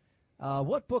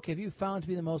 What book have you found to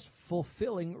be the most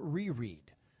fulfilling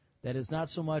reread? That is not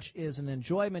so much is an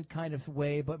enjoyment kind of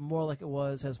way, but more like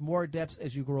it has more depths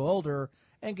as you grow older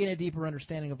and gain a deeper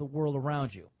understanding of the world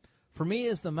around you. For me,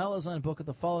 is the Malazan Book of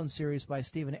the Fallen series by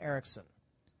Stephen Erickson.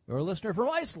 Your listener from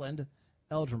Iceland,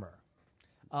 Eldrimer.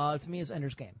 To me, is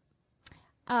Ender's Game.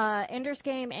 Ender's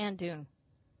Game and Dune.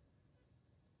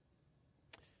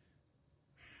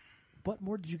 What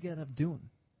more did you get of Dune?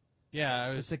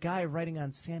 Yeah, It's a guy writing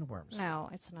on sandworms. No,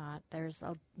 it's not. There's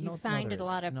a No, find there it a is.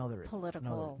 lot of No, there is.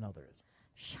 political. No, there is.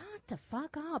 Shut the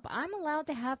fuck up! I'm allowed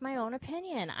to have my own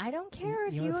opinion. I don't care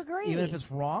if you agree. Even if it's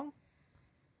wrong?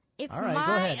 It's All right, go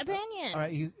my ahead. opinion. All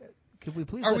right, could we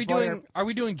please Are let we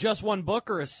Varyar- doing just one book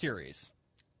or a series?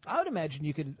 I would imagine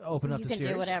you could open up You the can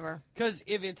series. do whatever. Because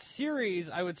if it's series,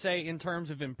 I would say in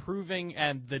terms of improving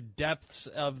and the depths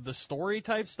of the story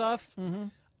type stuff,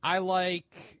 I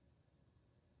like.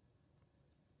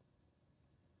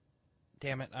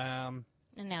 Damn it. And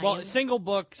now Well, you- single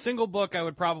book. I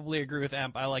would probably agree with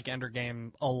Emp. I like Ender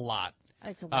Game a lot.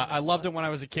 It's a I loved it wonderful when I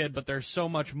was a kid, but there's so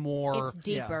much more It's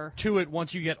deeper. to it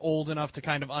once you get old enough to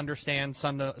kind of understand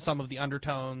some of the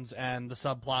undertones and the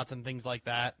subplots and things like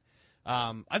that.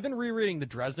 I've been rereading the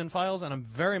Dresden Files, and I'm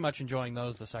very much enjoying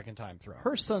those the second time through.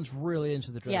 Her son's really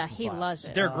into the Dresden Yeah, he Files. loves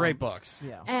it. They're great books.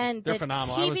 Yeah. And They're the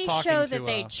phenomenal. TV I was talking show to, that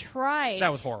they tried.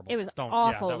 that was horrible. It was Don't-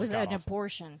 awful. yeah, that It was was an god-awful.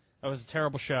 abortion. It was a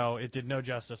terrible show. It did no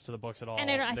justice to the books at all. And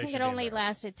I They think should it be only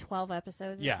embarrassed. lasted 12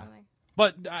 episodes or Yeah. something.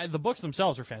 But the books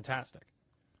themselves are fantastic.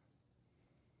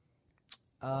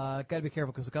 Got to be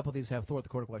careful because a couple of these have Thwart the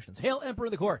Court questions. Hail, Emperor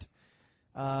of the Court.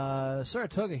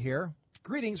 Saratoga here.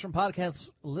 Greetings from podcast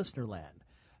listenerland.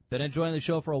 Been enjoying the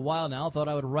show for a while now. Thought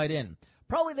I would write in.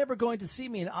 Probably never going to see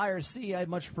me in IRC. I'd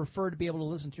much prefer to be able to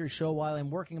listen to your show while I'm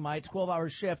working my 12-hour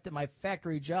shift at my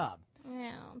factory job.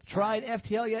 Yeah, I'm sorry. Tried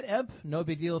FTL yet, Emp? No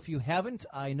big deal if you haven't.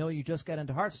 I know you just got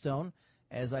into Hearthstone,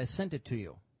 as I sent it to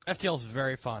you. FTL is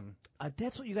very fun.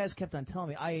 That's what you guys kept on telling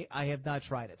me. I have not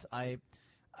tried it. I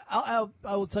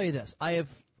will tell you this. I have,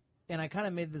 and I kind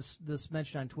of made this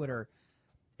mention on Twitter.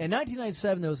 In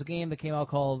 1997, there was a game that came out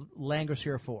called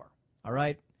Langrisser 4. All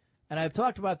right? And I've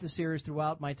talked about this series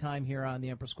throughout my time here on the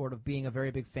Empress Court of being a very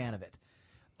big fan of it.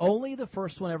 Only the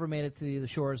first one ever made it to the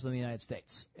shores of the United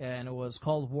States, and it was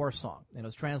called War Song, and it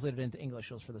was translated into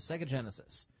English. It was for the Sega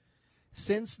Genesis.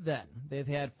 Since then, they've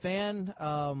had fan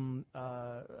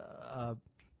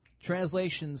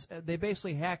translations. They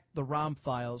basically hacked the ROM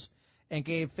files and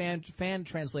gave fan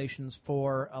translations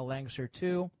for Langrisser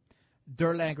 2,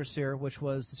 Der Langrisser, which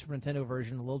was the Super Nintendo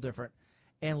version, a little different,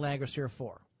 and Langrisser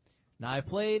 4. Now, I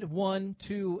played 1,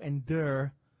 2, and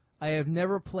Der. I have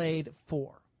never played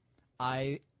 4.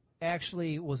 I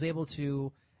actually was able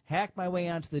to hack my way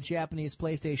onto the Japanese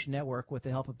PlayStation Network with the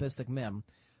help of Bistic Mim,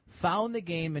 found the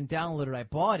game and downloaded it. I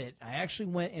bought it. I actually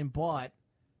went and bought,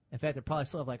 in fact, I probably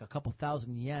still have like a couple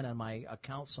thousand yen on my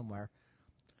account somewhere,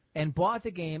 and bought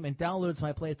the game and downloaded it to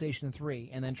my PlayStation 3,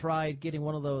 and then tried getting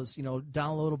one of those,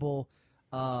 downloadable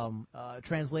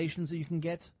translations that you can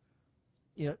get.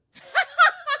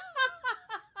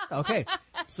 Okay.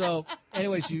 So,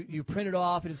 anyways, you print it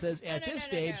off, and it says, at this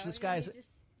stage, this guy's...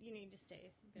 You need to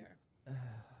stay there.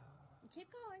 Keep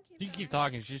going. You can keep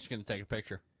talking. She's just going to take a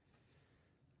picture.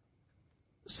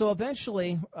 So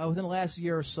eventually, within the last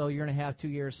year or so, year and a half, 2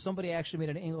 years, somebody actually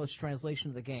made an English translation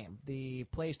of the game, the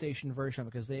PlayStation version,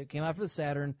 because they came out for the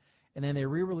Saturn, and then they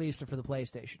re-released it for the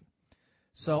PlayStation.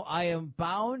 So I am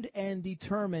bound and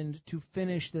determined to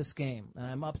finish this game, and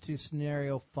I'm up to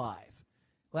scenario 5.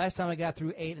 Last time I got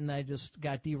through 8, and I just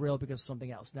got derailed because of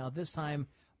something else. Now this time,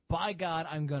 by God,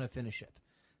 I'm going to finish it.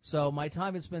 So my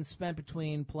time has been spent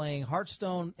between playing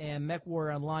Hearthstone and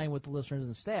MechWarrior Online with the listeners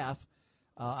and staff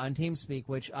on TeamSpeak,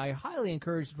 which I highly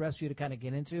encourage the rest of you to kind of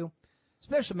get into,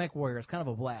 especially MechWarrior. It's kind of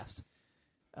a blast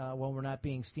when we're not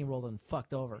being steamrolled and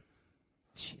fucked over.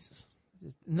 Jesus.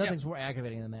 Nothing's more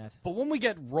aggravating than that. But when we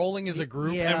get rolling as a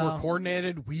group and we're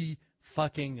coordinated, we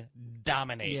fucking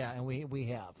dominate. Yeah, and we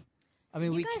have. I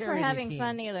mean, You we guys were carried the having team.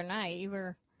 fun the other night. You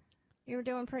were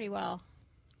doing pretty well.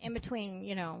 In between,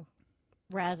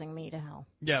 razzing me to hell.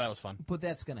 Yeah, that was fun. But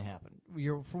that's going to happen.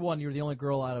 You're the only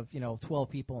girl out of 12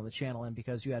 people on the channel, and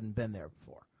because you hadn't been there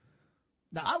before.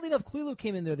 Now, oddly enough, Clelu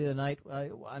came in there the other night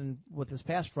with this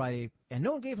past Friday, and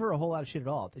no one gave her a whole lot of shit at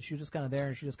all. She was just kind of there,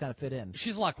 and she just kind of fit in.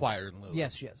 She's a lot quieter than Lulu.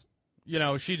 Yes, she is.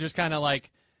 She just kind of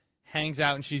hangs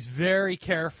out, and she's very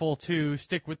careful to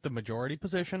stick with the majority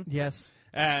position. Yes.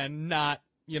 And not,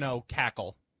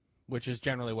 cackle, which is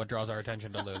generally what draws our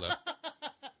attention to Lulu.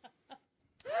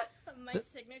 My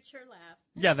signature laugh.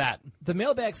 Yeah, that. The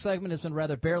mailbag segment has been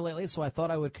rather bare lately, so I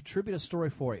thought I would contribute a story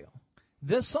for you.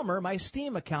 This summer, my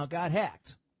Steam account got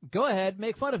hacked. Go ahead,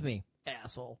 make fun of me,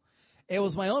 asshole. It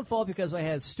was my own fault because I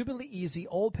had a stupidly easy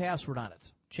old password on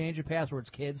it. Change your passwords,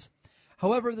 kids.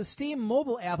 However, the Steam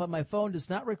mobile app on my phone does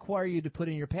not require you to put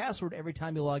in your password every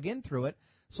time you log in through it,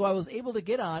 so I was able to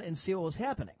get on and see what was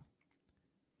happening.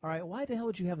 All right, why the hell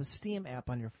would you have a Steam app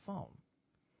on your phone?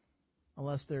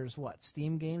 Unless there's,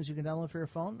 Steam games you can download for your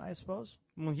phone, I suppose?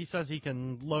 Well, he says he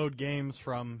can load games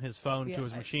from his phone to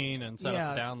his machine and set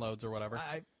up the downloads or whatever.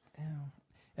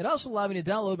 It also allowed me to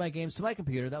download my games to my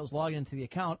computer that was logged into the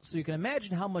account, so you can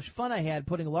imagine how much fun I had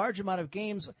putting a large amount of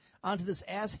games onto this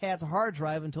asshat's hard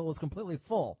drive until it was completely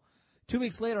full. 2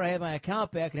 weeks later, I had my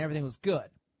account back and everything was good.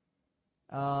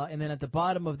 And then at the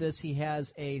bottom of this, he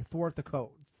has a thwart the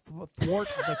court.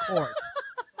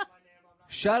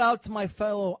 Shout out to my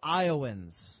fellow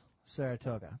Iowans,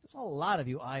 Saratoga. There's a lot of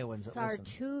you Iowans that listen.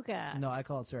 Saratoga. No, I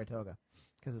call it Saratoga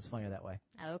because it's funnier that way.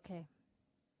 Okay.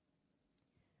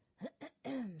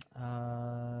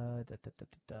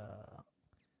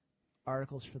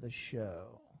 Articles for the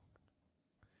show.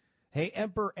 Hey,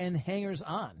 Emperor and Hangers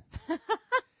On.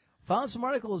 Found some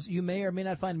articles you may or may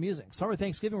not find amusing. Some are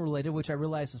Thanksgiving related, which I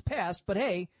realize is past, but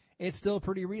hey, it's still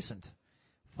pretty recent.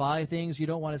 5 things you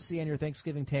don't want to see on your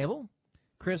Thanksgiving table.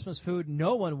 Christmas food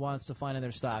no one wants to find in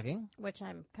their stocking. Which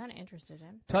I'm kind of interested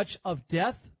in. Touch of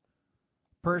death.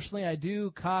 Personally, I do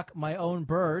cock my own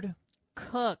bird.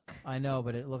 Cook. I know,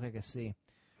 but it looked like a C.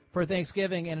 For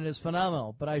Thanksgiving, and it is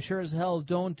phenomenal, but I sure as hell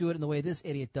don't do it in the way this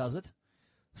idiot does it.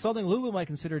 Something Lulu might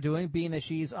consider doing, being that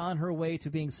she's on her way to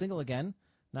being single again.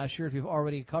 Not sure if you've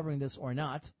already covering this or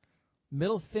not.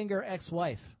 Middle finger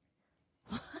ex-wife.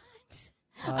 What?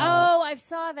 I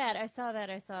saw that.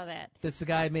 That's the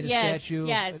guy who made a Yes, statue.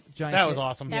 yes. Giant That was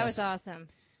awesome. That was awesome.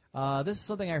 This is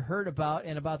something I heard about,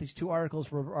 and about these 2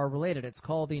 articles are related. It's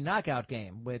called the Knockout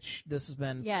Game, which this has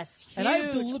been. Yes, huge, and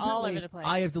I've all over the place.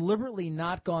 I have deliberately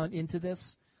not gone into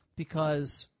this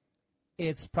because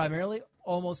it's primarily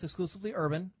almost exclusively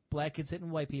urban, black kids hitting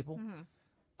white people. Mm-hmm.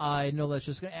 I know that's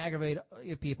just going to aggravate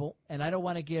people, and I don't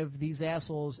want to give these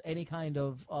assholes any kind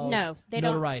of no, they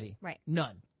notoriety. Don't. Right.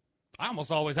 None. I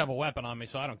almost always have a weapon on me,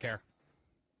 so I don't care.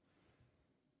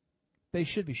 They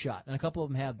should be shot, and a couple of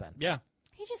them have been. Yeah.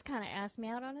 He just kind of asked me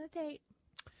out on a date.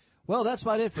 Well, that's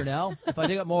about it for now. If I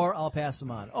dig up more, I'll pass them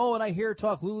on. Oh, and I hear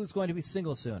talk Lulu's going to be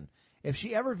single soon. If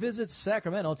she ever visits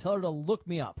Sacramento, tell her to look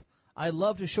me up. I'd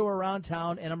love to show her around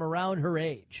town, and I'm around her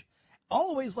age.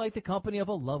 Always like the company of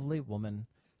a lovely woman.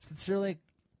 Sincerely,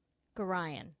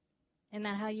 Gorian. Isn't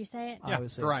that how you say it? I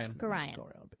always say Gorian. Gorian.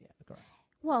 Gorian.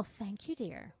 Well, thank you,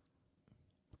 dear.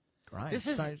 Gorian. This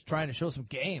is trying to show some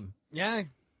game. Yeah,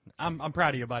 I'm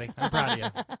proud of you, buddy. I'm proud of you.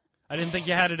 I didn't think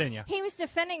you had it in you. He was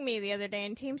defending me the other day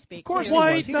in TeamSpeak. Of course too. he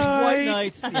was. He was White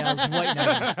Knight. Yeah, it was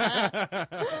White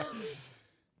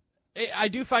Knight. I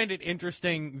do find it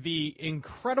interesting, the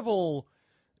incredible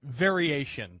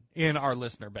variation in our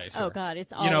listener base. Oh, God,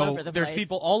 it's all over the place. There's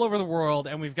people all over the world,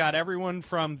 and we've got everyone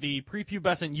from the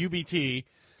prepubescent UBT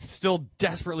still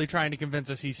desperately trying to convince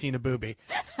us he's seen a boobie,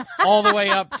 all the way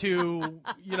up to,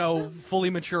 fully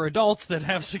mature adults that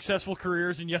have successful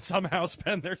careers and yet somehow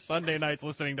spend their Sunday nights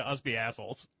listening to us be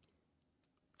assholes.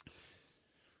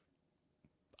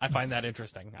 I find that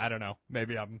interesting. I don't know.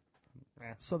 Maybe I'm...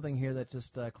 Something here that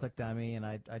just clicked on me, and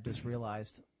I just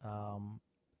realized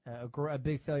a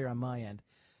big failure on my end.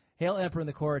 Hail Emperor in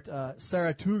the court.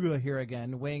 Saratoga here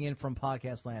again, weighing in from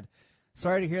Podcast Land.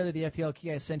 Sorry to hear that the FTL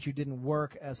key I sent you didn't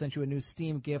work. I sent you a new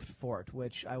Steam gift for it,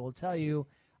 which I will tell you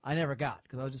I never got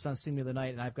because I was just on Steam the other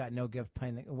night, and I've got no gift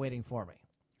waiting for me.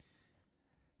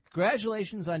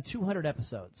 Congratulations on 200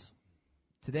 episodes.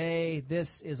 Today,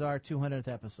 this is our 200th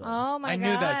episode. Oh, my God. I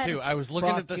knew that, too. I was looking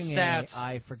at the stats.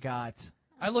 I forgot.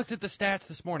 I looked at the stats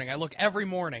this morning. I look every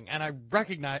morning, and I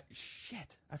recognize... Shit,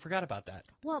 I forgot about that.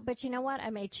 Well, but you know what?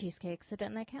 I made cheesecake, so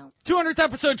doesn't that count? 200th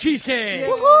episode cheesecake!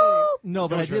 Woohoo! No,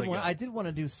 but really I did want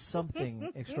to do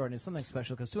something extraordinary, something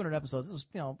special, because 200 episodes is,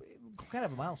 kind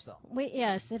of a milestone.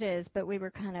 Yes, it is, but we were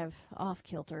kind of off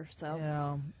kilter, so...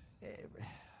 Yeah.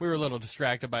 We were a little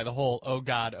distracted by the whole, oh,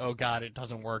 God, it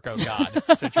doesn't work, oh, God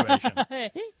situation.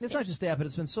 It's not just that, but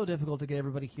it's been so difficult to get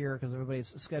everybody here because everybody's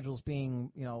schedules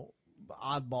being,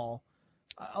 oddball.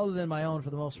 Other than my own, for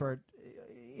the most part,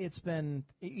 it's been,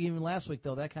 even last week,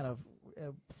 though, that kind of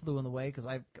flew in the way because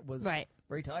I was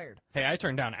very tired. Hey, I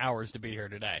turned down hours to be here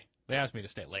today. They asked me to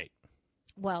stay late.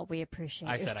 Well, we appreciate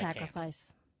your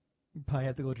sacrifice. You probably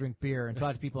have to go drink beer and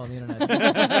talk to people on the internet.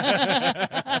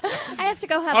 I have to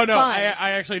go have fun. Oh, no,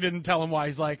 I actually didn't tell him why.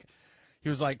 He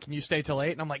was like, can you stay till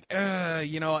 8? And I'm like,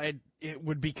 it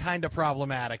would be kind of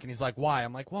problematic. And he's like, why?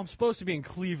 I'm like, well, I'm supposed to be in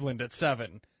Cleveland at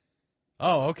 7.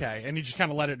 Oh, okay. And he just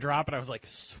kind of let it drop, and I was like,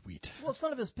 sweet. Well, it's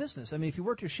none of his business. I mean, if you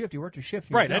worked your shift, you worked your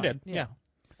shift. Right, I did. Yeah.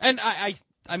 And I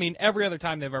mean, every other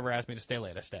time they've ever asked me to stay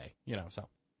late, I stay, so.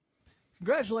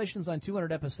 Congratulations on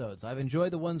 200 episodes. I've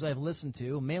enjoyed the ones I've listened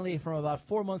to, mainly from about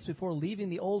 4 months before leaving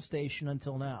the old station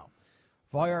until now.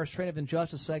 Varyar's Train of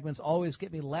Injustice segments always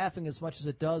get me laughing as much as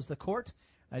it does the court.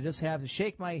 I just have to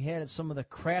shake my head at some of the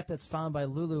crap that's found by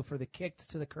Lulu for the kicked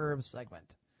to the curb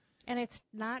segment. And it's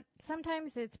not,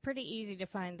 sometimes it's pretty easy to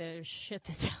find the shit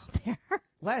that's out there.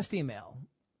 Last email.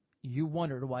 You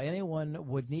wondered why anyone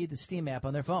would need the Steam app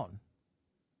on their phone.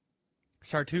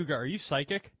 Sartuga, are you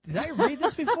psychic? Did I read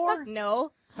this before?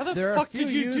 No. How the fuck did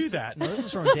you do that? No, this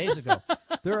is from days ago.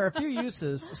 There are a few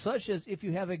uses, such as if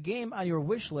you have a game on your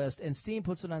wish list and Steam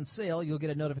puts it on sale, you'll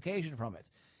get a notification from it.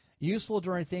 Useful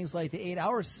during things like the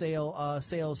 8-hour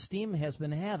sales Steam has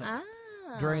been having.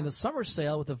 During the summer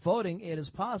sale with the voting, it is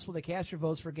possible to cast your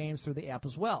votes for games through the app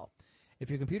as well. If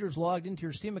your computer is logged into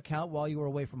your Steam account while you are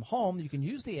away from home, you can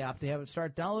use the app to have it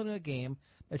start downloading a game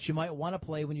that you might want to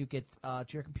play when you get to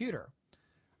your computer.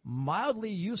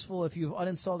 Mildly useful if you've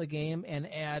uninstalled a game and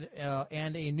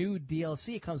a new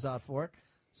DLC comes out for it,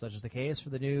 such as the case for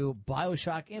the new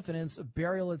BioShock Infinite's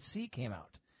Burial at Sea came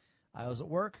out. I was at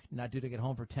work, not due to get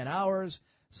home for 10 hours,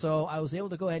 so I was able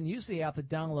to go ahead and use the app to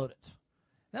download it.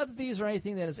 Not that these are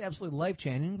anything that is absolutely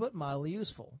life-changing, but mildly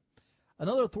useful.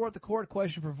 Another Thwart the Court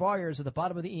question for Varyar is at the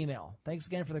bottom of the email. Thanks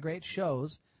again for the great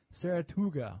shows.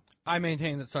 Saratuga. I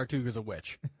maintain that Saratuga's a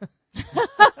witch.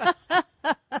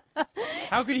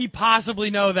 How could he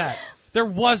possibly know that? There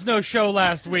was no show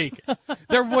last week.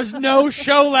 There was no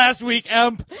show last week,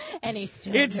 Emp. And he's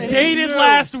still It's dated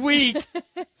last week.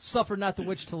 Suffer not the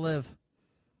witch to live.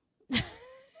 I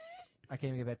can't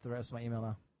even get back to the rest of my email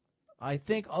now. I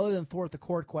think other than Thwart the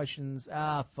Court questions,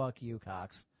 fuck you,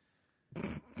 Cox.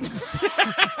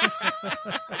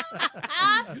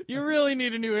 You really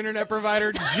need a new internet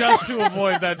provider just to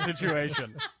avoid that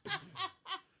situation.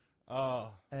 Oh.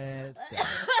 And it's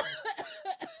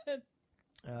dead.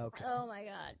 Okay. Oh, my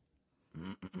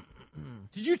God.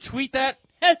 Did you tweet that?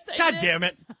 Yes, God damn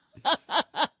it.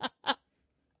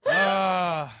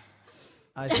 I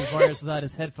see Varyar's without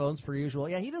his headphones per usual.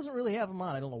 Yeah, he doesn't really have them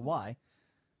on. I don't know why.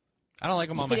 I don't like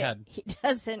them on my head. He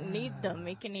doesn't need them.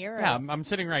 He can hear Yeah, us. I'm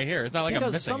sitting right here. It's not like I'm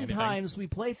Because missing anything. sometimes we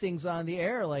play things on the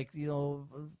air, like,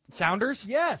 Sounders?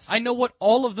 Yes. I know what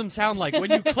all of them sound like.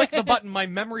 When you click the button, my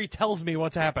memory tells me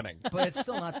what's happening. But it's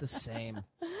still not the same.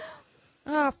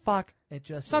 Fuck. It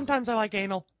just Sometimes I like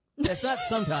anal. It's not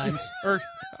sometimes. Or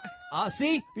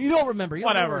see? You don't remember. You don't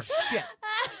Whatever. remember shit.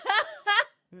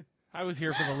 I was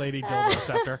here for the Lady Dildo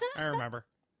Scepter. I remember.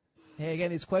 Hey,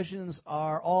 again, these questions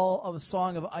are all of a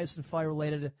Song of Ice and Fire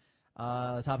related.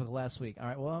 The topic of last week. All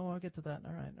right, well, I'll get to that.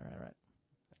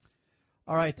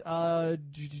 All right.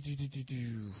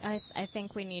 I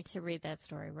think we need to read that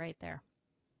story right there.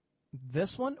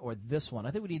 This one or this one?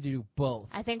 I think we need to do both.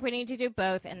 I think we need to do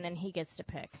both, and then he gets to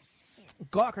pick.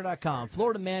 Gawker.com.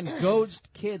 Florida man goads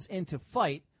kids into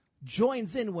fight,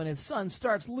 joins in when his son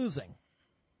starts losing.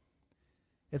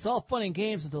 It's all fun and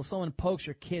games until someone pokes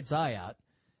your kid's eye out.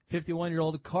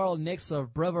 51-year-old Carl Nix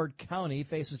of Brevard County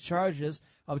faces charges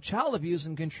of child abuse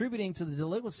and contributing to the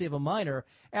delinquency of a minor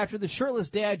after the shirtless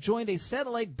dad joined a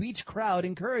Satellite Beach crowd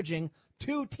encouraging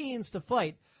two teens to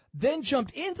fight, then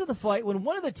jumped into the fight when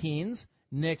one of the teens,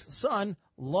 Nick's son,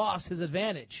 lost his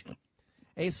advantage.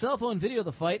 A cell phone video of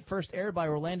the fight, first aired by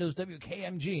Orlando's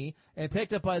WKMG and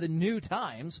picked up by the New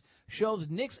Times, shows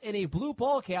Nick's in a blue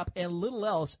ball cap and little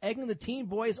else egging the teen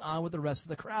boys on with the rest of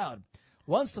the crowd.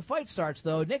 Once the fight starts,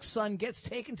 though, Nick's son gets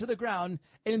taken to the ground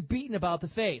and beaten about the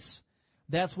face.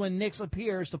 That's when Nick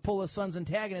appears to pull his son's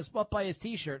antagonist up by his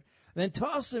T-shirt, then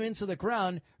tosses him into the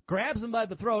ground, grabs him by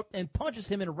the throat, and punches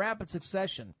him in rapid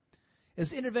succession.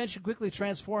 His intervention quickly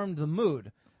transformed the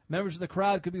mood. Members of the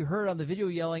crowd could be heard on the video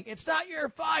yelling, "It's not your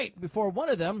fight!" before one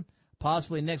of them,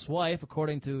 possibly Nick's wife,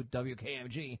 according to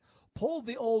WKMG, pulled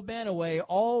the old man away,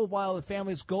 all while the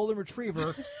family's golden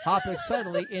retriever hopped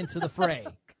excitedly into the fray.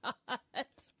 Oh, God.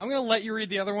 I'm going to let you read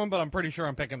the other one, but I'm pretty sure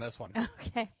I'm picking this one.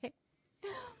 Okay.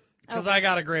 Because I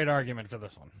got a great argument for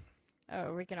this one. Oh,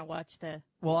 are we going to watch the...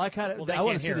 Well, I they want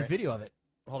can't to see hear the it. video of it.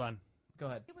 Hold on. Go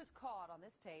ahead. He was caught on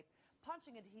this tape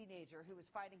punching a teenager who was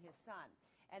fighting his son.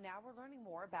 And now we're learning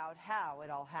more about how it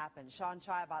all happened. Sean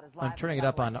Chai about his live. I'm turning it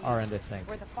up on our end, I think.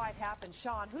 Where the fight happened.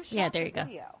 Sean, who shot Yeah, there the you go.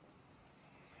 video?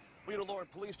 Rita Lauren,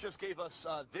 police just gave us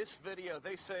this video.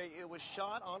 They say it was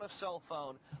shot on a cell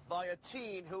phone by a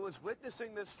teen who was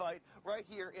witnessing this fight right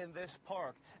here in this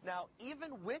park. Now,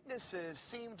 even witnesses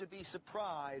seem to be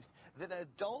surprised that an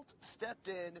adult stepped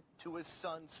in to his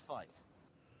son's fight.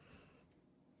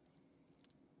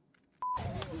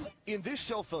 In this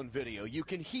cell phone video, you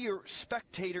can hear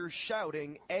spectators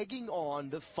shouting, egging on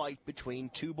the fight between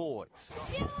two boys.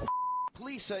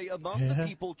 Police say among the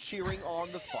people cheering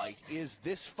on the fight is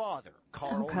this father,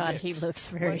 Carl Oh, God, Nix. he looks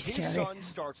very When scary. his son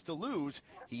starts to lose,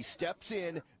 he steps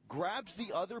in, grabs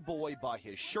the other boy by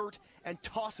his shirt, and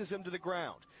tosses him to the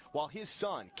ground. While his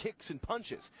son kicks and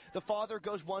punches, the father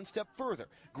goes one step further,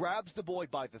 grabs the boy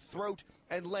by the throat,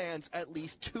 and lands at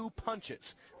least 2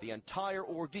 punches. The entire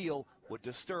ordeal would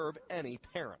disturb any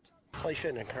parent. Well, he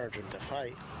shouldn't encourage him to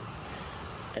fight,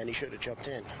 and he should have jumped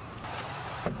in.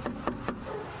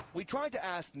 We tried to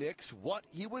ask Nix what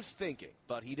he was thinking,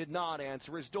 but he did not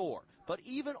answer his door. But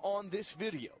even on this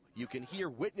video, you can hear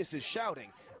witnesses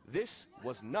shouting, this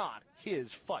was not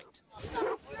his fight.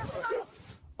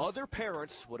 Other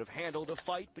parents would have handled a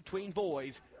fight between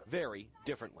boys very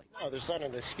differently. No, there's not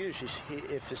an excuse.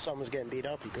 If his son was getting beat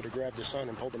up, he could have grabbed his son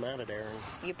and pulled him out of there.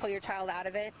 You pull your child out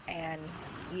of it, and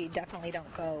you definitely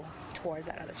don't go towards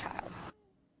that other child.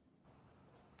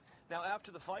 Now,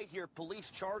 after the fight here,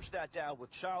 police charged that dad with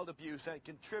child abuse and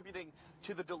contributing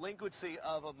to the delinquency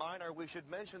of a minor. We should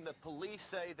mention that police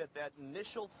say that that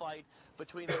initial fight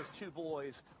between those two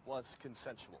boys was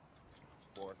consensual.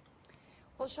 Lauren.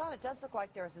 Well, Sean, it does look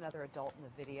like there's another adult in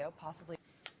the video, possibly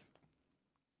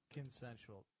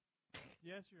consensual.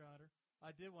 Yes, Your Honor. I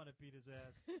did want to beat his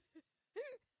ass.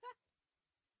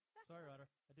 Sorry, Your Honor.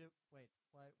 I did. Wait.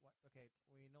 Why? Okay.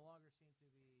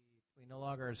 We no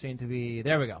longer seem to be.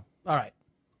 There we go. All right.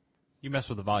 You messed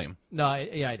with the volume. No, I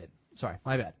did. Sorry,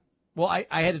 my bad. Well,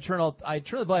 I had to turn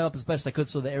the volume up as best I could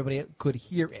so that everybody could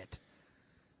hear it.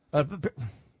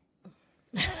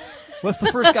 What's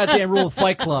the first goddamn rule of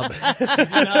Fight Club? Do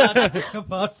not talk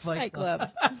about Fight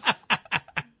Club.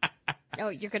 Oh,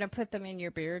 you're going to put them in your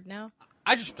beard now?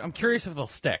 I'm curious if they'll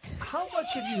stick. How much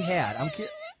have you had?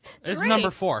 It's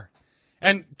number 4.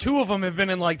 And 2 of them have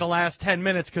been in like the last 10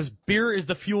 minutes because beer is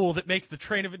the fuel that makes the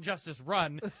train of injustice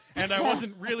run. And I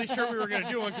wasn't really sure we were going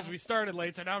to do one because we started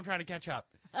late, so now I'm trying to catch up.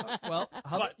 Well,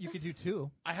 how about you could do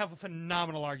 2? I have a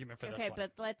phenomenal argument for this one. Okay,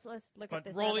 but let's look at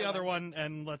this. Roll the other one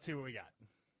and let's see what we got.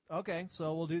 Okay,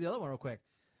 so we'll do the other one real quick.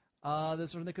 This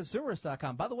is from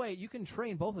theconsumerist.com. By the way, you can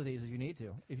train both of these if you need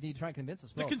to. If you need to try and convince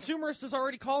us both. The Consumerist is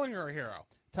already calling her a hero.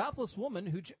 Topless woman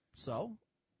who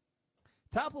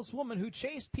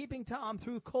chased Peeping Tom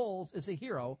through coals is a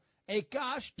hero, a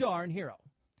gosh darn hero.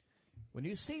 When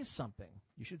you see something,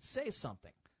 you should say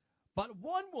something. But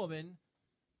one woman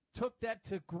took that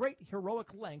to great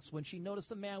heroic lengths when she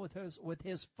noticed a man with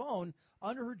his phone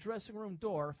under her dressing room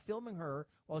door filming her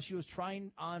while she was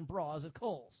trying on bras at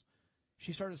Kohl's.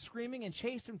 She started screaming and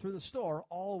chased him through the store,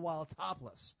 all while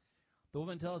topless. The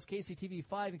woman tells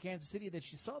KCTV5 in Kansas City that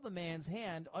she saw the man's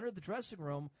hand under the dressing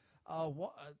room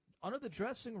wall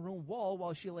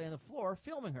while she lay on the floor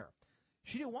filming her.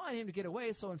 She didn't want him to get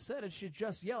away, so instead of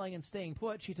just yelling and staying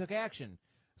put, she took action,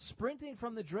 sprinting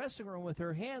from the dressing room with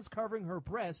her hands covering her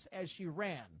breasts as she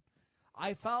ran.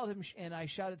 I followed him and I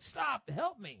shouted, "Stop!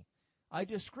 Help me!" I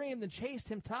just screamed and chased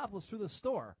him topless through the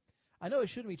store. I know I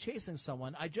shouldn't be chasing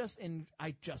someone. I just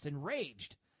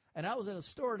enraged. And I was in a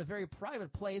store in a very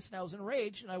private place, and I was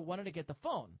enraged, and I wanted to get the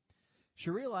phone. She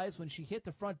realized when she hit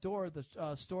the front door of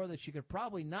the store that she could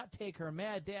probably not take her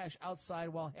mad dash outside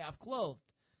while half-clothed.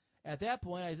 At that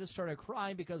point, I just started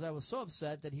crying because I was so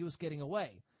upset that he was getting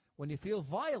away. When you feel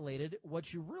violated,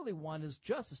 what you really want is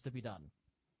justice to be done.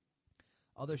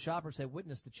 Other shoppers had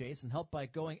witnessed the chase and helped by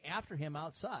going after him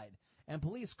outside, and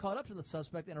police caught up to the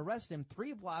suspect and arrested him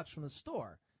 3 blocks from the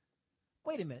store.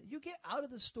 Wait a minute. You get out of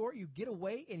the store, you get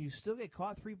away, and you still get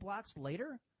caught 3 blocks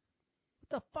later? What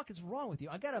the fuck is wrong with you?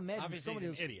 I got to imagine Obviously somebody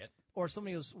he's an idiot. Or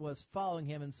somebody was following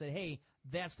him and said, hey,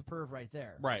 that's the perv right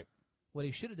there. Right. What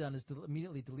he should have done is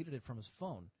immediately deleted it from his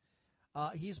phone.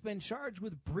 He's been charged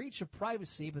with breach of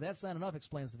privacy, but that's not enough,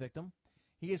 explains the victim.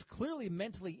 He is clearly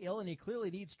mentally ill, and he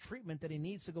clearly needs treatment that he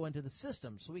needs to go into the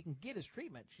system so he can get his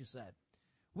treatment, she said.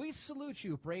 We salute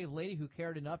you, brave lady who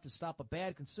cared enough to stop a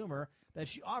bad consumer that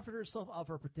she offered herself up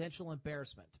for potential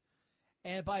embarrassment.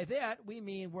 And by that, we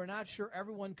mean we're not sure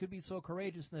everyone could be so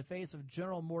courageous in the face of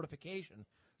general mortification,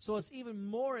 so it's even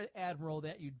more admirable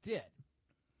that you did.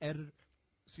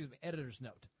 Editor's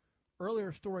note.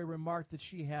 Earlier story remarked that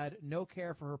she had no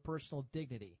care for her personal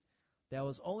dignity. That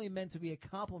was only meant to be a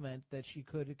compliment that she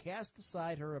could cast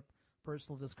aside her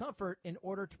personal discomfort in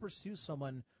order to pursue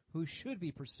someone who should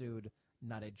be pursued,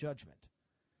 not a judgment.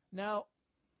 Now,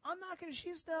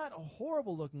 she's not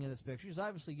horrible looking in this picture. She's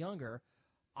obviously younger.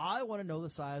 I want to know the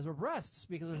size of her breasts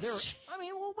because if they're,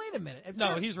 wait a minute.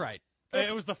 No, he's right.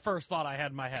 It was the first thought I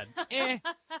had in my head.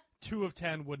 2 of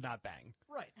 10 would not bang.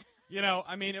 Right.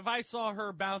 If I saw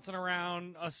her bouncing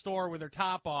around a store with her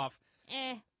top off,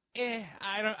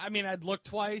 I'd look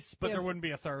twice, but there wouldn't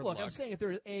be a third look. I'm saying if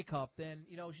there's a cup, then,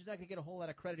 she's not going to get a whole lot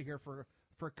of credit here for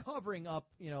covering up,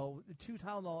 2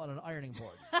 Tylenol on an ironing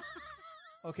board.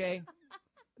 Okay?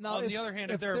 Now, on the other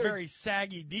hand, if they're a very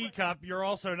saggy D cup, you're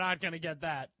also not going to get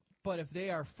that. But if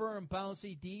they are firm,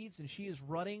 bouncy Ds and she is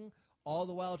running all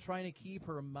the while trying to keep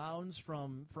her mounds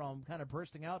from kind of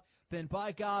bursting out, then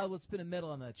by God, let's pin a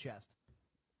medal on that chest.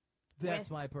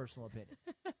 That's my personal opinion.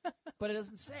 But it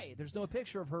doesn't say. There's no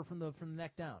picture of her from the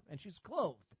neck down, and she's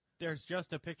clothed. There's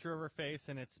just a picture of her face,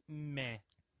 and it's meh.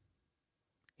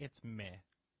 It's meh.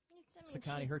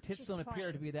 Sakani, her tits don't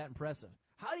appear to be that impressive.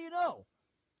 How do you know?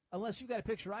 Unless you got a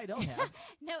picture I don't have.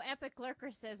 No, Epic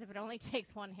Lurker says if it only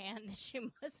takes one hand, she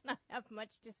must not have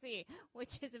much to see,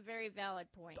 which is a very valid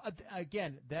point.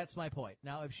 Again, that's my point.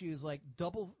 Now, if she was like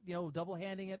double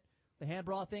handing it, the hand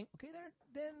bra thing, okay,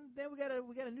 then we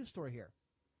got a new story here.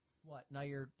 What? Now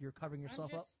you're covering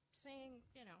yourself I'm up? just saying,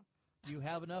 Do you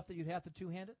have enough that you'd have to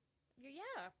two-hand it?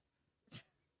 Yeah.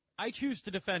 I choose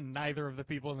to defend neither of the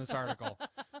people in this article.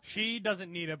 She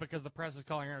doesn't need it because the press is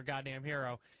calling her a goddamn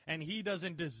hero, and he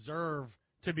doesn't deserve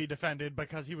to be defended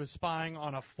because he was spying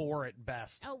on a 4 at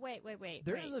best. Oh, wait.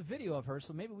 There is a video of her,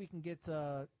 so maybe we can get. There's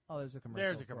a commercial.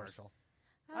 There's a commercial.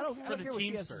 I don't For the care what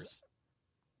she has. Teamsters.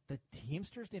 The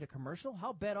Teamsters need a commercial?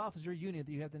 How bad off is your union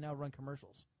that you have to now run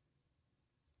commercials?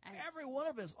 Every one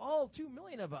of us, all 2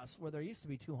 million of us, where there used to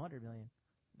be 200 million.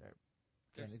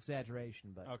 There's an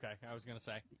exaggeration, but okay, I was going to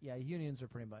say. Yeah, unions are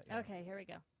pretty much. Okay, here we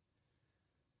go.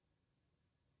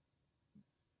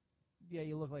 Yeah,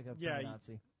 you look like a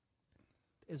Nazi.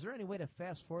 Is there any way to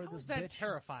fast forward How this is that bitch?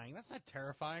 terrifying? That's not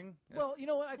terrifying. Well, you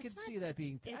know what? I could It's see not- that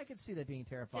being. I it's could see that being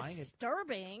terrifying.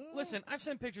 Disturbing. Listen, I've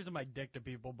sent pictures of my dick to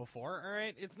people before, all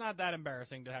right? It's not that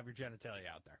embarrassing to have your genitalia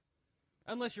out there.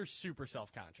 Unless you're super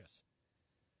self-conscious.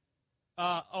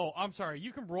 I'm sorry.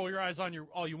 You can roll your eyes on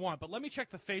all you want, but let me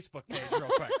check the Facebook page real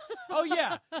quick. Oh,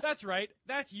 yeah, that's right.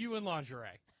 That's you in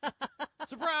lingerie.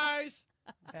 Surprise!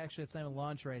 Actually, it's not even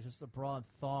lingerie. It's just a bra and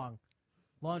thong.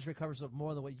 Lingerie covers up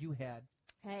more than what you had.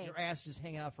 Hey. Your ass just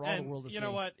hanging out for all the world to see. You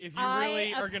know what? If you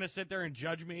really are going to sit there and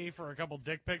judge me for a couple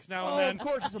dick pics now and then, of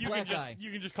course it's a black guy.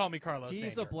 You can just call me Carlos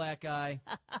He's Danger. a black guy.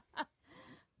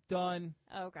 Done.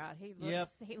 Oh, God. He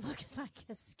looks like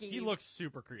a ski. He looks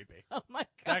super creepy. Oh, my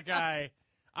God. That guy,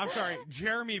 I'm sorry,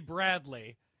 Jeremy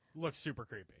Bradley looks super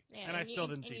creepy. Yeah, and I still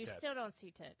didn't see you tits. still don't see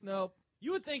tits. Nope.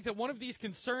 You would think that one of these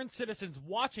concerned citizens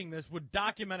watching this would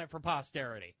document it for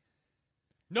posterity.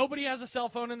 Nobody has a cell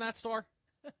phone in that store?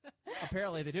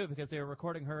 Apparently they do because they were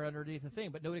recording her underneath the thing,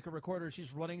 but nobody could record her.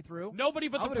 She's running through. Nobody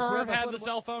but the perv had the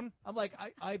cell phone? I'm like,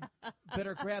 I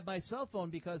better grab my cell phone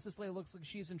because this lady looks like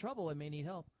she's in trouble and may need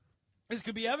help. This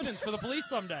could be evidence for the police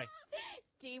someday.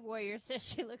 D Warrior says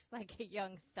she looks like a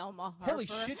young Thelma Harper. Holy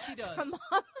shit, she does.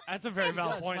 That's a very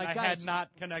valid does. point. My I God, had not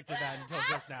connected that until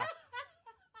just now.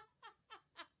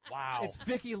 Wow. It's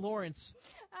Vicki Lawrence.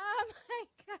 Oh, my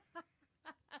God.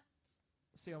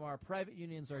 See, our private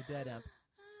unions are dead, Emp.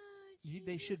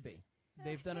 They should be.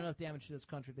 They've done enough damage to this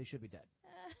country. They should be dead.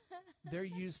 Their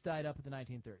use died up in the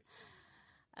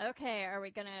 1930s. Okay, are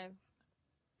we going to...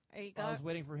 Are you going? I was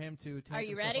waiting for him to tank Are you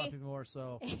himself ready? up even more,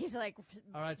 so... He's like,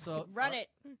 all right, so... run it.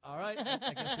 All right,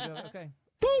 I guess we go. Okay.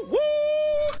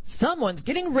 Someone's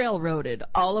getting railroaded.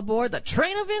 All aboard the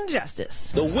train of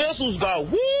injustice. The whistles go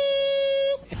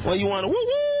woo. When you want to woo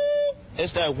woo,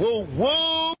 it's that woo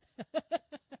woo.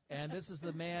 And this is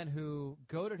the man who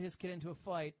goaded his kid into a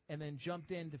fight and then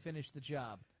jumped in to finish the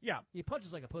job. Yeah. He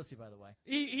punches like a pussy, by the way.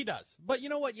 He does. But you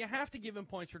know what? You have to give him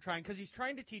points for trying because he's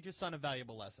trying to teach his son a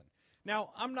valuable lesson.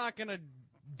 Now, I'm not going to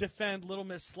defend Little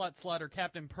Miss Slut or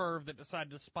Captain Perv that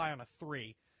decided to spy on a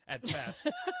 3 at best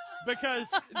because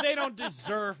they don't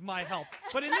deserve my help.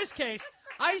 But in this case,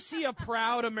 I see a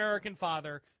proud American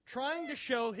father trying to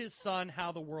show his son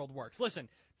how the world works. Listen,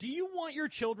 do you want your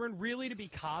children really to be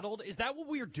coddled? Is that what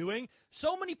we are doing?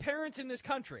 So many parents in this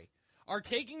country are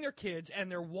taking their kids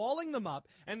and they're walling them up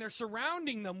and they're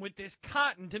surrounding them with this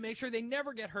cotton to make sure they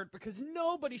never get hurt because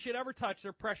nobody should ever touch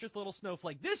their precious little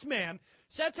snowflake. This man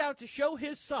sets out to show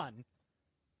his son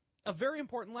a very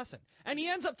important lesson, and he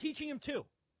ends up teaching him two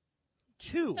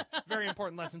very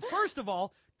important lessons. First of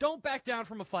all, don't back down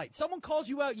from a fight. Someone calls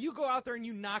you out, you go out there and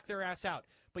you knock their ass out.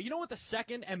 But you know what the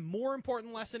second and more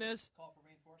important lesson is?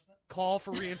 Call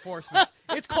for reinforcements.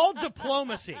 It's called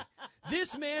diplomacy.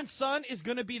 This man's son is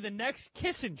going to be the next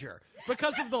Kissinger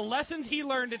because of the lessons he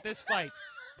learned at this fight.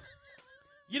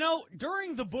 You know,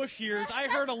 during the Bush years, I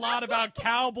heard a lot about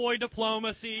cowboy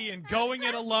diplomacy and going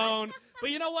it alone.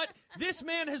 But you know what? This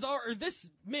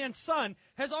man's son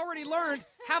has already learned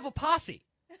have a posse,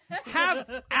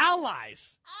 have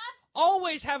allies,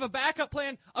 always have a backup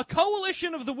plan, a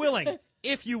coalition of the willing,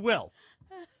 if you will.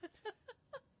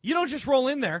 You don't just roll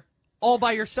in there all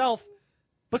by yourself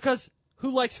because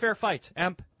who likes fair fights,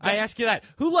 Emp? I ask you that.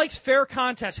 Who likes fair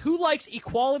contests? Who likes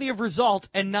equality of result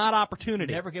and not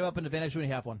opportunity? Never give up an advantage when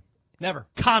you have one. Never.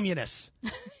 Communists.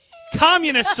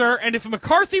 Communists, sir. And if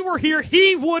McCarthy were here,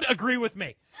 he would agree with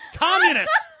me.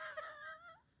 Communists.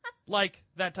 Like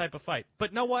that type of fight.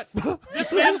 But know what?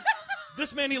 This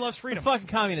man, he loves freedom. The fucking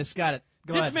communists got it.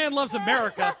 Go This ahead. man loves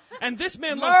America, and this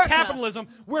man loves capitalism,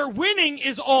 where winning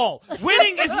is all.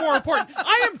 Winning is more important.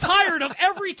 I am tired of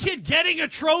every kid getting a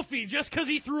trophy just because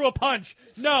he threw a punch.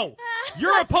 No.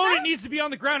 Your opponent needs to be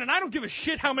on the ground, and I don't give a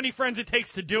shit how many friends it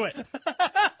takes to do it.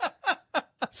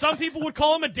 Some people would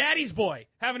call him a daddy's boy,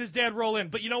 having his dad roll in.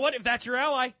 But you know what? If that's your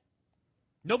ally,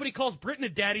 nobody calls Britain a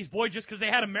daddy's boy just because they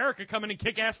had America come in and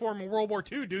kick ass for him in World War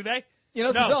II, do they? You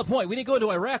know, that's a valid point. We didn't go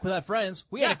into Iraq without friends.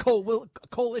 We had a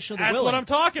coalition of the willing. That's what I'm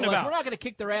talking about. We're not going to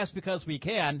kick their ass because we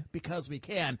can.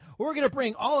 We're going to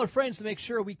bring all our friends to make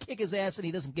sure we kick his ass and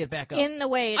he doesn't get back up. In the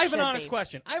way it I have an should honest be.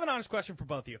 question. I have an honest question for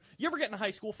both of you. You ever get in a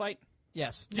high school fight?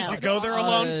 Yes. Did you go there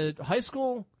alone? High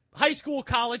school? High school,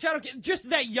 college, I don't get, just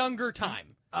that younger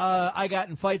time. I got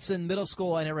in fights in middle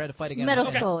school. I never had to fight again.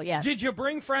 Middle school, yes. Did you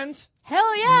bring friends?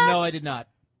 Hell yeah. No, I did not.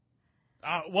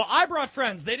 Well, I brought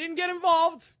friends. They didn't get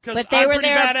involved because But I'm they were pretty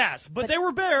there- badass. But they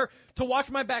were there to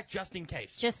watch my back just in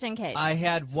case. Just in case. I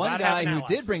had It's one about guy having who allies.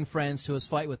 did bring friends to his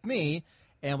fight with me,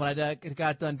 and when I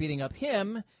got done beating up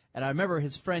him, and I remember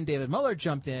his friend David Muller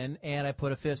jumped in, and I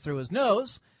put a fist through his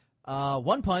nose,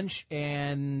 one punch,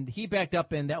 and he backed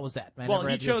up, and that was that. I Well, never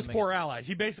he had to do chose something poor allies.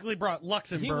 He basically brought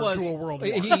Luxembourg He was- to a world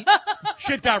war. he-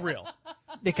 Shit got real.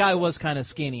 The guy was kind of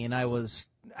skinny, and I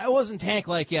wasn't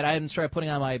tank-like yet. I hadn't started putting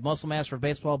on my muscle mass for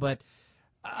baseball, but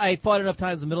I fought enough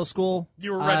times in middle school.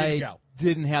 You were ready to I go.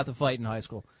 didn't have to fight in high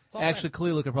school. all Actually,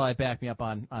 Khalil could probably back me up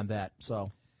on that.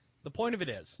 So The point of it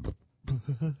is,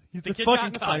 he's the the kid fucking got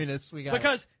in a fight communist. We got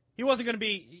because he wasn't going to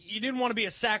be. You didn't want to be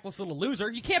a sackless little loser.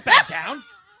 You can't back down.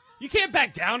 You can't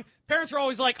back down. Parents are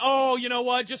always like, "Oh, you know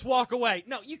what? Just walk away."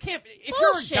 No, you can't. If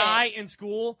Bullshit. you're a guy in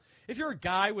school, if you're a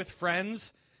guy with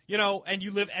friends, you know, and you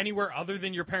live anywhere other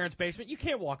than your parents' basement, you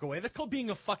can't walk away. That's called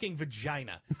being a fucking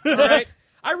vagina. All right.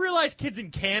 I realize kids in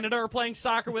Canada are playing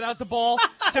soccer without the ball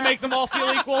to make them all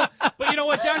feel equal. But you know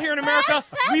what? Down here in America,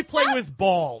 we play with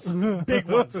balls. Big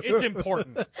ones. It's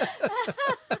important.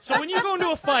 So when you go into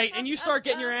a fight and you start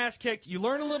getting your ass kicked, you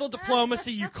learn a little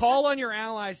diplomacy, you call on your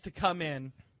allies to come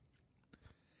in.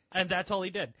 And that's all he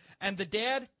did. And the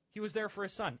dad, he was there for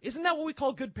his son. Isn't that what we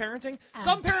call good parenting?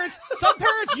 Some parents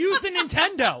use the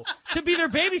Nintendo to be their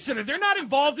babysitter. They're not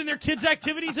involved in their kids'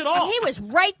 activities at all. He was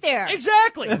right there.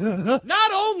 Exactly.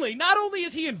 Not only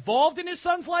is he involved in his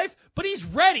son's life, but he's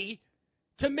ready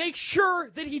to make sure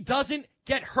that he doesn't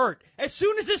get hurt. As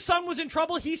soon as his son was in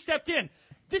trouble, he stepped in.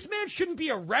 This man shouldn't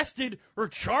be arrested or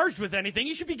charged with anything.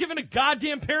 He should be given a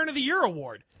goddamn Parent of the Year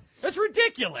award. That's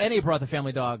ridiculous. And he brought the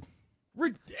family dog.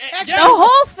 The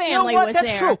whole family you know what? was That's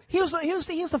there. true. He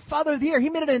was the father of the year. He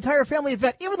made an entire family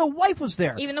event. Even the wife was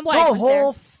there. Even the wife the was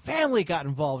whole there. family got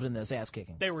involved in this ass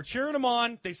kicking. They were cheering him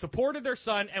on. They supported their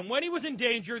son. And when he was in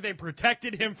danger, they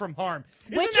protected him from harm.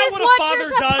 Isn't Which that is what a what father you're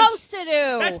does? supposed to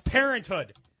do. That's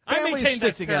parenthood. I Families maintain stick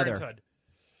that's together. parenthood.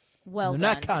 Well They're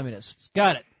done. not communists.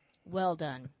 Got it. Well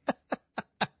done.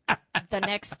 The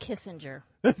next Kissinger.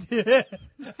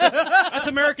 That's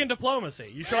American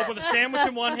diplomacy. You show up with a sandwich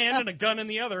in one hand and a gun in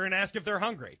the other and ask if they're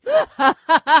hungry.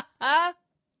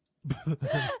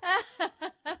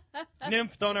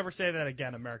 Nymph, don't ever say that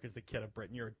again. America's the kid of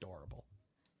Britain. You're adorable.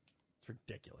 It's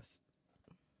ridiculous.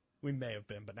 We may have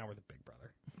been, but now we're the big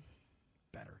brother.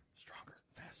 Better, stronger,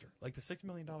 faster. Like the $6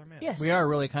 million man. Yes. We are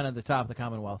really kind of the top of the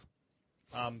Commonwealth.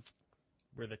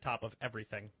 We're the top of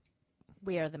everything.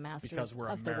 We are the masters Because we're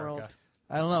of America. the world.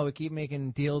 I don't know. We keep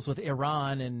making deals with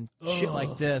Iran and shit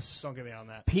like this. Don't get me on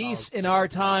that. Peace in our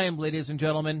time, ladies and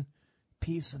gentlemen.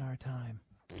 Peace in our time.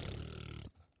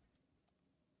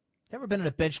 Ever been in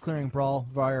a bench clearing brawl,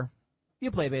 Varyar?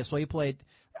 You play baseball. You played.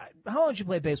 How long did you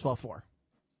play baseball for?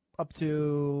 Up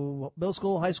to middle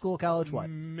school, high school, college, what?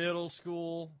 Middle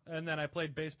school, and then I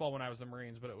played baseball when I was in the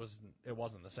Marines, but it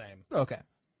wasn't the same. Okay.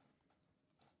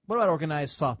 What about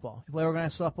organized softball? You play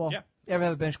organized softball? Yeah. You ever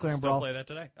have a bench clearing Still brawl? play that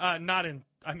today. Not in.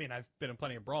 I mean, I've been in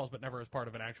plenty of brawls, but never as part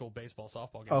of an actual baseball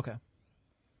softball game. Okay.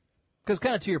 Because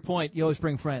kind of to your point, you always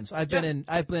bring friends. I've been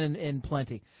in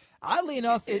plenty. Oddly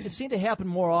enough, it seemed to happen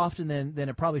more often than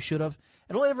it probably should have.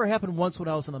 It only ever happened once when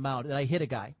I was on the mound, and I hit a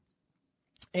guy.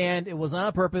 And it was not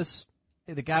on purpose.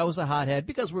 The guy was a hothead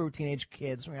because we were teenage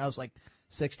kids. I was like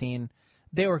 16.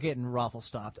 They were getting raffle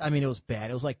stomped. I mean, it was bad.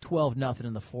 It was like 12-0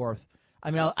 in the fourth. I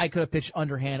mean, I could have pitched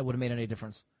underhand. It wouldn't have made any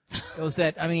difference. It was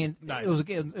that. I mean, Nice.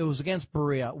 it was against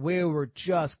Varyar. We were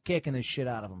just kicking the shit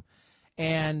out of them,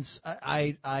 and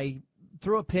I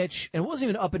threw a pitch, and it wasn't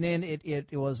even up and in. It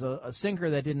was a sinker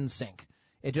that didn't sink.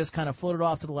 It just kind of floated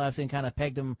off to the left and kind of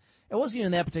pegged him. It wasn't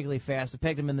even that particularly fast. It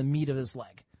pegged him in the meat of his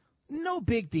leg. No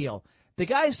big deal. The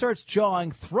guy starts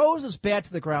jawing, throws his bat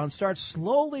to the ground, starts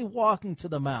slowly walking to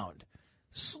the mound.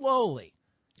 Slowly.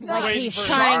 Like he's for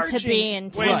trying to charging. be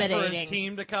Waiting for intimidating. his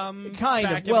team to come. Kind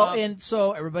back of. him Well, up. and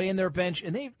so everybody in their bench,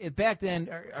 and they back then,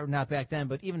 or not back then,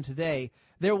 but even today,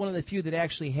 they're one of the few that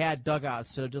actually had dugouts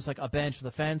instead of just like a bench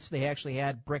with a fence. They actually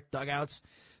had brick dugouts.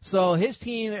 So his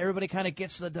team, everybody kind of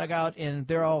gets to the dugout, and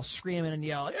they're all screaming and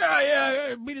yelling,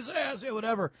 yeah, beat his ass, yeah,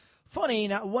 whatever. Funny,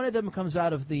 not one of them comes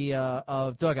out of the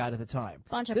dugout at the time.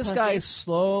 Bunch of this pussies. guy's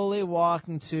slowly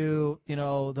walking to,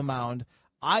 the mound.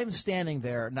 I'm standing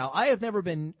there. Now, I have never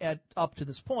been, up to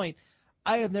this point,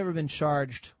 I have never been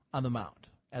charged on the mound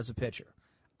as a pitcher.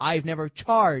 I've never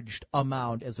charged a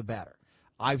mound as a batter.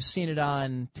 I've seen it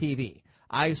on TV.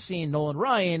 I've seen Nolan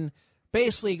Ryan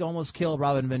basically almost kill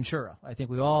Robin Ventura. I think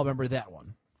we all remember that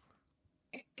one.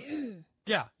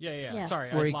 Yeah.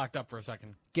 Sorry, Where I he locked up for a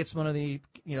second. Gets one of the,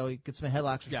 he gets some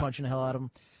headlocks, Yeah. punching the hell out of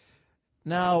him.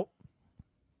 Now,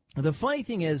 the funny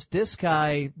thing is, this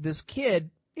kid,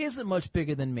 isn't much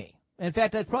bigger than me. In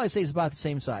fact, I'd probably say he's about the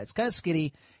same size. Kind of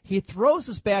skinny. He throws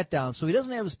his bat down, so he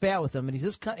doesn't have his bat with him, and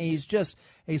he's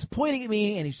pointing at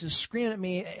me, and he's just screaming at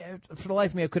me. For the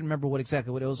life of me, I couldn't remember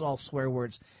exactly what it was. All swear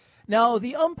words. Now,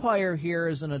 the umpire here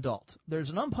is an adult. There's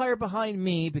an umpire behind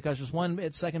me because there's one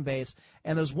at second base,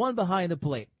 and there's one behind the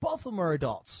plate. Both of them are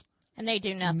adults. And they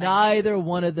do nothing. Neither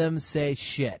one of them say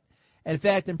shit. In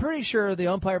fact, I'm pretty sure the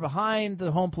umpire behind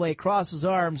the home plate crossed his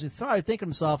arms and started thinking to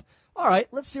himself, all right,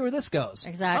 let's see where this goes.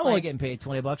 Exactly. I'm only getting paid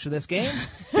 $20 for this game.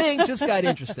 Things just got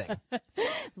interesting.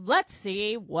 Let's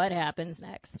see what happens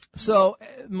next. So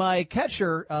my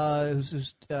catcher,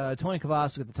 who's Tony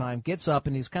Kovacic at the time, gets up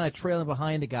and he's kind of trailing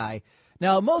behind the guy.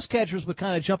 Now, most catchers would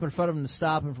kind of jump in front of him to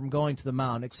stop him from going to the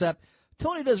mound, except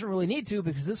Tony doesn't really need to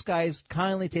because this guy's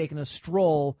kindly taking a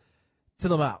stroll to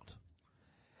the mound.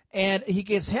 And he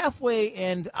gets halfway,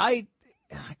 and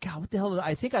God, what the hell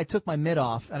I think I took my mitt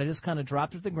off, and I just kind of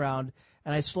dropped it to the ground,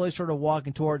 and I slowly started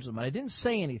walking towards him. And I didn't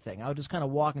say anything. I was just kind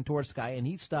of walking towards the guy, and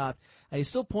he stopped, and he's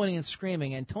still pointing and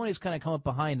screaming, and Tony's kind of come up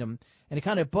behind him, and he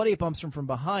kind of buddy bumps him from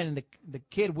behind, and the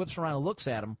kid whips around and looks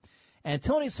at him. And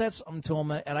Tony said something to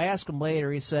him, and I asked him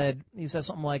later, he said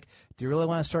something like, do you really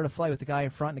want to start a fight with the guy in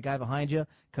front and the guy behind you?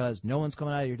 Because no one's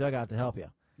coming out of your dugout to help you.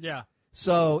 Yeah.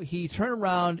 So he turned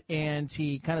around, and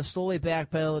he kind of slowly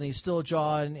backpedaled, and he's still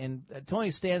jawing, and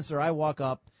Tony stands there. I walk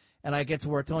up, and I get to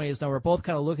where Tony is now. We're both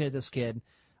kind of looking at this kid.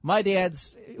 My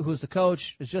dad's, who's the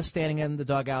coach, is just standing in the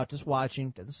dugout, just watching,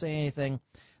 doesn't say anything.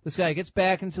 This guy gets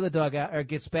back into the dugout, or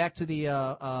gets back to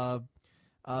the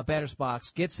batter's box,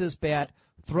 gets his bat,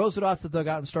 throws it off the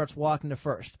dugout, and starts walking to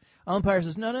first. Umpire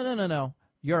says, no,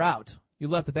 you're out. You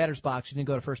left the batter's box. You didn't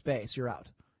go to first base. You're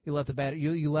out. You left the batter.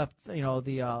 You left,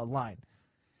 the line.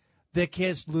 The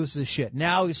kid loses his shit.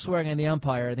 Now he's swearing at the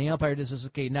umpire, and the umpire just says,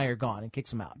 okay, now you're gone, and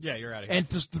kicks him out. Yeah, you're out of here. And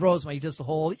just throws him, just the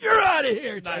whole, you're out of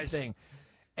here type thing.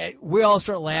 And we all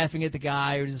start laughing at the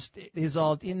guy,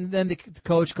 and then the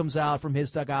coach comes out from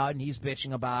his dugout, and he's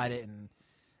bitching about it, and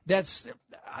that's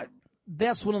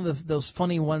one of those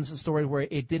funny ones, the stories where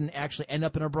it didn't actually end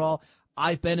up in a brawl.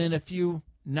 I've been in a few,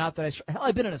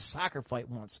 I've been in a soccer fight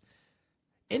once.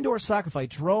 Indoor soccer fight,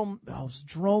 Jerome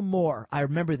Moore. I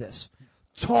remember this.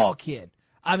 Tall kid.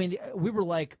 I mean, we were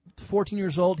like 14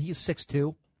 years old. He's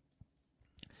 6'2".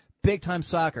 Big time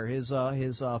soccer. His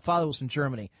father was from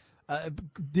Germany.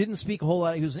 Didn't speak a whole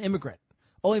lot. He was an immigrant.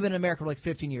 Only been in America for like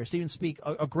 15 years. Didn't speak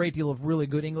a great deal of really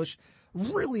good English.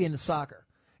 Really into soccer.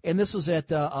 And this was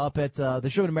up at the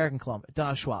German American Club at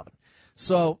Donauschwaben.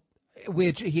 So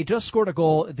he just scored a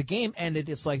goal. The game ended.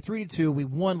 It's like 3-2. We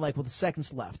won like with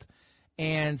seconds left.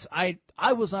 And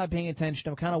I was not paying attention.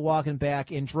 I'm kind of walking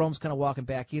back, and Jerome's kind of walking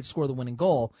back. He had scored the winning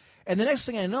goal. And the next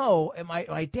thing I know,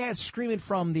 my dad's screaming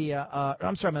from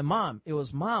my mom.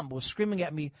 Mom was screaming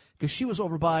at me because she was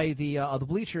over by the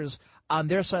bleachers on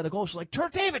their side of the goal. She's like,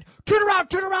 David, turn around.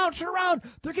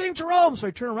 They're getting Jerome. So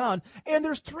I turn around, and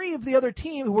there's 3 of the other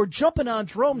team who are jumping on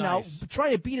Jerome now,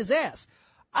 trying to beat his ass.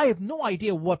 I have no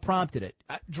idea what prompted it.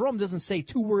 Jerome doesn't say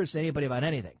 2 words to anybody about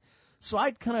anything. So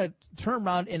I kind of turned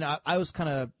around, and I was kind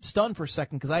of stunned for a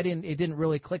second because it didn't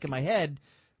really click in my head.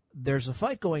 There's a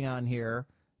fight going on here.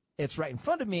 It's right in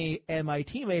front of me, and my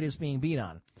teammate is being beat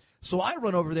on. So I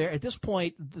run over there. At this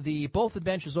point, both the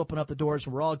benches open up the doors,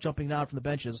 and we're all jumping down from the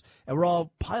benches, and we're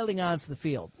all piling onto the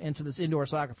field, into this indoor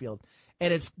soccer field.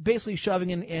 And it's basically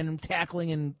shoving and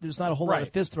tackling, and there's not a whole lot of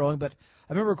fist throwing. But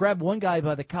I remember grabbed one guy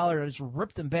by the collar and just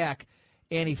ripped him back,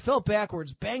 and he fell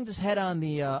backwards, banged his head on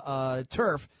the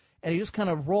turf, and he just kind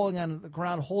of rolling on the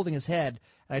ground, holding his head.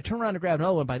 And I turned around to grab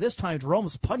another one. By this time, Jerome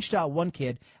has punched out one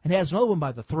kid and has another one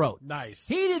by the throat. Nice.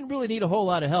 He didn't really need a whole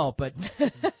lot of help, but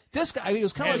this guy, he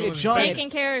was kind of like a giant.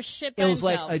 Taking care of shit by it was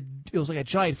himself. It was like a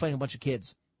giant fighting a bunch of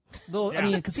kids. Though, I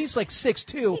mean, because he's like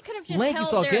 6'2", he could have just lanky, held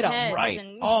so their get up heads right.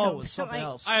 and, It was something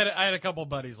else. I had a couple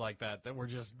buddies like that were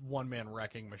just one-man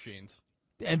wrecking machines.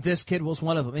 And this kid was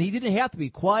one of them. And he didn't have to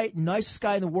be quiet, nicest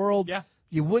guy in the world. Yeah.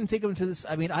 You wouldn't think of him to this.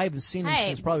 I mean, I haven't seen him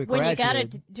since probably when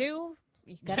graduated. you got to do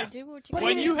You gotta do what you When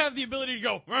gotta you do. have the ability to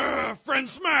go, friend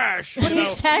smash,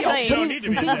 Exactly. you don't need to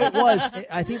be The there. thing it was,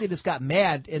 I think they just got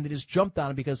mad and they just jumped on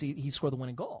him because he scored the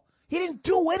winning goal. He didn't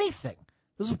do anything.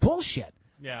 This is bullshit.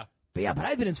 Yeah. But yeah, but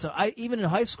I've been in some. Even in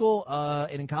high school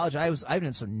and in college, I've been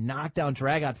in some knockdown,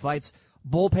 drag-out fights.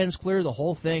 Bullpens clear, the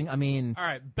whole thing. I mean, All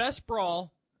right, best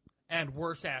brawl and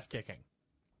worst ass kicking.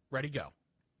 Ready, go.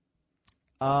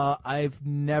 I've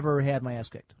never had my ass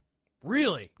kicked.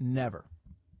 Really? Never.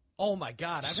 Oh my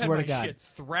God, I've Swear had to God. my shit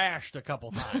thrashed a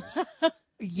couple times.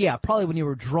 Yeah, probably when you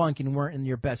were drunk and weren't in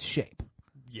your best shape.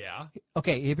 Yeah.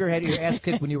 Okay, have you ever had your ass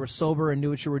kicked when you were sober and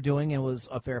knew what you were doing and it was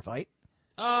a fair fight?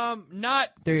 Not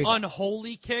There you go.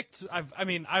 unholy kicked.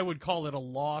 I would call it a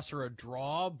loss or a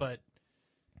draw, but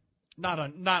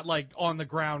not like on the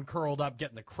ground curled up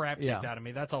getting the crap kicked out of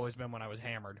me. That's always been when I was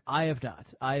hammered. I have not.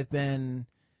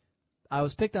 I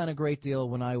was picked on a great deal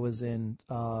when I was in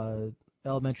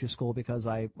elementary school because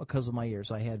of my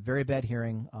ears. I had very bad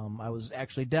hearing. I was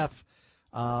actually deaf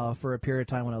for a period of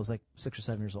time when I was like 6 or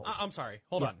 7 years old. I'm sorry.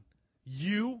 Hold on.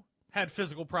 You had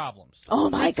physical problems. Oh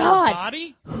my With your God!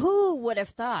 body? Who would have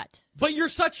thought? But you're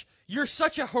such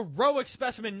a heroic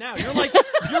specimen now. You're like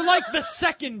the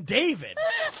second David.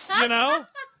 You know?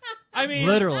 I mean,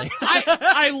 literally.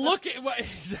 I look at what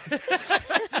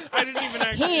I didn't even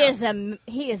actually.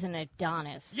 He is an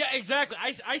Adonis. Yeah, exactly.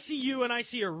 I see you and I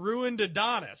see a ruined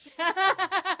Adonis.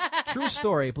 True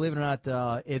story. Believe it or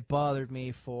not, it bothered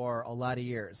me for a lot of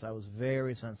years. I was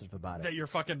very sensitive about it. That you're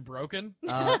fucking broken?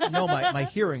 No, my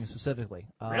hearing specifically.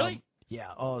 Really? Yeah.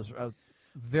 Oh, I was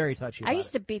very touchy I about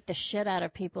used to beat the shit out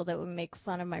of people that would make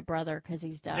fun of my brother because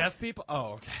he's deaf. Deaf people?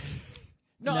 Oh, okay.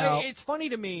 No, No. it's funny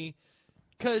to me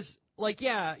because, like,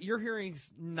 yeah, your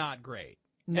hearing's not great.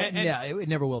 Yeah, it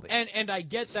never will be. And I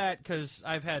get that because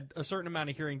I've had a certain amount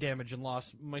of hearing damage and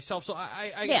loss myself, so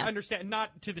I Yeah. understand,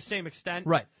 not to the same extent.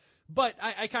 Right. But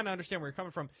I kind of understand where you're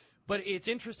coming from. But it's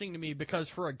interesting to me because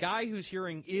for a guy whose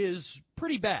hearing is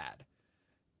pretty bad,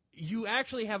 you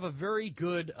actually have a very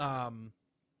good,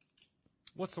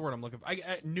 what's the word I'm looking for?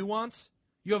 Nuance?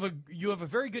 You have a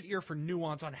very good ear for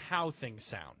nuance on how things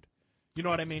sound. You know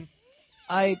what I mean?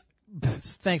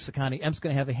 Thanks, Sakani. Em's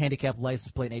going to have a handicapped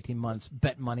license plate in 18 months.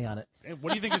 Bet money on it. Hey, what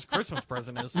do you think his Christmas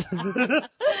present is?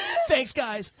 Thanks,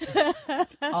 guys.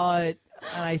 And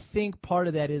I think part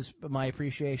of that is my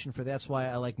appreciation for that's why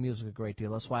I like music a great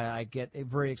deal. That's why I get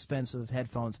very expensive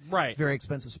headphones, Right. very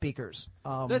expensive speakers.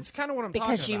 That's kind of what I'm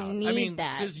Because talking you about. need I mean,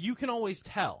 that. because you can always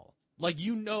tell. Like,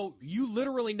 you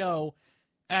literally know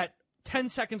at 10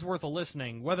 seconds worth of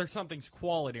listening whether something's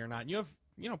quality or not. And you have,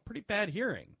 pretty bad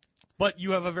hearing. But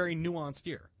you have a very nuanced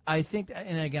ear. I think,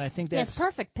 and again, I think He has that's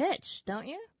perfect pitch, don't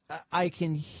you? I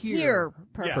can hear Hear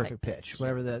perfect pitch,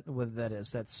 whatever that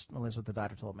is. That's at least what the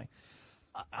doctor told me.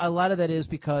 A lot of that is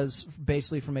because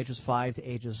basically from ages 5 to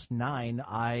ages 9,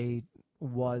 I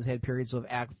had periods of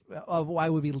I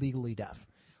would be legally deaf,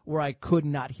 where I could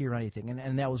not hear anything,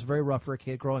 and that was very rough for a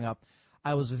kid growing up.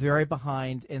 I was very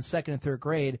behind in 2nd and 3rd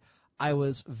grade. I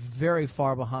was very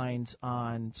far behind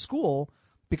on school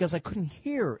because I couldn't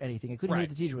hear anything. I couldn't hear what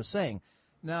the teacher was saying.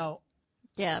 Now,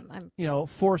 yeah, 4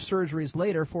 surgeries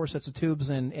later, 4 sets of tubes,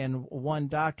 and one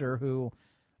doctor who,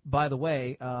 by the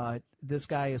way, this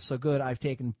guy is so good, I've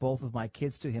taken both of my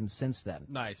kids to him since then.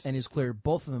 Nice. And he's cleared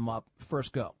both of them up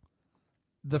first go.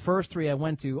 The first 3 I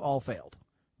went to all failed.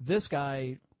 This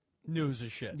guy... News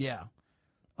is shit. Yeah.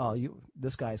 Oh,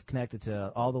 this guy's connected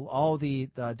to all the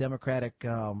Democratic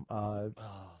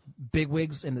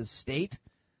bigwigs in the state.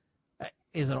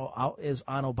 Is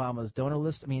on Obama's donor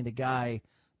list. I mean, the guy,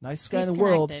 nicest guy in the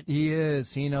world. He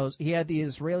is. He knows. He had the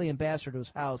Israeli ambassador to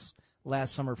his house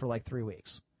last summer for like 3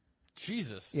 weeks.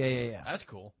 Jesus. Yeah. That's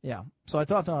cool. Yeah. So I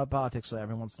talk to him about politics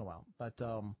every once in a while. But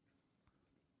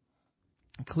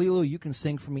Kalilu, you can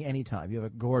sing for me anytime. You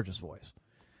have a gorgeous voice.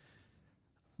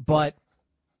 But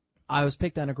I was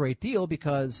picked on a great deal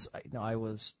because I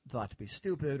was thought to be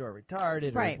stupid or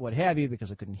retarded or what have you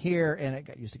because I couldn't hear, and I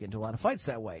got used to get into a lot of fights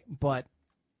that way. But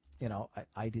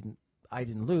I didn't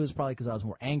lose probably because I was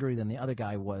more angry than the other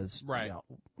guy was. Right.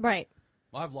 Right.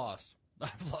 Well, I've lost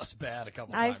bad a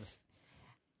couple times.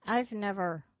 I've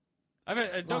never.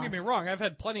 Don't get me wrong. I've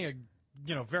had plenty of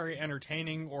very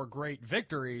entertaining or great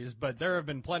victories, but there have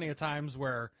been plenty of times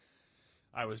where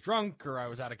I was drunk or I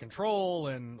was out of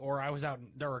control or I was out.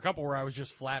 There were a couple where I was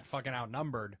just flat fucking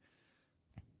outnumbered.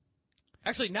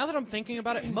 Actually, now that I'm thinking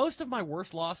about it, most of my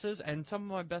worst losses and some of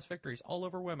my best victories all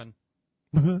over women.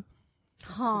 Women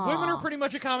are pretty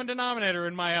much a common denominator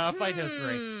in my fight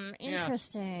history.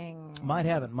 Interesting. Mine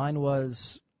haven't. Mine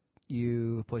was,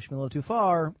 you push me a little too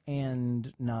far,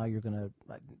 and now you're going to,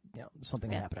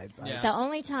 something happened. The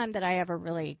only time that I ever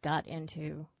really got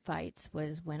into fights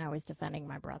was when I was defending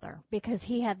my brother, because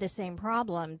he had the same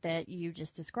problem that you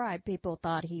just described. People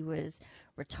thought he was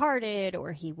retarded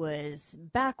or he was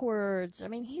backwards. I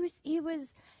mean,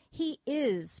 he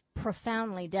is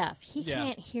profoundly deaf. He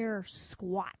can't hear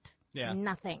squat. Yeah.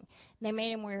 Nothing. They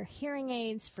made him wear hearing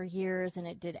aids for years, and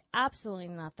it did absolutely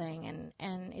nothing.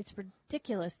 And it's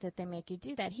ridiculous that they make you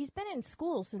do that. He's been in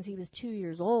school since he was 2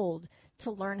 years old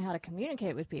to learn how to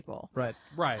communicate with people. Right.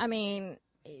 Right. I mean,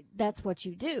 that's what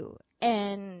you do.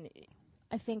 And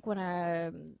I think when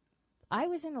I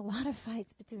was in a lot of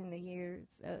fights between the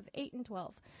years of 8 and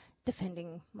 12,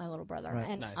 defending my little brother, Right.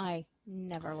 and Nice. I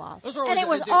never lost. Those are always- And it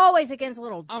was always against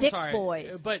little I'm dick sorry,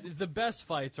 boys. but the best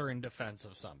fights are in defense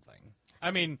of something. I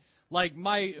mean, like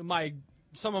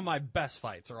some of my best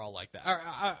fights are all like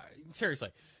that.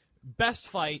 Seriously, best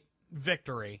fight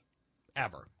victory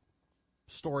ever.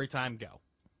 Story time, go.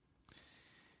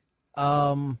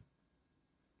 And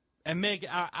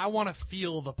I want to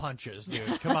feel the punches,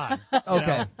 dude. Come on.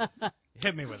 Okay.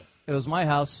 Hit me with it. It was my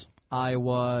house. I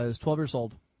was 12 years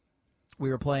old. We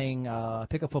were playing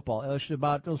pickup football. It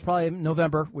was probably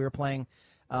November. We were playing.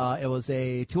 It was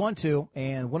a 2-on-2,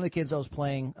 and one of the kids I was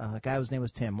playing, the guy whose name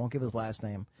was Tim. Won't give his last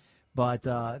name, but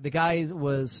the guy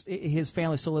his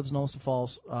family still lives in Olmsted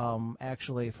Falls,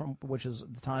 actually, which is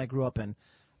the town I grew up in.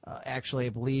 Actually, I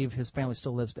believe his family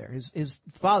still lives there. His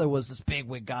father was this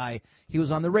bigwig guy. He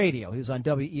was on the radio. He was on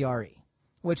WERE,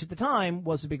 which at the time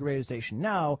was a big radio station.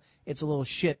 Now it's a little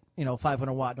shit,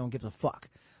 500 watt. No one gives a fuck.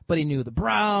 But he knew the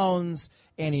Browns,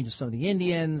 and he knew some of the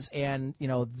Indians, and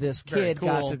this kid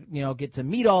got to get to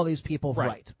meet all these people,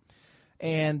 right?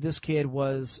 And this kid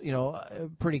was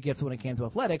pretty gifted when it came to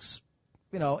athletics,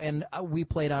 and we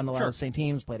played on a lot of the same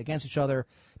teams, played against each other.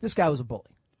 This guy was a bully,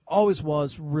 always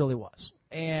was, really was,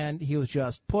 and he was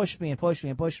just pushing me and pushing me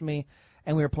and pushing me,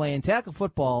 and we were playing tackle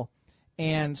football,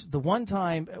 and the one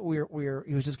time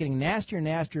he was just getting nastier and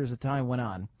nastier as the time went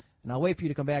on. And I'll wait for you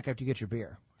to come back after you get your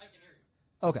beer.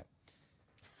 Okay.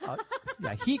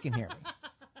 Yeah, he can hear me.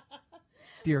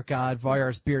 Dear God,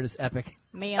 Varyar's beard is epic.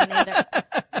 Me on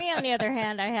the other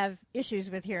hand, I have issues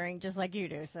with hearing just like you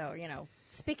do. So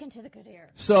speaking to the good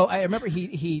ear. So I remember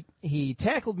he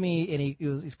tackled me, and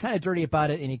he's kind of dirty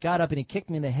about it, and he got up and he kicked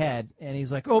me in the head, and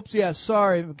he's like, "Oops, yeah,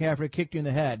 sorry, McCaffrey, I kicked you in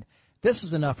the head." This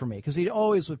is enough for me because he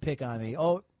always would pick on me.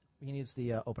 Oh, he needs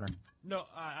the opener. No,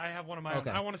 I have one of my own.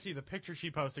 I want to see the picture she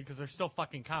posted because they're still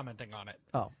fucking commenting on it.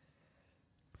 Oh.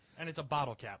 And it's a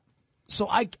bottle cap. So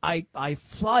I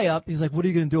fly up. He's like, "What are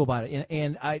you going to do about it?"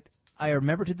 And I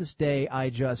remember to this day, I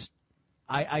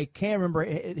can't remember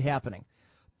it happening,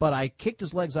 but I kicked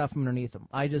his legs off from underneath him.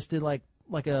 I just did like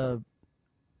it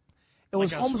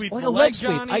was almost like a leg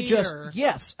sweep. I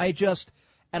just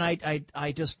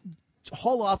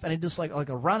haul off, and I just like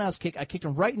a roundhouse kick. I kicked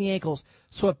him right in the ankles,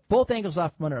 swept both ankles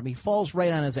off from under him. He falls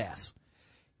right on his ass.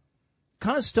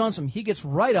 Kind of stuns him. He gets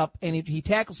right up, and he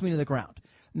tackles me to the ground.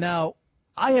 Now,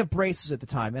 I have braces at the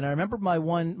time, and I remember my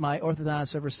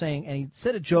orthodontist ever saying, and he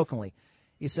said it jokingly,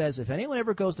 he says, if anyone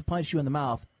ever goes to punch you in the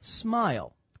mouth,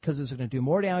 smile, because it's going to do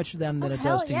more damage to them than it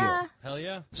does to you. Hell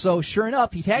yeah. So sure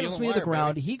enough, he tackles me to the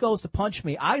ground. Baby. He goes to punch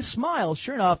me. I smile.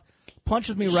 Sure enough,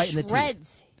 punches me right in the teeth.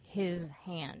 Shreds his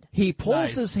hand. He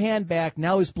pulls his hand back.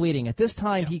 Now he's bleeding. At this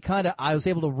time, I was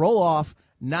able to roll off.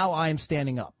 Now I am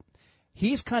standing up.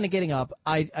 He's kind of getting up.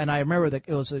 I remember that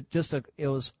it was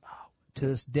to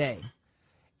this day,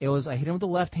 I hit him with the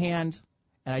left hand,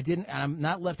 and I'm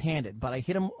not left-handed, but I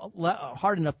hit him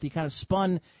hard enough that he kind of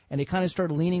spun, and he kind of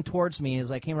started leaning towards me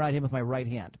as I came right at him with my right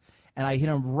hand. And I hit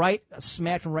him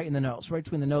smacked him right in the nose, right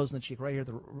between the nose and the cheek, right here at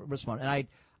the wristbone. And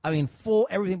I mean, full,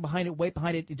 everything behind it, weight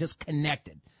behind it, it just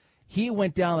connected. He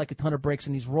went down like a ton of bricks,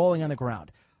 and he's rolling on the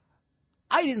ground.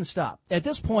 I didn't stop. At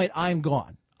this point, I'm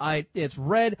gone. It's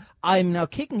red. I'm now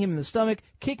kicking him in the stomach,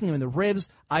 kicking him in the ribs.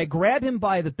 I grab him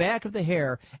by the back of the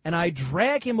hair, and I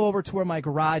drag him over to where my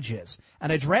garage is.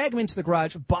 And I drag him into the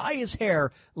garage by his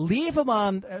hair, leave him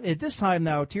on. At this time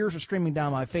now, tears are streaming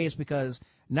down my face because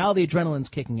now the adrenaline's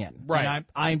kicking in. Right. And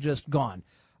I'm just gone.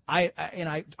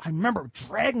 I remember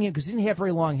dragging him because he didn't have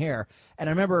very long hair. And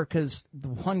I remember because the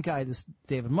one guy, this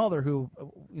David Mulder, who,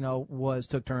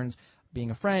 took turns being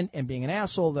a friend and being an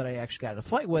asshole that I actually got in a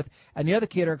fight with, and the other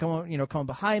kid are coming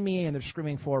behind me, and they're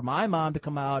screaming for my mom to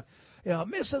come out.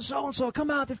 Mrs. So-and-so, come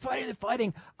out, they're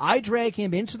fighting. I drag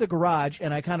him into the garage,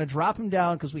 and I kind of drop him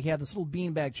down because we have this little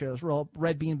beanbag chair, this real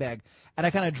red beanbag, and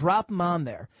I kind of drop him on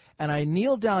there, and I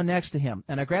kneel down next to him,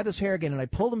 and I grab his hair again, and I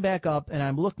pulled him back up, and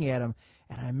I'm looking at him,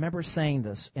 and I remember saying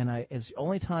this, and it's the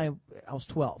only time I was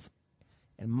 12,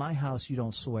 in my house you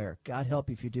don't swear. God help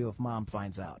you if you do if Mom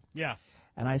finds out. Yeah.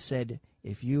 And I said,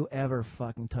 if you ever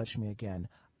fucking touch me again,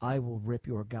 I will rip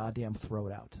your goddamn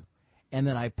throat out. And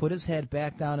then I put his head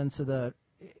back down into the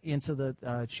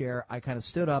chair. I kind of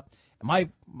stood up. I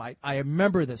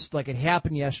remember this like it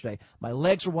happened yesterday. My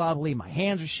legs were wobbly. My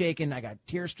hands were shaking. I got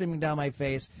tears streaming down my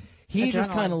face. He's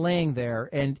just kind of laying there,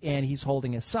 and he's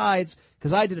holding his sides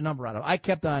because I did a number on him. I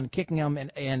kept on kicking him,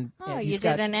 and you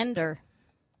did an ender.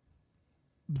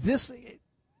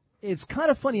 It's kind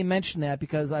of funny you mention that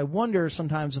because I wonder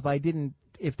sometimes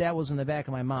if that was in the back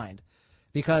of my mind.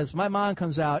 Because my mom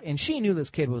comes out, and she knew this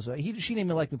kid was she didn't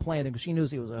even like me playing him because she knew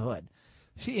he was a hood.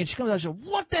 She comes out and said,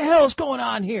 what the hell is going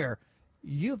on here?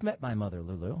 You've met my mother,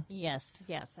 Lulu. Yes,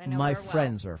 I know my her well.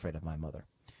 friends are afraid of my mother.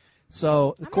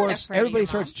 So, of I'm course, not afraid of everybody your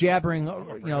starts mom. jabbering.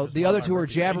 The other two are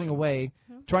jabbering away,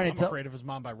 trying to I'm tell. afraid of his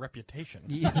mom by reputation.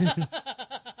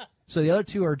 So the other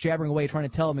two are jabbering away, trying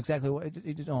to tell him exactly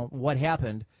what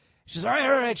happened. She says, all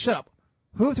right, shut up.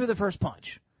 Who threw the first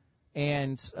punch?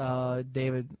 And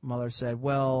David Muller said,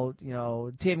 well,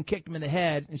 Tim kicked him in the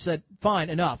head. And she said, fine,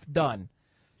 enough, done.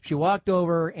 She walked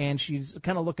over, and she's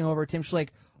kind of looking over at Tim. She's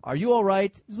like, are you all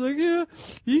right? He's like,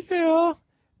 yeah.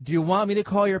 Do you want me to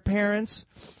call your parents?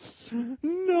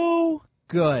 No.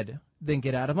 Good. Then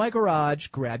get out of my garage,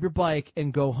 grab your bike,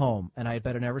 and go home. And I had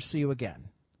better never see you again.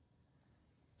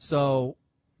 So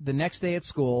the next day at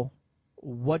school,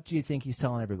 what do you think he's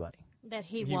telling everybody? That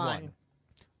he won.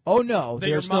 Oh, no. That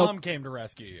your mom came to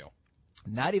rescue you.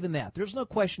 Not even that. There's no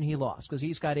question he lost because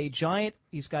he's got a giant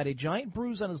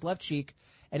bruise on his left cheek,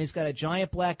 and he's got a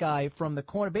giant black eye from the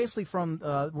corner, basically from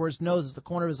where his nose is. The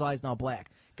corner of his eye is now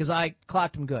black because I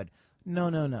clocked him good.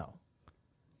 No.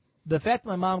 The fact that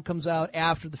my mom comes out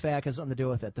after the fact has nothing to do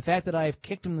with it. The fact that I've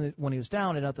kicked him when he was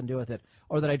down had nothing to do with it,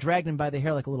 or that I dragged him by the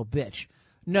hair like a little bitch.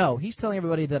 No, he's telling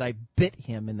everybody that I bit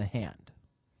him in the hand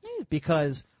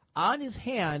because on his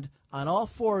hand, on all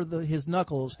four of his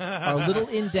knuckles, are little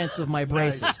indents of my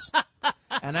braces.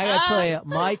 And I got to tell you,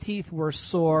 my teeth were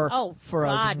sore for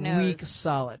a week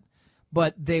solid.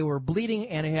 But they were bleeding,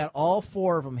 and it had all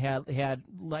four of them had nice,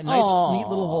 neat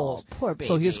little holes. Poor baby.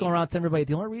 So he was going around telling everybody,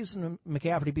 the only reason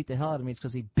McCafferty beat the hell out of me is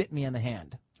because he bit me on the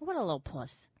hand. What a little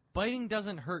puss. Biting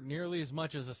doesn't hurt nearly as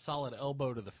much as a solid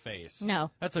elbow to the face.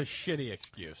 No. That's a shitty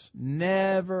excuse.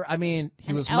 Never. I mean,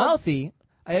 he was mouthy.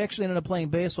 I actually ended up playing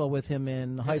baseball with him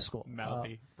in high school.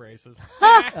 Mouthy braces.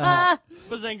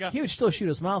 Bazinga. He would still shoot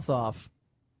his mouth off.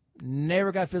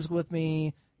 Never got physical with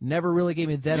me. Never really gave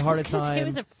me that hard a time. He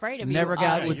was afraid of you. Never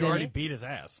got within. You already beat his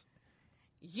ass.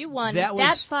 You won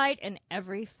that fight and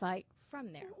every fight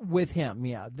from there. With him,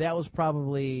 yeah. That's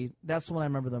the one I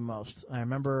remember the most. I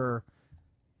remember,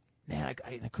 man,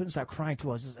 I couldn't stop crying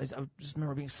too. I just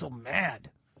remember being so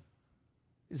mad.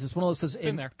 It's just one of those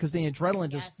because the adrenaline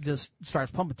just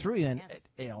starts pumping through you, and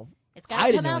it's got to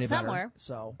I didn't come know out any somewhere. Better.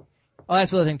 So,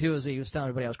 that's the other thing too is he was telling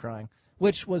everybody I was crying,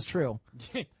 which was true.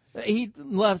 He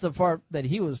left the part that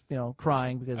he was,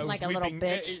 crying because like a little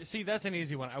bitch. See, that's an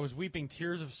easy one. I was weeping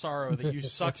tears of sorrow that you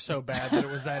sucked so bad that it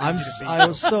was that easy to beat. I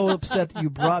was so upset that you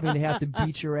brought me to have to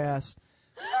beat your ass.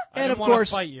 And of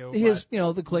course, his,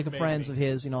 the clique of friends of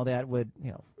his, that would,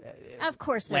 of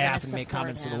course, laugh and make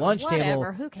comments to the lunch table.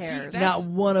 Who cares? Not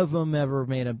one of them ever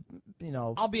made a,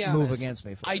 I'll be honest, move against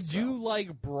me. I do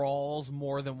like brawls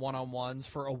more than one-on-ones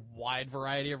for a wide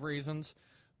variety of reasons.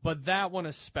 But that one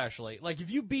especially. Like, if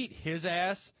you beat his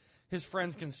ass, his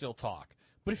friends can still talk.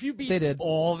 But if you beat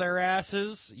all their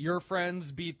asses, your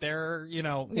friends beat their,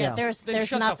 there's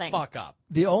shut nothing. The fuck up.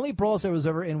 The only brawls I was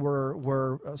ever in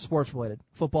were sports-related.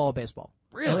 Football and baseball.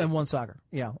 Really? And one soccer.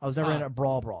 Yeah, I was never in a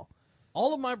brawl.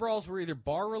 All of my brawls were either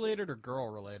bar-related or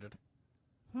girl-related.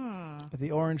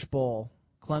 The Orange Bowl.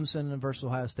 Clemson versus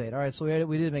Ohio State. All right, so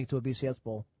we did make it to a BCS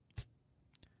Bowl.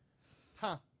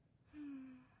 Huh.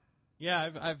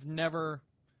 Yeah, I've never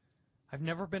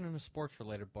been in a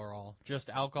sports-related brawl.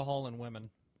 Just alcohol and women.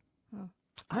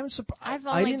 I'm surprised. I've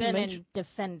only been in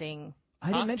defending.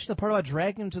 I didn't mention the part about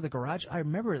dragging him to the garage. I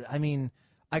remember. I mean,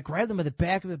 I grabbed him by the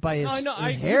back of it by his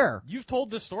hair. You've told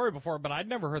this story before, but I'd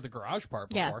never heard the garage part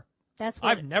before. Yeah, that's what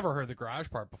I've never heard the garage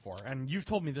part before, and you've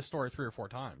told me this story 3 or 4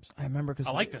 times. I remember because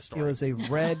I like this story. It was a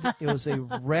red.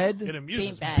 It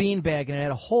amuses me. Bean bag, and it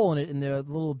had a hole in it, and the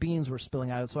little beans were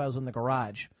spilling out. So I was in the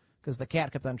garage. Because the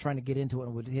cat kept on trying to get into it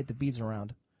and would hit the beads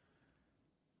around.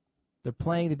 They're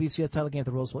playing the BCS title game at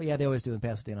the Rose Bowl. Yeah, they always do in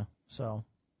Pasadena. So,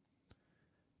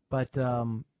 but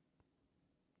the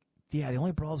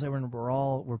only brawls I remember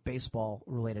were baseball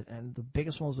related, and the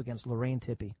biggest one was against Lorraine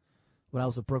Tippy when I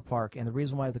was at Brook Park. And the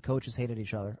reason why the coaches hated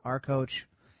each other, our coach,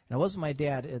 and it wasn't my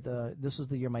dad. This was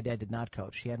the year my dad did not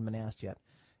coach. He hadn't been asked yet.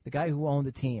 the guy who owned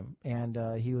the team, and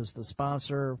he was the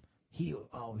sponsor. He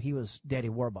was Daddy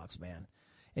Warbucks, man.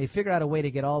 And he figured out a way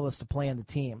to get all of us to play on the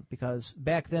team, because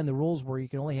back then the rules were you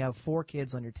could only have 4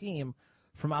 kids on your team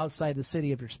from outside the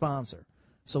city of your sponsor.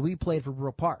 So we played for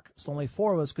Brook Park. So only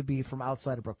 4 of us could be from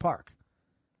outside of Brook Park.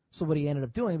 So what he ended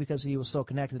up doing, because he was so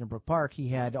connected in Brook Park, he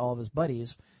had all of his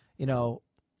buddies,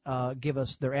 give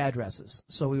us their addresses.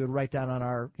 So we would write down on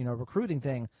our, recruiting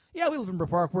thing, yeah, we live in Brook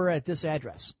Park, we're at this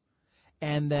address.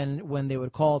 And then when they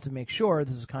would call to make sure,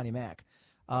 this is Connie Mack,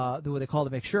 when they called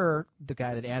to make sure, the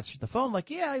guy that answered the phone, like,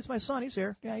 yeah, he's my son, he's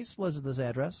here. Yeah, he lives at this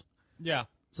address. Yeah.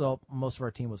 So most of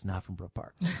our team was not from Brook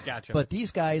Park. Gotcha. But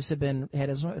these guys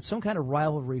had some kind of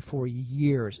rivalry for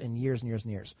years and years and years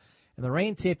and years. And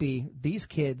Lorraine Tippy, these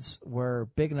kids were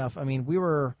big enough. I mean,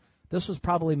 this was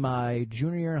probably my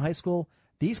junior year in high school.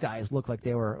 These guys looked like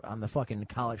they were on the fucking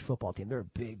college football team. They were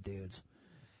big dudes.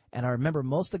 And I remember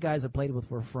most of the guys I played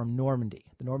with were from Normandy,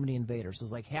 the Normandy Invaders. It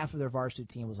was like half of their varsity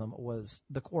team was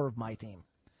the core of my team.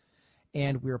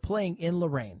 And we were playing in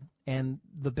Lorraine. And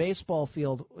the baseball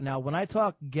field, now when I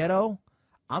talk ghetto,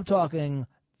 I'm talking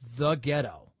the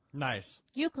ghetto. Nice.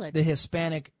 Euclid. The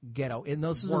Hispanic ghetto. And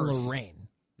this is in Lorraine.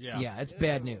 Yeah, it's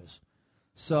bad news.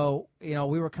 So,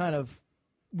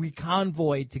 we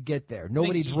convoyed to get there.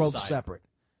 Nobody drove separate.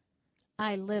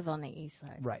 I live on the east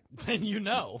side. Right. Then you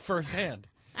know firsthand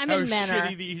I'm how in Menor.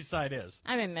 shitty the east side is.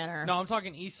 I'm in Menor. No, I'm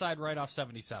talking east side right off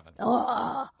 77.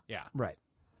 Oh. Yeah. Right.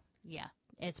 Yeah,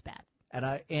 it's bad.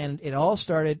 And it all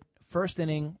started first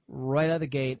inning, right out of the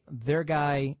gate. Their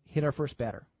guy hit our first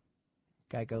batter.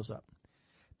 Guy goes up.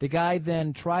 The guy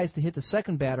then tries to hit the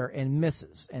second batter and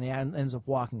misses, and he ends up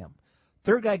walking him.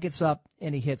 Third guy gets up,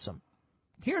 and he hits him.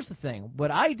 Here's the thing. What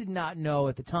I did not know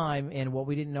at the time, and what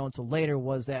we didn't know until later,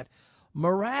 was that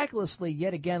miraculously,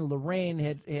 yet again, Lorraine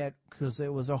had because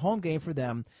it was a home game for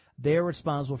them, they're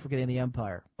responsible for getting the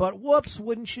umpire. But whoops,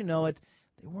 wouldn't you know it,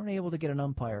 they weren't able to get an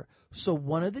umpire. So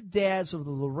one of the dads of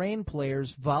the Lorraine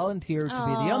players volunteered to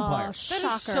be the umpire.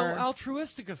 That is so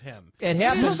altruistic of him. It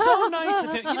happened. It is so nice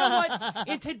of him. You know what?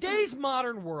 In today's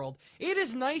modern world, it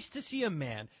is nice to see a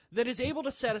man that is able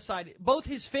to set aside both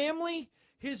his family,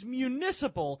 his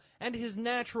municipal, and his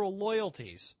natural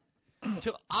loyalties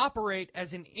to operate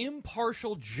as an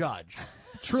impartial judge.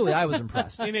 Truly, I was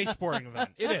impressed. In a sporting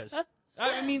event. It is.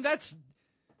 I mean, that's...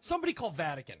 Somebody call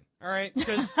Vatican, all right?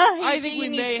 Because I think we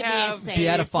may have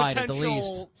beatified at the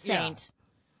least. Saint.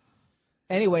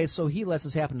 Yeah. Anyway, so he lets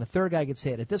this happen. The third guy gets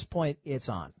hit. At this point, it's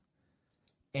on.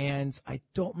 And I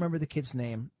don't remember the kid's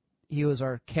name. He was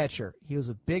our catcher. He was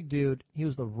a big dude. He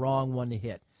was the wrong one to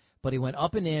hit. But he went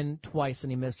up and in twice,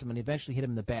 and he missed him, and he eventually hit him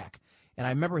in the back. And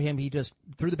I remember him, he just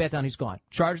threw the bat down, he's gone.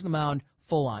 Charged the mound,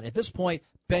 full on. At this point,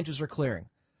 benches are clearing.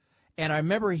 And I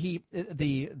remember the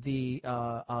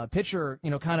pitcher,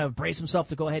 kind of braced himself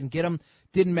to go ahead and get him.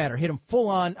 Didn't matter. Hit him full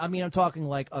on. I mean, I'm talking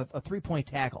like a 3-point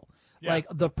tackle. Yeah. Like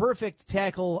the perfect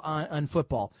tackle on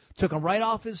football. Took him right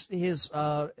off his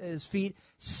feet,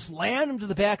 slammed him to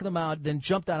the back of the mound, then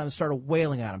jumped on him and started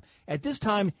wailing at him. At this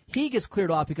time, he gets cleared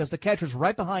off because the catcher's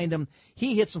right behind him.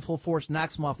 He hits him full force,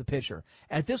 knocks him off the pitcher.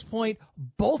 At this point,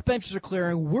 both benches are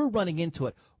clearing. We're running into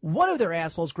it. One of their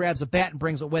assholes grabs a bat and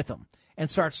brings it with him and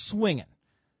starts swinging.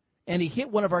 And he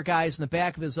hit one of our guys in the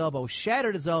back of his elbow,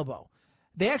 shattered his elbow.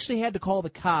 They actually had to call the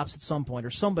cops at some point, or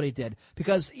somebody did,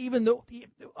 because even though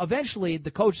eventually the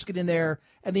coaches get in there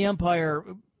and the umpire,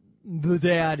 the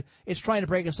dad, is trying to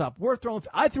break us up.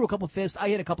 I threw a couple fists. I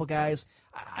hit a couple guys.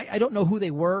 I don't know who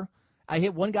they were. I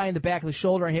hit one guy in the back of the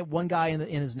shoulder. I hit one guy in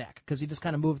his neck because he just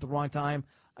kind of moved at the wrong time.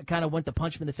 I kind of went to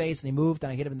punch him in the face, and he moved,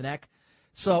 and I hit him in the neck.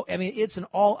 So, I mean, it's an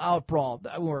all-out brawl.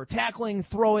 We're tackling,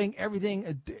 throwing,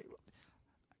 everything.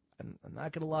 I'm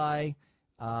not going to lie.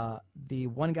 The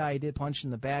one guy I did punch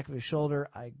in the back of his shoulder,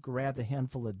 I grabbed a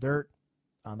handful of dirt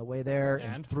on the way there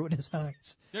and threw it in his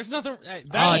eyes. There's nothing.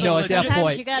 No, at that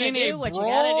point. You gotta do what you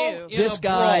gotta do. This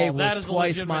guy was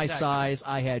twice my size.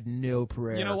 I had no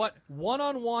prayer. You know what?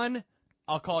 One-on-one,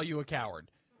 I'll call you a coward.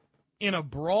 In a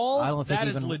brawl, that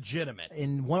is legitimate.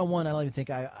 In one-on-one, I don't even think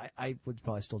I would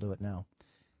probably still do it now.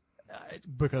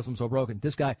 Because I'm so broken.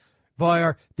 This guy,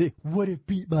 Varyar, would have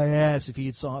beat my ass if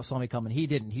he saw me coming. He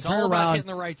didn't. He turned around, hitting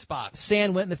the right spot.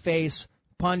 Sand went in the face,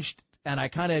 punched, and I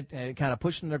kind of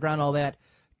pushed him to the ground. All that.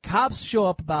 Cops show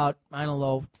up about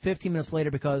 15 minutes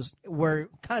later because we're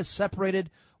kind of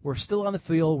separated. We're still on the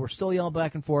field. We're still yelling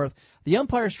back and forth. The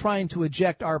umpire's trying to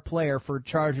eject our player for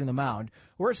charging the mound.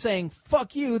 We're saying,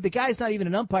 fuck you. The guy's not even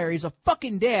an umpire. He's a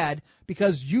fucking dad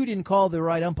because you didn't call the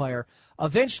right umpire.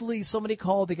 Eventually, somebody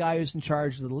called the guy who's in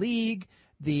charge of the league.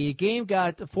 The game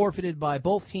got forfeited by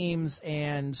both teams,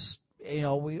 and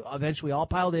we eventually all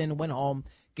piled in, went home,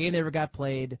 Game never got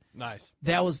played. Nice.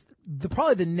 That was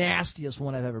probably the nastiest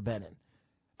one I've ever been in.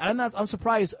 And I'm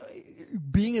surprised,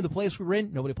 being in the place we were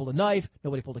in, nobody pulled a knife,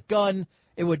 nobody pulled a gun.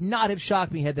 It would not have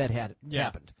shocked me had that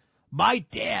happened. My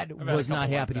dad was not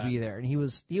happy to be there, and he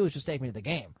was just taking me to the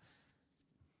game.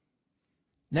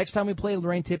 Next time we play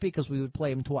Lorraine Tippy, because we would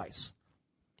play him twice.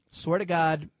 Swear to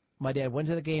God, my dad went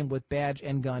to the game with badge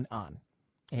and gun on.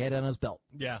 He had it on his belt.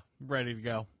 Yeah, ready to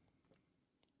go.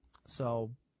 So,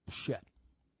 shit.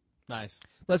 Nice.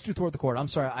 Let's do Thwart the Court. I'm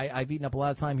sorry, I've eaten up a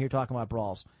lot of time here talking about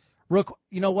brawls. Rook,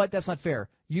 you know what? That's not fair.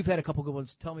 You've had a couple good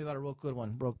ones. Tell me about a real good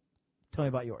one. Rook, tell me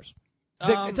about yours.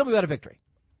 Tell me about a victory.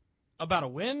 About a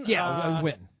win? Yeah, a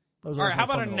win. All right, how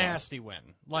about a nasty win?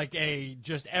 Like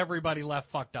just everybody left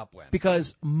fucked up win.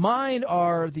 Because mine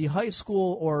are the high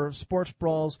school or sports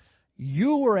brawls.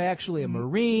 You were actually a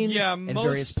Marine in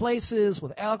various places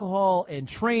with alcohol and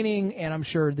training, and I'm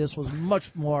sure this was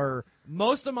much more.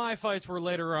 Most of my fights were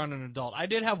later on an adult. I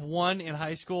did have one in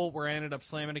high school where I ended up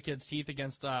slamming a kid's teeth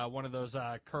against one of those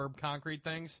curb concrete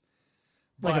things.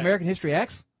 Like American History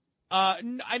X? I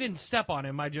didn't step on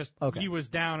him. He was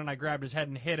down, and I grabbed his head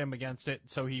and hit him against it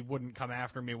so he wouldn't come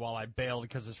after me while I bailed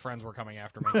because his friends were coming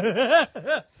after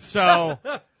me. So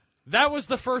that was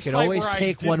the first fight where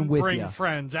I didn't bring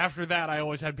friends. After that, I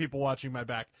always had people watching my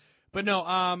back. But no,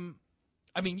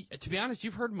 I mean, to be honest,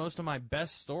 you've heard most of my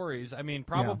best stories. I mean,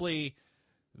 probably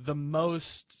the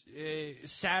most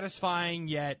satisfying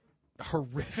yet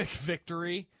horrific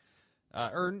victory.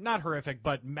 Or not horrific,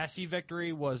 but messy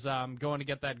victory was going to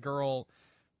get that girl.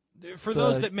 For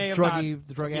those that may have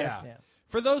the drug addict. Yeah.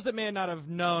 For those that may not have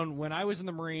known, when I was in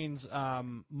the Marines,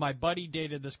 my buddy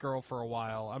dated this girl for a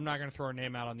while. I'm not going to throw her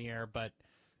name out on the air, but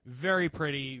very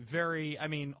pretty,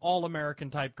 all-American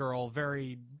type girl,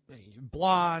 very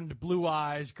blonde, blue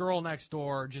eyes, girl next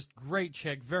door, just great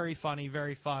chick, very funny,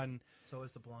 very fun. So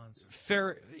is the blondes.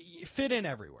 Fit in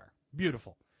everywhere.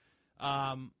 Beautiful.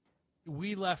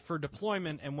 We left for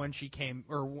deployment, and when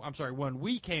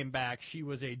we came back, she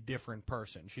was a different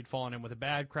person. She'd fallen in with a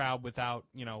bad crowd without,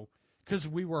 because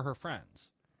we were her friends.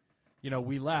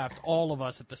 We left, all of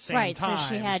us at the same time. Right, so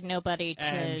she had nobody to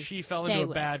and she fell stay into a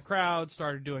with. bad crowd,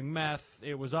 started doing meth.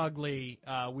 It was ugly.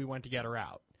 We went to get her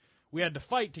out. We had to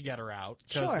fight to get her out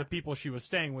because the people she was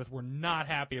staying with were not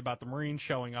happy about the Marines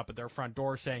showing up at their front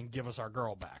door saying, "Give us our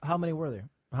girl back." How many were there?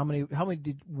 How many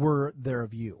were there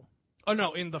of you? Oh,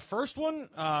 no, in the first one,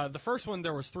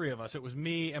 there was 3 of us. It was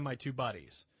me and my 2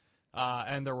 buddies,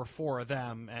 and there were 4 of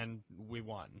them, and we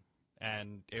won.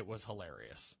 And it was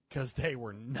hilarious, because they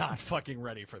were not fucking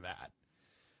ready for that.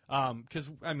 Because,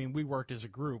 we worked as a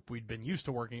group. We'd been used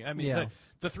to working.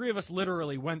 The 3 of us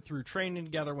literally went through training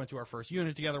together, went to our first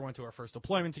unit together, went to our first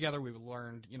deployment together. We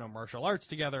learned, martial arts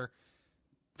together.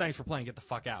 Thanks for playing Get the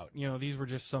Fuck Out. These were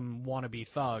just some wannabe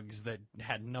thugs that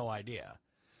had no idea.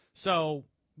 So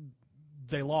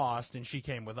they lost, and she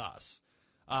came with us.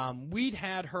 We'd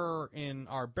had her in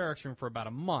our barracks room for about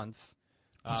a month.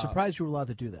 I'm surprised you were allowed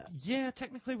to do that. Yeah,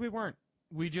 technically we weren't.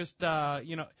 We just,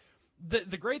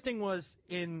 the great thing was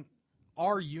in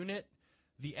our unit,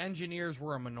 the engineers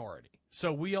were a minority.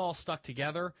 So we all stuck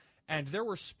together, and there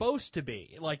were supposed to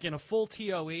be, like in a full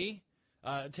TOE,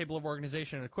 Table of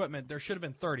Organization and Equipment, there should have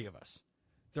been 30 of us.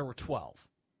 There were 12.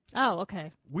 Oh,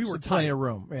 okay. We were plenty tight. of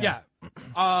room. Yeah.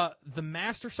 The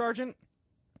Master Sergeant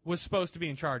was supposed to be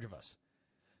in charge of us.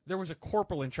 There was a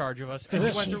corporal in charge of us, and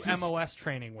he went through MOS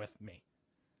training with me.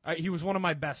 He was one of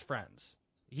my best friends.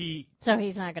 So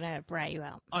he's not going to rat you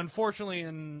out. Unfortunately,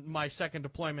 in my second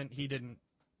deployment, he didn't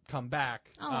come back.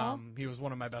 He was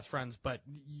one of my best friends, but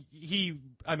he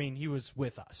was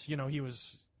with us. He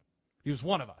was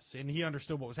one of us, and he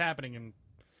understood what was happening, and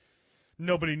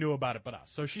nobody knew about it but us.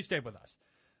 So she stayed with us.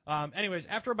 Anyways,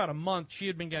 after about a month, she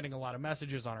had been getting a lot of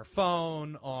messages on her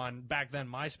phone. Back then,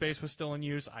 MySpace was still in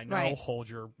use. I know, Right. Hold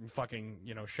your fucking,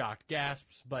 shocked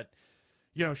gasps. But,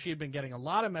 she had been getting a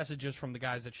lot of messages from the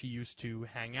guys that she used to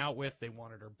hang out with. They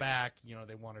wanted her back.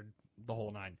 They wanted the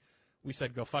whole 9. We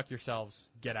said, go fuck yourselves.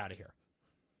 Get out of here.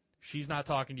 She's not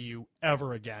talking to you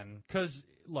ever again. Because,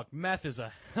 look, meth is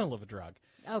a hell of a drug.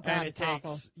 Oh, God, and it it's takes,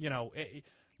 awful.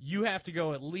 You have to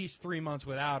go at least 3 months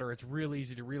without her. It's real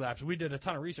easy to relapse. We did a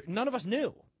ton of research. None of us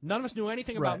knew. None of us knew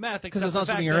anything about meth. Because it's not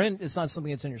something you're in. It's not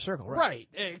something that's in your circle, right? Right.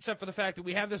 Except for the fact that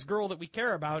we have this girl that we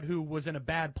care about who was in a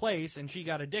bad place and she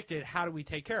got addicted. How do we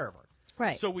take care of her?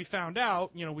 Right. So we found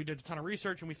out, we did a ton of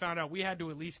research and we found out we had to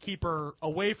at least keep her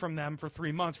away from them for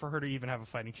 3 months for her to even have a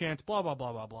fighting chance. Blah, blah,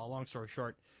 blah, blah, blah. Long story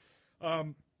short.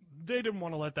 They didn't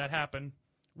want to let that happen.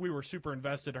 We were super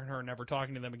invested in her, never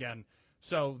talking to them again.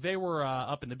 So they were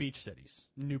up in the beach cities,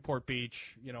 Newport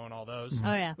Beach, and all those.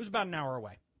 Oh, yeah. It was about an hour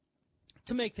away.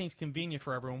 to make things convenient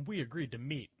for everyone, we agreed to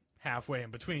meet halfway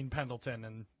in between Pendleton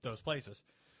and those places.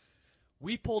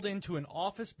 We pulled into an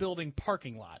office building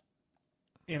parking lot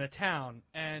in a town,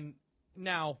 and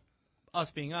now,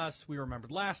 us being us, we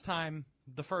remembered last time,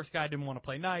 the first guy didn't want to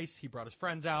play nice. He brought his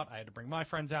friends out. I had to bring my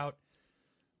friends out.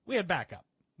 We had backup.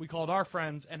 We called our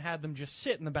friends and had them just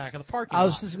sit in the back of the parking lot. I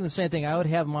was just going to say the same thing. I would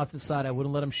have them off to the side. I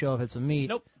wouldn't let them show if it's a meet.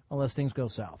 Nope. Unless things go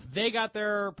south. They got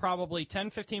there probably 10,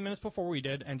 15 minutes before we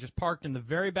did and just parked in the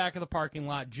very back of the parking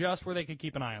lot just where they could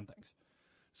keep an eye on things.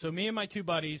 So me and my two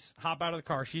buddies hop out of the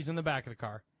car. She's in the back of the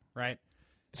car, right?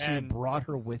 So you brought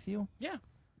her with you? Yeah.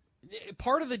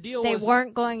 Part of the deal They was...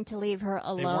 weren't going to leave her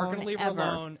alone. They weren't going to leave ever. her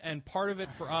alone, and part of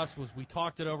it for us was we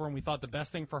talked it over, and we thought the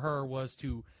best thing for her was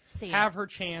to See have her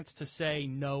chance to say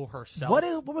no herself.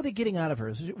 What were they getting out of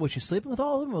her? Was she sleeping with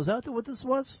all of them? Was that what this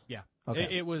was? Yeah. Okay.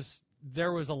 It was...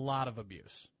 There was a lot of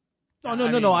abuse. Oh,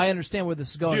 no. I understand where this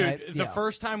is going. Dude, the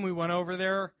first time we went over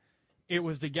there, it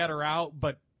was to get her out,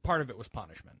 but part of it was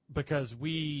punishment because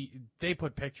they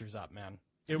put pictures up, man.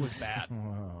 It was bad.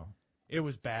 It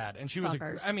was bad. And she was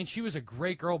she was a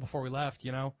great girl before we left,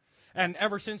 you know. And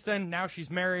ever since then, now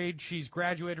she's married, she's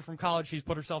graduated from college, she's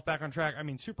put herself back on track. I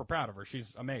mean, super proud of her.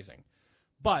 She's amazing.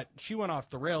 But she went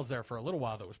off the rails there for a little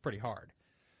while that was pretty hard.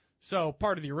 So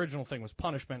part of the original thing was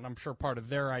punishment, and I'm sure part of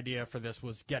their idea for this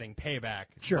was getting payback.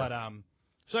 Sure. But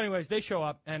so anyways, they show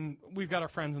up, and we've got our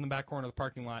friends in the back corner of the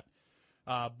parking lot,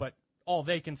 but all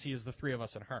they can see is the three of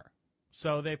us and her.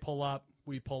 So they pull up,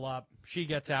 we pull up, she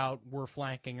gets out, we're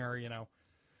flanking her, you know.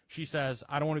 She says,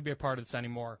 I don't want to be a part of this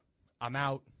anymore. I'm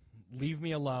out. Leave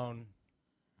me alone.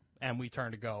 And we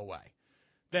turn to go away.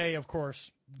 They, of course,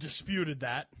 disputed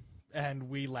that, and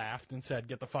we laughed and said,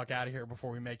 get the fuck out of here before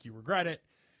we make you regret it.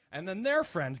 And then their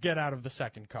friends get out of the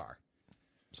second car.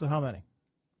 So how many?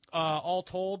 All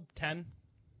told, 10.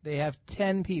 They have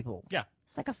 10 people. Yeah.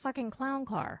 It's like a fucking clown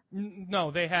car.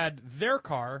 No, they had their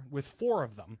car with 4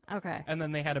 of them. Okay. And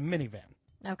then they had a minivan.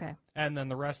 Okay. And then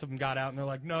the rest of them got out, and they're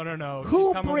like, no. Who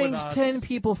she's coming brings with us. 10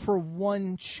 people for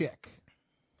one chick?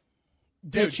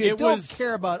 Dude, that you it don't was...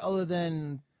 care about other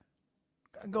than...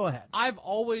 Go ahead. I've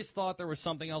always thought there was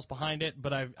something else behind it,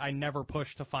 but I never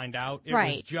pushed to find out. It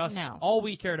Right. was just No. all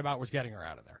we cared about was getting her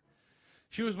out of there.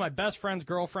 She was my best friend's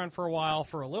girlfriend for a while.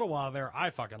 For a little while there, I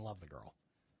fucking loved the girl.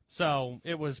 So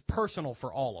it was personal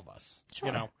for all of us,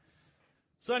 you know.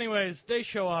 So anyways, they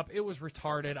show up. It was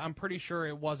retarded. I'm pretty sure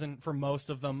it wasn't for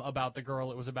most of them about the girl.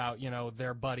 It was about, you know,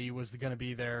 their buddy was going to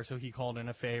be there, so he called in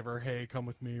a favor. Hey, come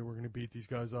with me. We're going to beat these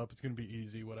guys up. It's going to be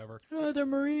easy, whatever. Oh, they're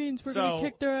Marines. We're going to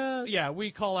kick their ass. Yeah,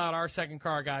 we call out our second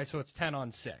car guy, so it's 10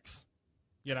 on 6.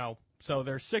 You know, so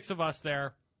there's 6 of us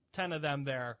there, 10 of them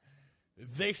there.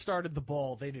 They started the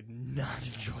ball. They did not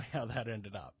enjoy how that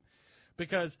ended up.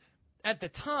 Because at the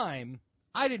time,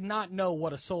 I did not know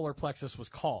what a solar plexus was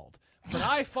called. But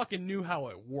I fucking knew how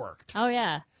it worked. Oh,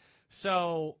 yeah.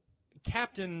 So,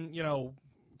 Captain, you know,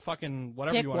 fucking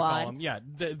whatever you want to call him. Yeah,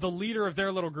 the leader of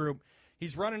their little group,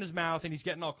 he's running his mouth and he's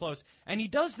getting all close. And he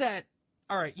does that,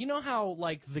 all right, you know how,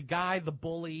 like, the guy, the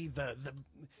bully,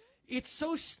 it's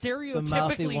so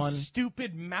stereotypically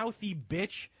stupid, mouthy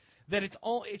bitch that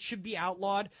it should be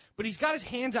outlawed. But he's got his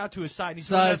hands out to his side. He's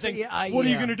doing that thing, what are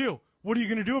you going to do? What are you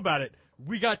going to do about it?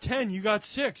 We got 10, you got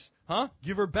 6. Huh?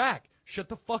 Give her back. Shut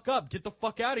the fuck up. Get the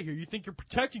fuck out of here. You think you're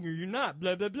protecting her. You're not.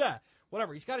 Blah, blah, blah.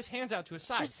 Whatever. He's got his hands out to his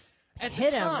side. Just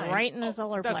hit him right in the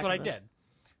solar plexus. That's what I did.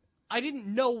 I didn't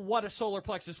know what a solar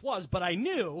plexus was, but I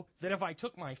knew that if I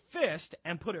took my fist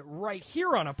and put it right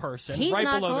here on a person,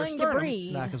 right below their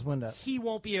sternum, knock his wind out. He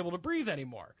won't be able to breathe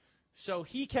anymore. So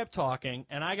he kept talking,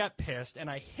 and I got pissed, and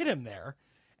I hit him there,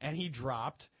 and he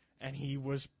dropped, and he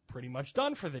was pretty much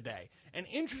done for the day. And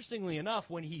interestingly enough,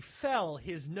 when he fell,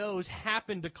 his nose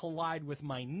happened to collide with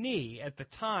my knee. At the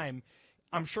time,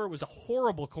 I'm sure it was a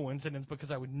horrible coincidence because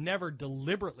I would never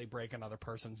deliberately break another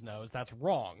person's nose. That's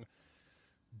wrong.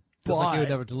 Just like you would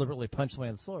never deliberately punch somebody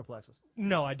in the solar plexus.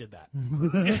 No, I did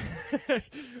that.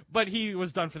 But he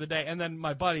was done for the day. And then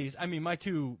my buddies, I mean, my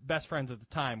 2 best friends at the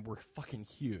time were fucking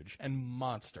huge and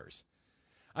monsters.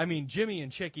 I mean, Jimmy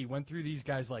and Chicky went through these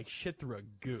guys like shit through a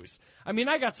goose. I mean,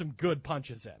 I got some good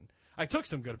punches in. I took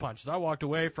some good punches. I walked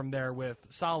away from there with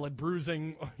solid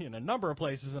bruising in a number of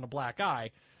places and a black eye.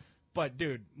 But,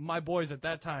 dude, my boys at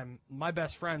that time, my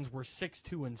best friends were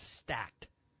 6'2" and stacked.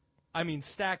 I mean,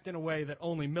 stacked in a way that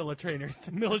only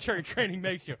military training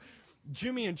makes you.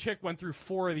 Jimmy and Chick went through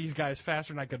 4 of these guys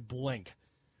faster than I could blink.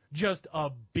 Just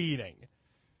a beating.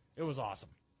 It was awesome.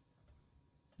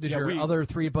 Did your other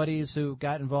 3 buddies who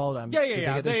got involved?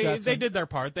 Yeah. They did their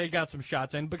part. They got some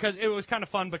shots in because it was kind of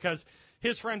fun because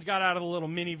his friends got out of the little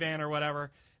minivan or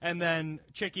whatever, And then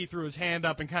Chicky threw his hand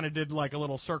up and kind of did like a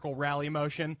little circle rally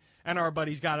motion. And our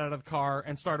buddies got out of the car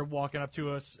and started walking up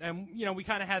to us. And, you know, we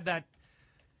kind of had that.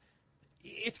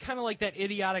 It's kind of like that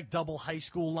idiotic double high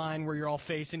school line where you're all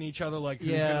facing each other, like who's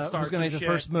going to start who's gonna make some the shit.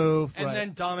 first move. And right.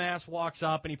 then dumbass walks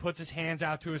up and he puts his hands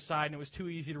out to his side, and it was too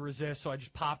easy to resist, so I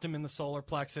just popped him in the solar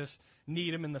plexus,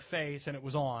 kneed him in the face, and it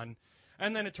was on.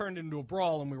 And then it turned into a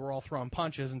brawl, and we were all throwing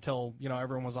punches until, you know,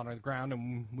 everyone was on the ground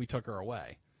and we took her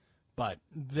away. But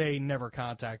they never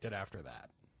contacted after that.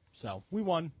 So we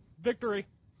won. Victory.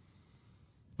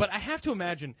 But I have to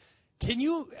imagine,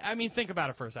 think about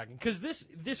it for a second, because this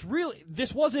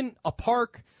wasn't a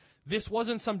park, this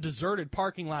wasn't some deserted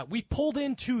parking lot. We pulled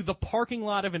into the parking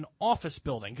lot of an office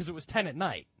building because it was 10 at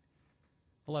night,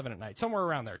 11 at night, somewhere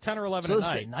around there, 10 or 11 so at this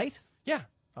night. is at night? Yeah.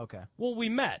 Okay. Well, we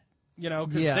met, you know,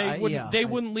 because they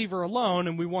wouldn't leave her alone,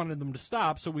 and we wanted them to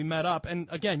stop, so we met up. And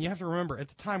again, you have to remember, at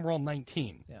the time we're all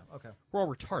 19. Yeah. Okay. We're all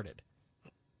retarded.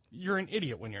 You're an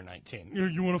idiot when you're 19.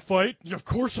 You want to fight? Yeah, of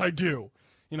course I do.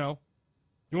 You know.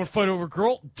 You want to fight over a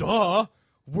girl? Duh.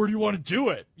 Where do you want to do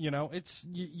it? You know,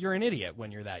 you're an idiot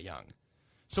when you're that young.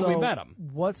 So we met him.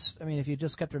 If you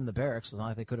just kept her in the barracks, it's not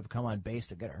like they could have come on base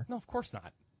to get her. No, of course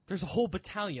not. There's a whole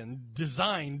battalion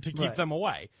designed to keep Right. them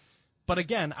away. But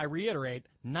again, I reiterate,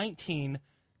 19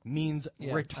 means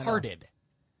retarded.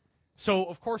 So,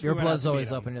 of course, your we went out blood's to meet always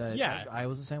them. up in that. Yeah. I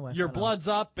was the same way. Your blood's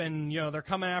up, and, you know, they're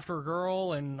coming after a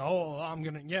girl, and,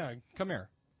 come here.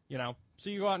 You know, so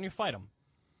you go out and you fight them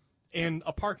in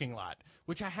a parking lot,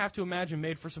 which I have to imagine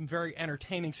made for some very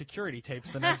entertaining security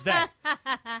tapes the next day.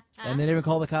 And they didn't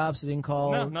call the cops. They didn't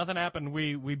call. No, nothing happened.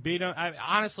 We beat them.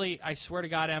 Honestly, I swear to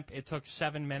God, Emp, it took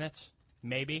 7 minutes,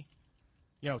 maybe.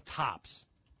 You know, tops.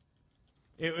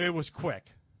 It was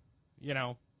quick. You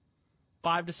know,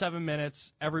 5 to 7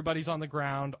 minutes. Everybody's on the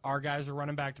ground. Our guys are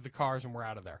running back to the cars, and we're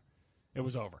out of there. It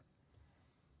was over.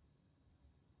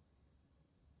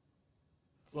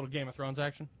 Little Game of Thrones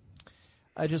action.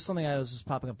 Just something I was just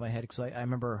popping up in my head because I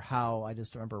remember how. I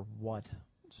just remember what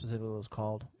specifically it was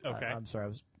called. Okay. I'm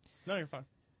sorry. No, you're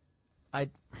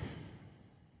fine.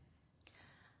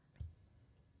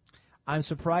 I'm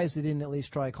surprised they didn't at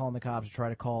least try calling the cops or try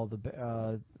to call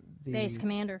the base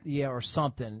commander. Yeah, or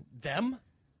something. Them?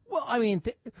 Well, I mean,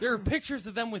 there are pictures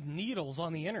of them with needles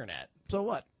on the internet. So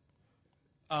what?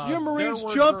 Your Marines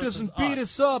jumped us and beat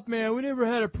us up, man. We never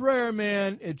had a prayer,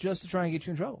 man. Just to try and get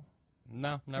you in trouble.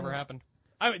 No, never happened.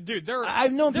 Dude,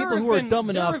 I've known people who are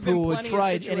dumb enough who would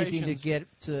try situations. anything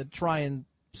to try and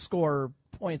score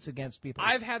points against people.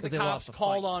 I've had the cops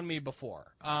called on me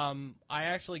before. I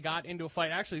actually got into a fight.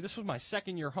 Actually, this was my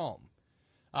second year home.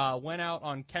 Went out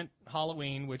on Kent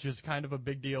Halloween, which is kind of a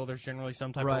big deal. There's generally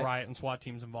some type of riot and SWAT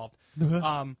teams involved.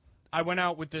 I went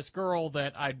out with this girl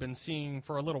that I'd been seeing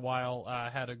for a little while,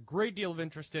 had a great deal of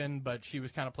interest in, but she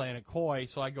was kind of playing it coy.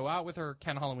 So I go out with her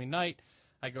Kent Halloween night.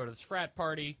 I go to this frat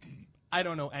party. I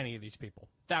don't know any of these people.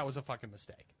 That was a fucking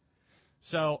mistake.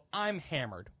 So I'm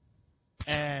hammered.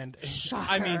 And Shocker.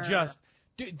 I mean,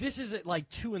 dude, this is at like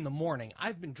 2 a.m.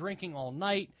 I've been drinking all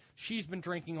night. She's been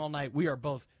drinking all night. We are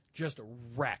both just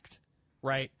wrecked,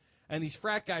 right? And these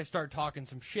frat guys start talking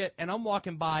some shit, and I'm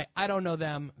walking by. I don't know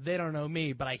them. They don't know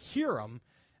me, but I hear them,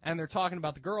 and they're talking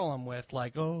about the girl I'm with,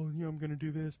 like, oh, you know, I'm going to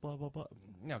do this, blah, blah, blah.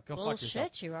 No, go fuck yourself.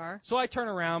 Bullshit, you are. So I turn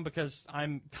around because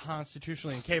I'm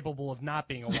constitutionally incapable of not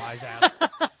being a wise ass,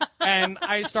 and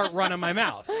I start running my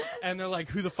mouth. And they're like,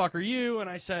 who the fuck are you? And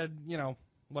I said, you know,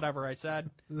 whatever I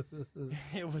said.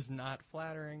 It was not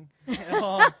flattering at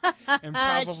all, and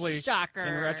probably, Shocker.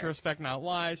 in retrospect, not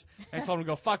wise. I told them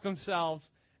to go fuck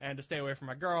themselves and to stay away from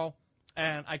my girl,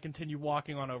 and I continue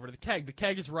walking on over to the keg. The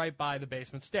keg is right by the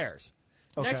basement stairs.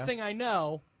 Okay. Next thing I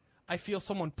know, I feel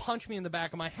someone punch me in the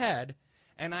back of my head,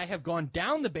 and I have gone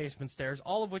down the basement stairs,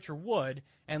 all of which are wood,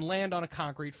 and land on a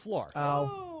concrete floor.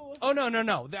 Oh. Oh,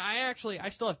 no. I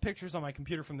still have pictures on my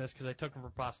computer from this because I took them for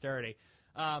posterity.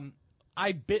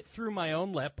 I bit through my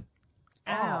own lip.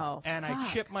 Ow, and fuck. I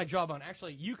chipped my jawbone.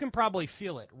 Actually, you can probably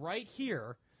feel it right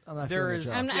here. I'm not There feeling is.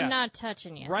 the jaw. I'm not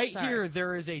touching you. Right Sorry. here,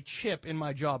 there is a chip in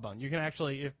my jawbone. You can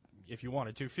actually, if you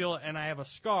wanted to, feel it. And I have a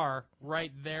scar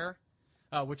right there,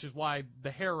 which is why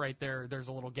the hair right there, there's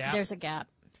a little gap. There's a gap.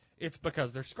 It's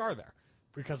because there's scar there,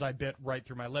 because I bit right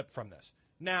through my lip from this.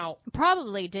 Now,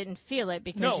 Probably didn't feel it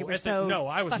because you were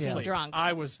I was fucking asleep. drunk.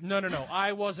 I was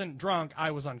I wasn't drunk.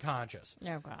 I was unconscious.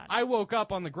 Oh, God. I woke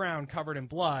up on the ground covered in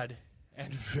blood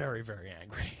and very, very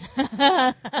angry.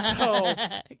 So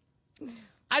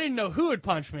I didn't know who had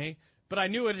punched me, but I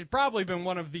knew it had probably been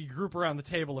one of the group around the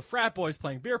table of frat boys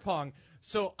playing beer pong.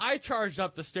 So I charged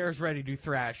up the stairs ready to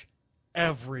thrash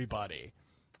everybody.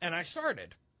 And I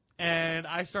started. And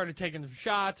I started taking some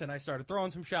shots, and I started throwing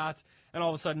some shots, and all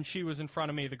of a sudden she was in front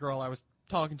of me, the girl I was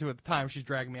talking to at the time. She's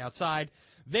dragging me outside.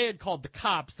 They had called the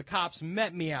cops. The cops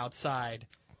met me outside,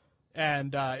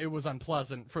 and it was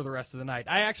unpleasant for the rest of the night.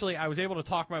 I was able to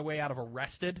talk my way out of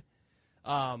arrested,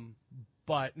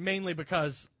 but mainly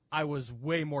because I was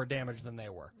way more damaged than they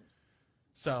were.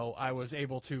 So I was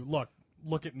able to,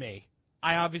 look at me.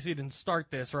 I obviously didn't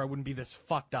start this, or I wouldn't be this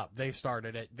fucked up. They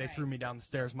started it. They threw me down the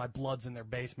stairs. My blood's in their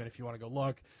basement if you want to go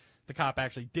look. The cop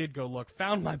actually did go look,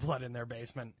 found my blood in their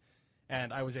basement,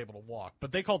 and I was able to walk.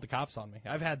 But they called the cops on me.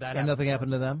 I've had that happen. And nothing before.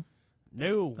 happened to them?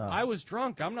 No. Oh. I was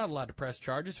drunk. I'm not allowed to press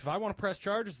charges. If I want to press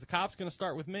charges, the cop's going to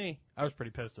start with me. I was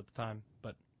pretty pissed at the time,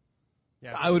 but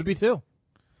yeah. I would be too.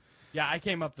 Yeah, I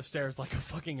came up the stairs like a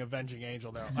fucking avenging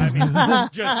angel there. I mean,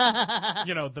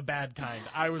 just, the bad kind.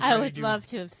 I would love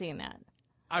to have seen that.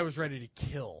 I was ready to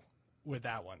kill with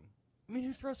that one. I mean,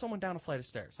 who throws someone down a flight of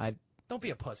stairs? Don't be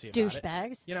a pussy about it.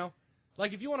 Douchebags.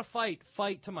 Like if you want to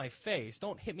fight to my face.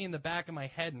 Don't hit me in the back of my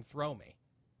head and throw me.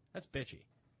 That's bitchy.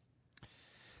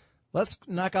 Let's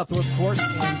knock out the report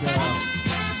and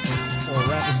or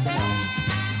wrap this thing up.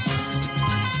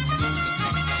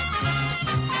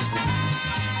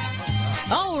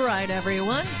 All right,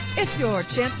 everyone. It's your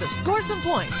chance to score some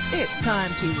points. It's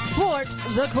time to Port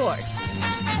the Court.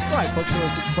 All right, folks, so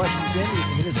if the questions in, you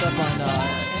can hit us up on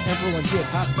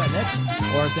emperor1g@cops.net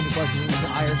or send your questions into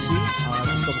IRC.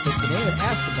 Just double-click the name and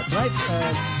ask them. But tonight's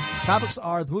topics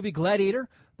are the movie Gladiator,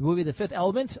 the movie The Fifth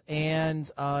Element, and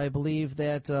I believe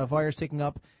that Varyar's taking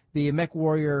up the Mech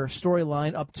Warrior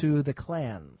storyline up to the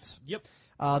clans. Yep.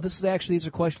 These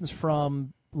are questions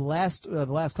from the last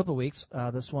couple of weeks.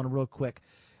 This one real quick.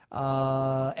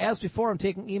 As before, I'm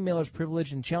taking emailer's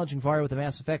privilege and challenging Varyar with a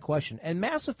Mass Effect question. And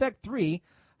Mass Effect 3,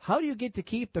 how do you get to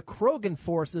keep the Krogan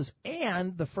forces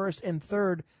and the first and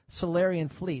third Solarian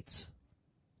fleets?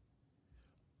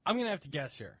 I'm going to have to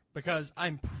guess here because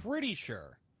I'm pretty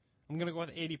sure, I'm going to go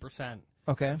with 80%,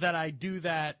 okay, that I do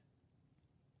that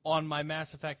on my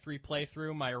Mass Effect 3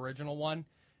 playthrough, my original one.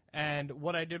 And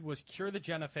what I did was cure the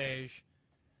genophage,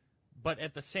 but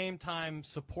at the same time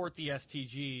support the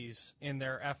STGs in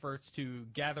their efforts to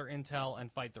gather intel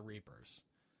and fight the Reapers.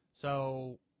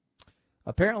 So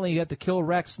apparently you have to kill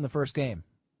Rex in the first game.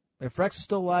 If Rex is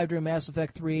still alive during Mass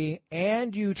Effect 3,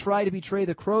 and you try to betray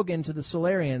the Krogan to the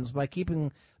Solarians by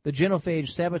keeping the genophage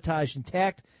sabotage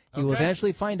intact, you will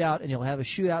eventually find out, and you'll have a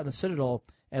shootout in the Citadel,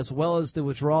 as well as the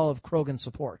withdrawal of Krogan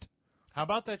support. How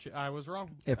about that? I was wrong.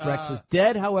 If Rex is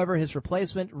dead, however, his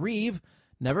replacement, Reeve,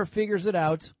 never figures it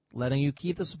out, letting you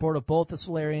keep the support of both the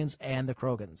Solarians and the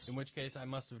Krogans. In which case, I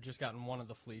must have just gotten one of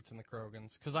the fleets in the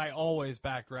Krogans, because I always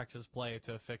backed Rex's play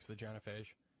to fix the genophage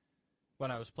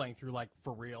when I was playing through,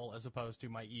 for real, as opposed to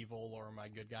my evil or my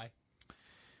good guy.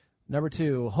 Number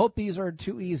 2, hope these are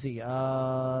too easy. These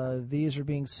are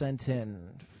being sent in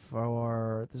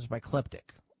this is by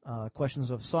Kleptic. Questions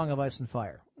of Song of Ice and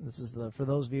Fire. This is for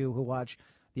those of you who watch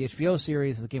the HBO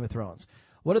series of Game of Thrones.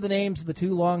 What are the names of the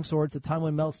two longswords that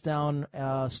Tywin melts down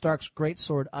Stark's great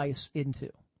sword Ice into?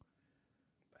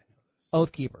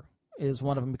 Oathkeeper is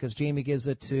one of them because Jaime gives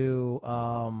it to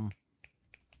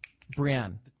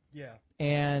Brienne. Yeah.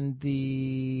 And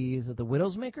is it the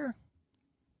Widow's Maker?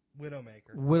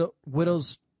 Widowmaker.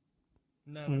 Widow's.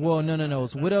 No.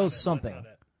 It's Widow's something. That's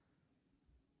not it.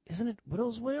 Isn't it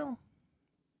Widow's Whale?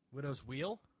 Widow's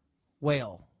Wheel?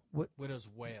 Whale. Widow's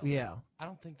Whale. Yeah. I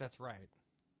don't think that's right.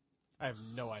 I have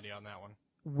no idea on that one.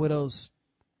 Widow's.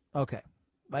 Okay.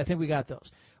 I think we got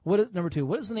those. Number 2,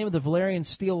 what is the name of the Valyrian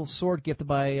steel sword gifted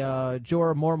by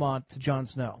Jorah Mormont to Jon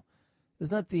Snow?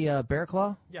 Isn't that the Bear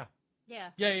Claw? Yeah. Yeah.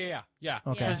 Yeah.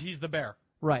 Okay. Because he's the bear.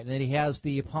 Right, and then he has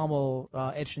the pommel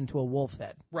etched into a wolf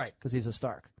head. Right. Because he's a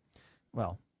Stark.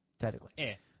 Well, technically.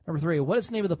 Eh. Number 3, what is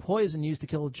the name of the poison used to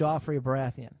kill Joffrey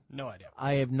Baratheon? No idea.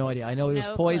 I have no idea. I know he was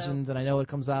poisoned, and I know it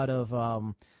comes out of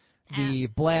the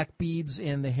black beads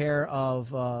in the hair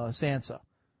of Sansa.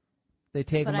 They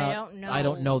take him out. I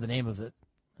don't know the name of it.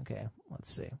 Okay,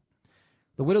 let's see.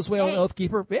 The Widow's Whale and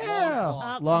Oathkeeper.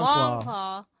 Yeah.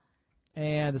 Longclaw.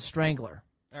 And the Strangler.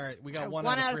 All right, we got one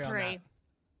out of three.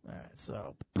 All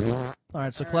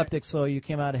right, so Kleptic, so you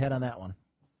came out ahead on that one.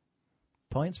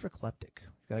 Points for Kleptic.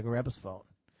 Got to go grab his phone.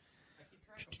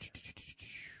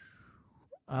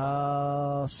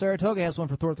 Saratoga has one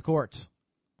for Thwart the Court.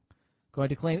 Going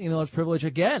to claim emailer's privilege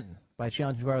again by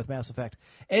challenging Varyar with Mass Effect.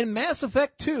 In Mass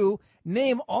Effect 2,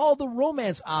 name all the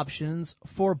romance options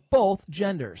for both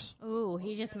genders. Ooh,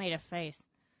 he just made a face.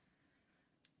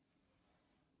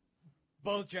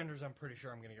 Both genders, I'm pretty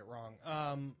sure I'm going to get wrong.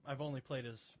 I've only played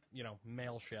as,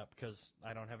 male ship because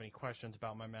I don't have any questions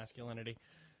about my masculinity.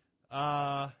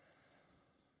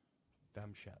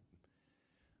 FemShep.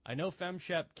 I know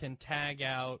FemShep can tag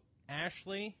out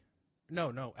Ashley.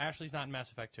 No, Ashley's not in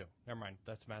Mass Effect 2. Never mind.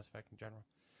 That's Mass Effect in general.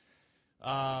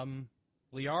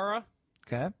 Liara.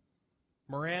 Okay.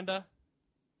 Miranda.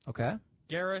 Okay.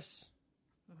 Garrus.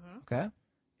 Okay.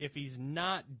 If he's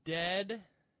not dead...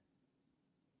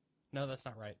 No, that's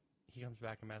not right. He comes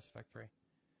back in Mass Effect 3.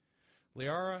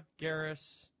 Liara,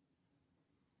 Garrus,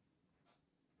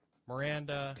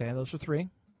 Miranda. Okay, those are 3.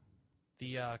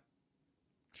 The,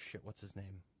 what's his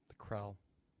name? The Krell.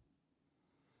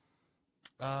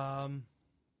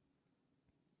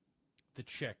 The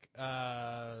chick.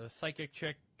 Psychic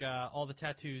chick, all the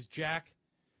tattoos. Jack.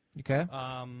 Okay.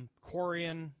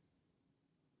 Corian.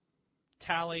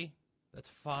 Tally. That's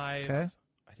 5. Okay.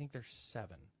 I think there's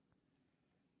 7.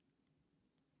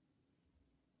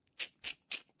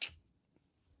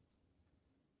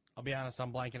 I'll be honest,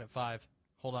 I'm blanking at 5.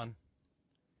 Hold on.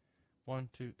 1,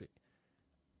 2, 3.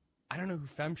 I don't know who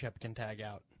FemShep can tag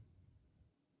out.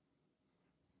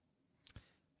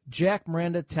 Jack,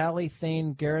 Miranda, Tally,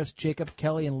 Thane, Garrus, Jacob,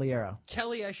 Kelly, and Liara.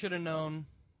 Kelly, I should have known.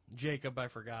 Jacob, I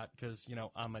forgot, because,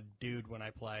 I'm a dude when I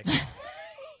play.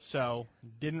 So,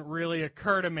 didn't really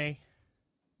occur to me.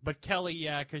 But Kelly,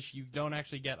 yeah, because you don't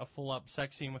actually get a full-up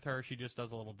sex scene with her. She just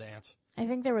does a little dance. I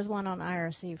think there was one on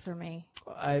IRC for me.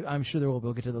 I'm sure there will be.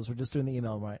 We'll get to those. We're just doing the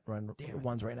email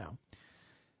ones right now.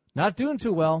 Not doing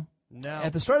too well. No.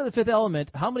 At the start of the fifth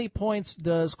element, how many points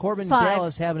does Corbin 5.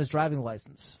 Dallas have in his driving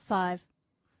license? 5.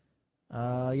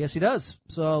 Yes, he does.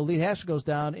 So lead hasher goes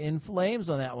down in flames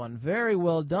on that one. Very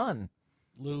well done.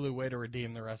 Lulu, way to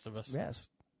redeem the rest of us. Yes.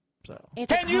 So.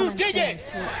 Can you dig it?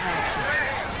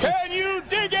 Can you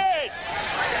dig it?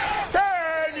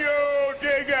 Can you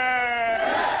dig it?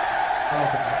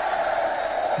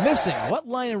 Okay. Missing. What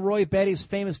line in Roy Batty's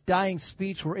famous dying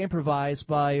speech were improvised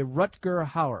by Rutger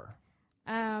Hauer?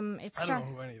 I don't know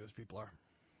who any of those people are.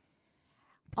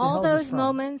 All those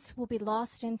moments will be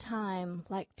lost in time,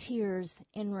 like tears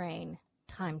in rain.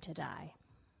 Time to die.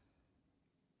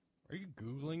 Are you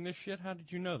Googling this shit? How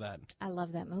did you know that? I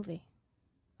love that movie.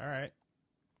 All right.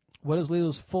 What is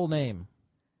Lilo's full name?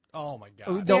 Oh, my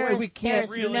God. We can't.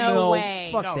 There's no way.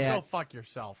 Fuck no, that. go fuck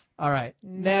yourself. All right.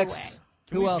 No Next. way.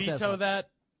 Can Who else we has veto one? that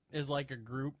as like a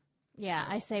group? Yeah,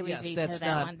 I say we Yes, veto that's that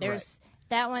not one.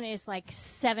 That one is like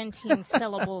 17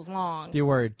 syllables long. Do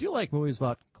you like movies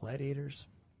about gladiators?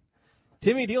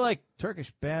 Timmy, do you like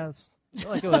Turkish baths? Do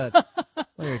you like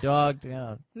when your dog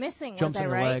Missing, jumps was I in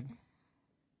your right? leg?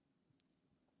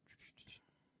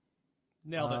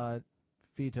 Nailed it.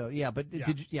 Veto. Yeah, but Yeah.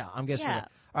 did you? Yeah, I'm guessing. Yeah.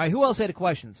 All right, who else had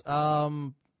questions?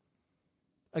 Again,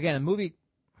 a movie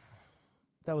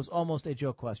that was almost a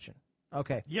joke question.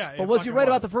 Okay. Yeah, but it was you fucking right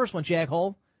was. about the first one,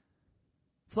 Jackhole?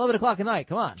 It's 11 o'clock at night.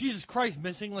 Come on. Jesus Christ,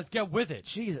 Missing. Let's get with it.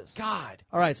 Jesus. God.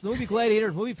 All right, so the movie Gladiator,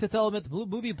 the movie Fifth Element, the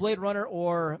movie Blade Runner,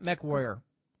 or Mech Warrior?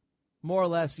 More or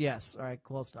less, yes. All right,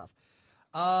 close enough.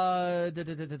 And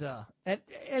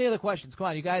any other questions? Come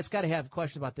on, you guys got to have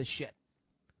questions about this shit.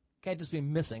 Can't just be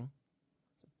missing.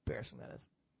 It's embarrassing, that is.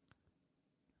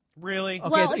 Really? Okay,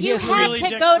 Well, you here's had really to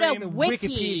Dick go to Green? Wiki.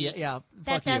 Wikipedia. Yeah,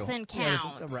 That fuck you. doesn't Yeah,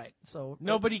 count. right. So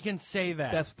Nobody can say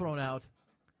that. that's thrown out.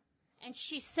 And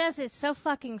she says it so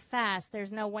fucking fast,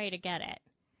 there's no way to get it.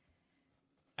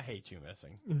 I hate you,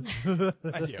 Missing.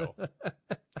 I do.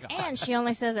 God. And she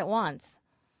only says it once.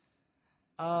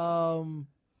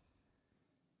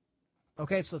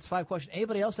 Okay, so it's 5 questions.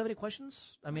 Anybody else have any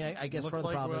questions? I mean, I guess Looks part of the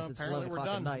like, problem well, is it's apparently 11 we're o'clock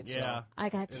at done. night. Yeah. So I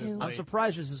got It is 2. I'm late.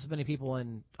 surprised there's as many people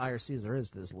in IRC as there is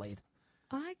this late.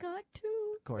 I got 2.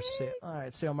 Of course. All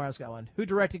right, Sarah Mars got one. Who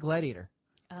directed Gladiator?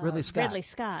 Ridley Scott. Ridley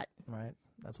Scott. All right,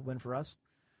 that's a win for us.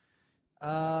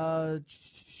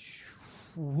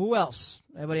 Who else?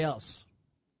 Anybody else?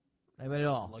 Anybody at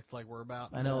all? Looks like we're about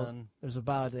I know done. there's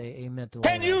about a minute delay.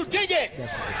 Can you dig it?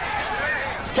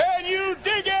 Can you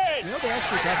dig it? You know they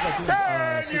actually talked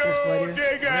about doing sequels to Gladiator?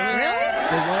 Dig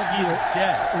it? They want to do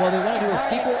dead. Well, they want to do a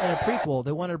sequel and a prequel.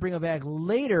 They wanted to bring him back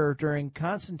later during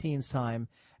Constantine's time,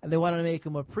 and they wanted to make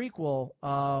him a prequel.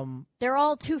 They're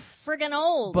all too friggin'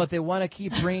 old. But they want to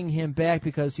keep bringing him back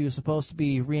because he was supposed to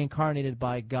be reincarnated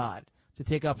by God to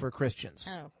take up for Christians.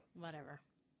 Oh, whatever.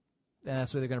 And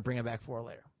that's what they're going to bring him back for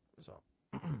later. So,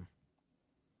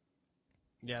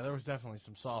 Yeah, there was definitely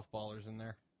some softballers in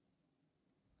there.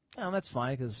 well, that's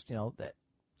fine because that.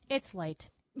 It's late.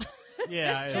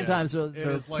 Yeah, it Sometimes is. they're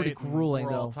It is pretty late and grueling,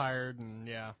 we're all though. tired and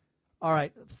yeah. All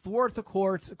right, thwart the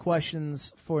court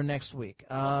questions for next week.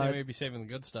 They may be saving the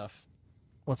good stuff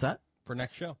What's that? for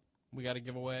next show. We got to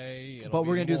give away. It'll But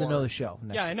we're be going to do the more- Know the Show.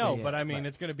 Next Yeah, I know, week. but I mean, Right.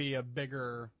 it's going to be a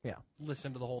bigger Yeah.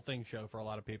 listen to the whole thing show for a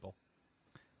lot of people.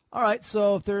 All right,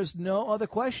 so if there's no other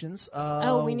questions...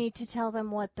 we need to tell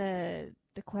them what the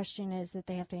question is that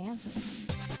they have to answer.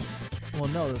 Well,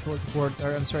 no, it's going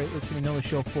to be another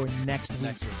show for next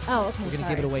week. Oh, okay, We're going to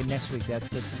give it away next week.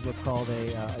 This is what's called a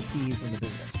tease in the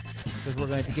business. Because we're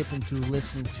going to get them to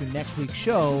listen to next week's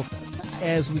show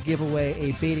as we give away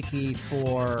a beta key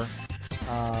for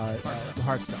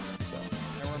Hearthstone. So.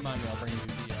 And remind me, I'll bring you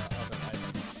the other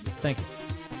items. Thank you.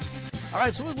 All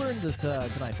right, so we learned that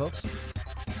tonight, folks.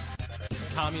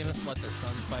 Communists let their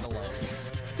sons fight alone.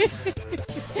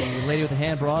 The lady with the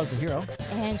hand bra is a hero.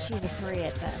 And she's a 3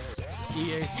 at best.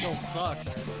 EA still sucks.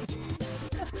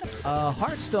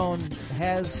 Hearthstone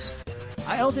has...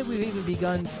 I don't think we've even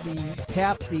begun to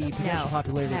tap the potential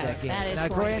popularity of that game. Now,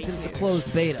 granted, it's a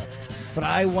closed beta, but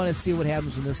I want to see what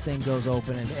happens when this thing goes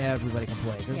open and everybody can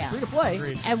play. Because it's free to play.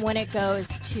 Agreed. And when it goes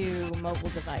to mobile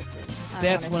devices.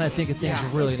 That's when I think things are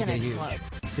really going to get huge.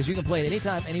 Explode. Because you can play it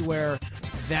anytime, anywhere.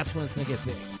 That's when it's going to get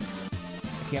big.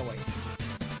 I can't wait.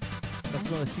 That's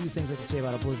one of the few things I can say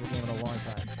about a Blizzard game in a long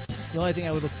time. The only thing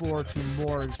I would look forward to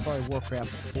more is probably Warcraft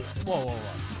 4. Whoa.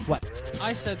 What?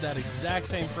 I said that exact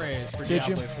same phrase for Did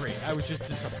Diablo you? 3. I was just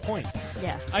disappointed.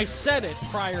 Yeah. I said it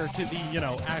prior to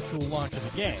the, actual launch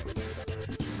of the game.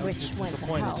 Which went to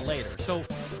disappointed hell. later. So,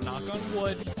 knock on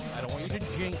wood. I don't want you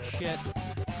to jinx shit.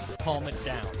 Calm it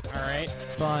down, all right?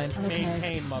 Fine. Okay.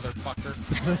 Maintain, motherfucker.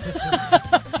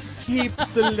 Keep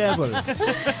the level.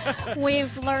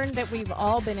 We've learned that we've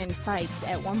all been in fights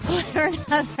at one point or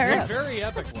another. Yes. Very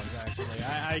epic ones, actually.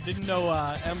 I didn't know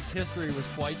M's history was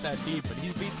quite that deep, but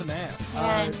he's beat some ass.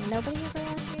 And nobody ever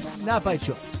asked me about mine. Not by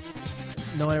choice.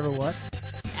 No one ever what?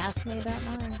 Asked me about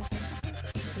mine.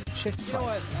 Chick You know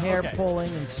fights. what? Hair Okay. pulling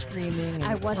and screaming and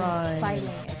I wasn't crying. fighting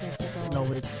against the girl.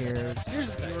 Nobody cares. Here's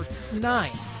the thing.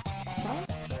 9.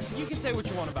 You can say what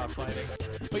you want about fighting,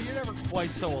 but you're never quite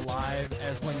so alive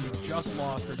as when you just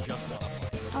lost or just won a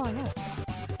fight. Oh, I know.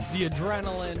 The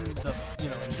adrenaline, the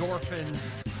endorphins,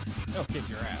 they'll kick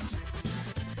your ass.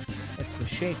 It's the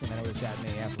shaking that always got me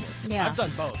afterwards. Yeah. I've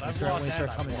done both. I've lost and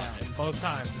I've coming won. down. And both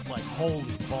times it's like, holy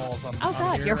balls, I'm Oh,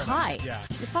 God, here you're and high. Yeah.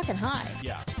 You're fucking high.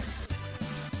 Yeah.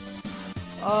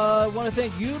 I want to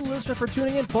thank you, the listener, for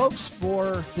tuning in, folks,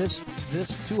 for this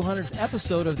 200th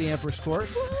episode of The Emperor's Court.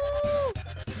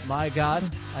 My God,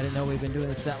 I didn't know we've been doing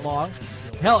this that long.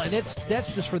 Hell, and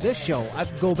that's just for this show. I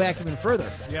could go back even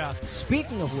further. Yeah.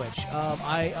 Speaking of which,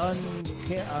 I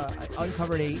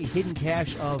uncovered a hidden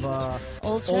cache of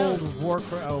old World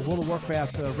of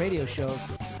Warcraft radio shows.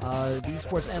 The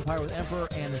Esports Empire with Emperor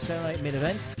and the Saturday Night Main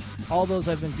Event. All those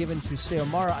I've been given to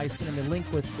Sayomara. I sent him a link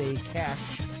with a cache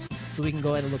so we can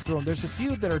go ahead and look through them. There's a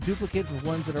few that are duplicates of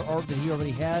ones that he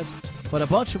already has, but a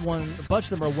bunch of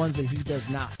them are ones that he does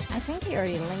not. I think he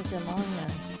already linked them on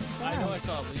the... I know I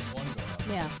saw at least one go up.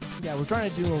 Yeah. Yeah, we're trying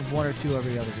to do one or two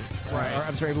every other week. Right. Or,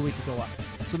 I'm sorry, every week to go up.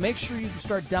 So make sure you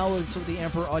start downloading some of the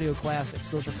Emperor audio classics.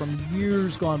 Those are from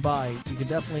years gone by. You can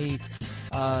definitely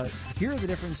hear the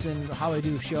difference in how I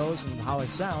do shows and how I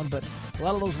sound, but a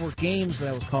lot of those were games that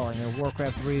I was calling.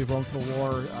 Warcraft 3, Rome to the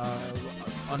War,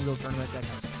 Unreal Tournament, that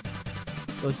kind of stuff.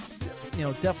 So,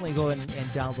 definitely go ahead and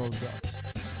download those.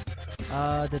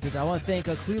 I want to thank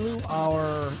Quilu,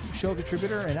 our show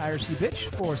contributor, and IRC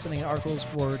Bitch for sending in articles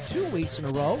for 2 weeks in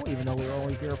a row, even though we were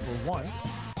only here for one.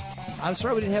 I'm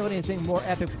sorry we didn't have anything more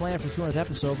epic planned for 200th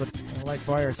episode, but like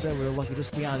Varyar said, we were lucky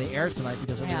just to be on the air tonight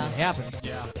because everything happened.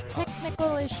 Yeah.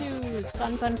 Technical issues.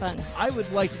 Fun. I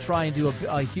would like to try and do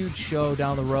a huge show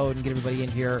down the road and get everybody in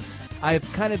here. I've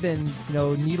kind of been,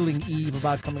 needling Eve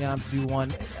about coming on to do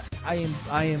one. I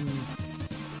am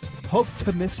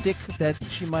optimistic that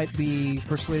she might be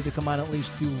persuaded to come on at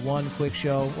least do one quick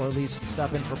show, or at least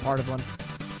stop in for part of one.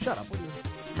 Shut up. What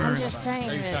are you I'm just saying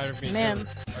Are you that tired of being Mim...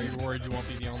 Are you worried you won't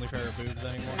be the only pair of boobs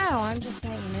anymore? No, I'm just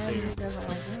saying Mim doesn't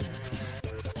like women.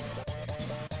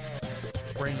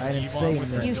 Bring I didn't Eve say on with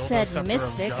Mim. her You dildo said scepter of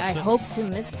mystic. I justice? hope to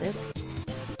mystic.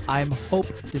 I'm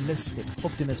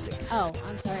optimistic. Oh,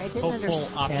 I'm sorry. I didn't Hopeful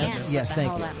understand optimist. what Yes, the thank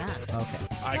hell you. that meant. Okay.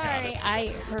 I got Sorry, it. I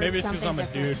heard Maybe it's something because I'm a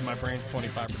different. dude and my brain's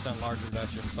 25% larger.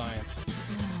 That's just science.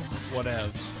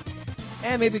 Whatevs.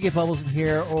 And maybe get Bubbles in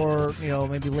here, or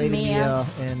maybe Lady Mia.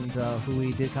 Mia, and who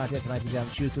we did contact tonight.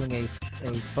 She was doing a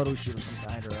photo shoot of some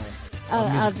kind, or a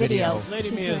music video. Lady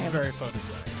She's Mia is doing a- very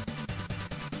photogenic.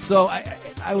 So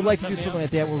I would like to do Set me something up. like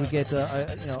that where we get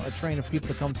a train of people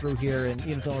to come through here, and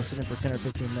even if they only sit in for 10 or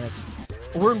 15 minutes.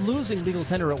 We're losing legal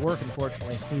tender at work,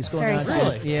 unfortunately. He's going Very on. sad.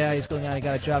 Really? Yeah, he's going on. He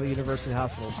got a job at University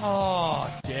Hospitals.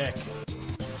 Oh, dick.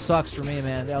 Sucks for me,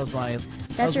 man. That was my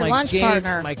That's your my lunch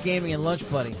partner. my gaming and lunch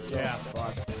buddy. So, Yeah.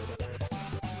 fuck.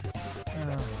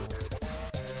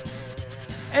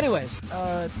 Anyways,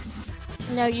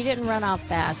 No, you didn't run off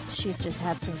fast. She's just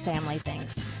had some family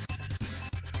things.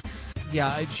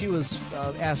 Yeah, she was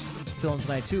asked to fill in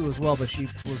tonight too as well, but she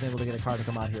wasn't able to get a car to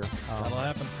come out here. That'll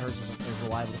happen. Hers is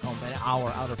reliable to come an hour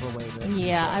out of her way.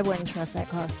 Yeah, I wouldn't trust that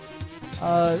car.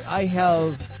 I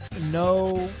have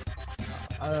no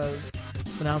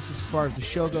announcements as far as the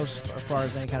show goes, as far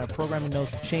as any kind of programming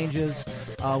notes or changes.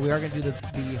 We are going to do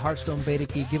the Hearthstone beta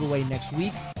key giveaway next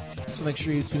week, so make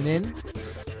sure you tune in.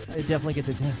 Definitely get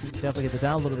the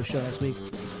download of the show next week.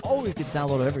 Always get the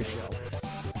download of every show.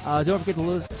 Don't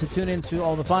forget to tune in to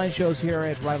all the fine shows here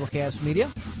at Rivalcast Media.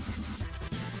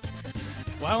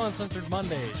 WoW Uncensored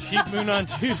Mondays, Sheep Moon on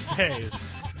Tuesdays,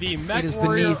 the Mech is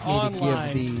Warrior beneath me to give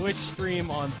Online the- Twitch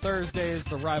stream on Thursdays,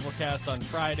 the Rivalcast on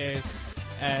Fridays,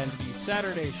 and the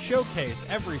Saturday Showcase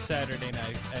every Saturday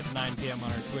night at 9 p.m.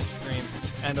 on our Twitch stream.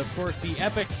 And, of course, the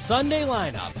epic Sunday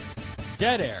lineup,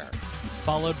 Dead Air,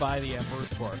 followed by the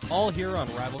Emperor's Court, all here on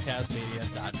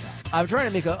RivalcastMedia.com. I'm trying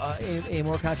to make a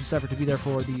more conscious effort to be there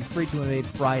for the free to invade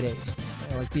Fridays.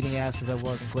 Like beating ass as I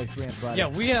was in Quake 3 on Friday. Yeah,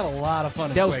 we had a lot of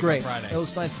fun. That in was Quake great. on Friday. It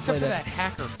was nice to Except play for that. that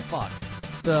hacker fuck.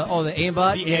 The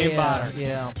aimbot? The aimbotter.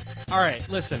 Yeah. All right,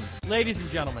 listen, ladies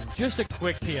and gentlemen, just a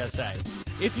quick PSA.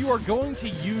 If you are going to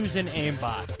use an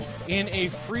aimbot in a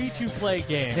free-to-play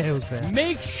game, It was bad.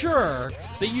 make sure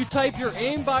that you type your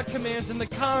aimbot commands in the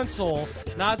console,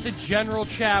 not the general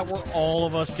chat where all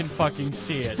of us can fucking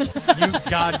see it. You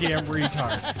goddamn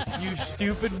retard. You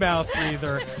stupid mouth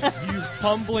breather. You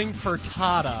fumbling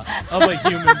frittata of a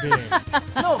human being.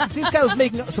 No, 'cause this guy was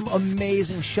making some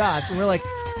amazing shots, and we're like,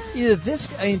 either this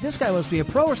guy must be a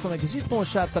pro or something because he's pulling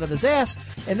shots out of his ass.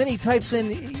 And then he types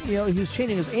in, he was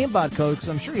changing his aimbot code because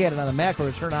I'm sure he had it on the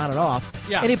macro to turn on and off.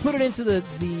 Yeah. And he put it into the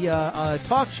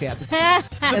talk chat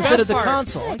instead of the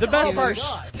console. The best part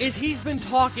is he's been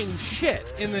talking shit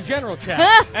in the general chat,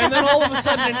 and then all of a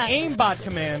sudden an aimbot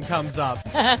command comes up,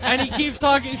 and he keeps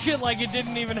talking shit like it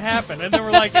didn't even happen. And then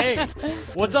we're like, hey,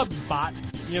 what's up, bot?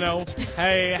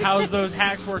 Hey, how's those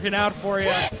hacks working out for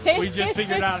you? We just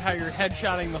figured out how you're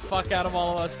headshotting the fuck out of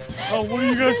all of us. Oh, what are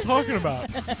you guys talking about?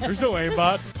 There's no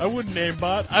aimbot. I wouldn't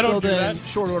aimbot. I don't so do then, that.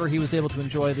 short order, he was able to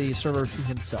enjoy the server to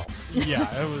himself. Yeah,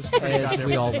 it was pretty As goddamn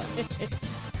we all know.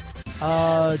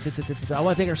 I want to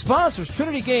thank our sponsors,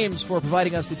 Trinity Games, for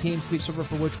providing us the TeamSpeak server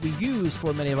for which we use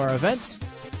for many of our events.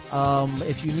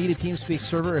 If you need a TeamSpeak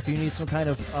server, if you need some kind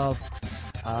of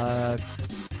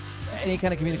any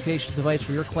kind of communications device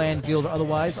for your clan, guild, or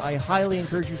otherwise, I highly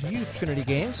encourage you to use Trinity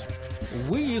Games.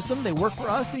 We use them. They work for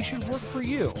us. They should work for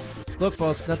you. Look,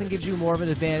 folks, nothing gives you more of an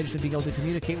advantage than being able to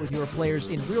communicate with your players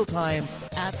in real time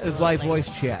by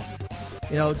voice chat.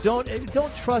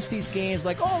 Don't trust these games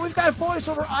like, oh, we've got voice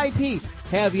over IP.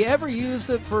 Have you ever used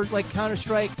it for like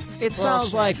Counter-Strike? It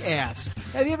sounds like ass.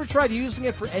 Have you ever tried using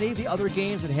it for any of the other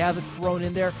games that have it thrown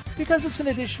in there? Because it's an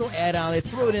additional add-on. They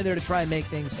throw it in there to try and make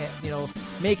things,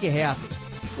 make you happy.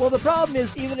 Well, the problem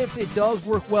is, even if it does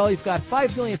work well, you've got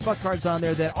 5 billion fucktards on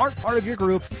there that aren't part of your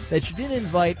group, that you didn't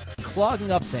invite,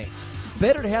 clogging up things.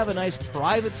 Better to have a nice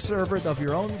private server of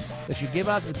your own that you give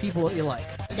out to the people that you like.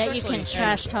 That you can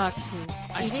trash talk to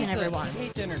each and every one. I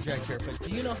hate to interject here, but do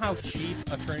you know how cheap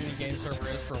a Trinity Game server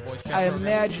is for a voice chat I program?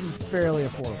 imagine fairly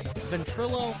affordable.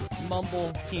 Ventrilo,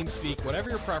 Mumble, TeamSpeak, whatever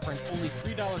your preference, only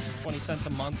 $3.20 a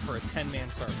month for a 10-man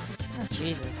server. Oh,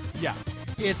 Jesus. Yeah,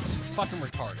 it's fucking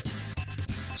retarded.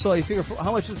 So you figure,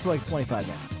 how much is it for like 25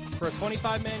 man? For a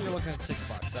 25-man, you're looking at $6.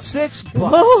 $6.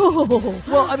 Whoa.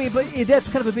 Well, I mean, but that's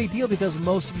kind of a big deal because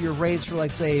most of your raids for, like,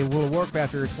 say, World of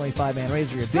Warcraft are 25-man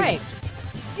raids or your big ones.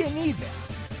 You need that.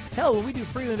 Hell, when we do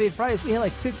Free Invade Fridays, we had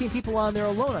like 15 people on there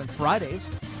alone on Fridays.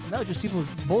 And that was just people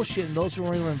bullshitting those who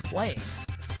weren't even playing.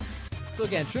 So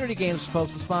again, Trinity Games,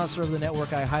 folks, the sponsor of the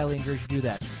network, I highly encourage you to do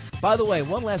that. By the way,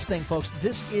 one last thing, folks.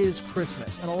 This is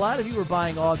Christmas, and a lot of you are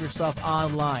buying all of your stuff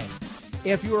online.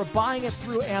 If you are buying it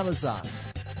through Amazon,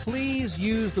 please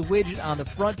use the widget on the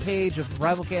front page of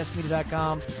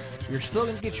rivalcastmedia.com. You're still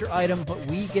going to get your item, but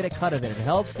we get a cut of it. It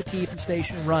helps to keep the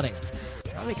station running.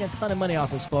 I'm making a ton of money off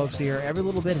this, folks, here. Every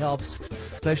little bit helps,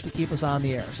 especially to keep us on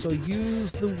the air. So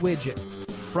use the widget.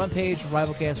 Front page,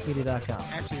 rivalcastmedia.com.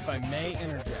 Actually, if I may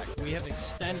interject, we have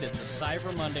extended the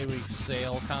Cyber Monday Week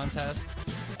sale contest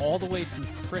all the way through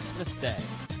Christmas Day.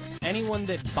 Anyone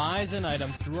that buys an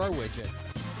item through our widget,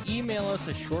 email us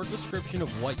a short description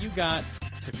of what you got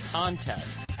to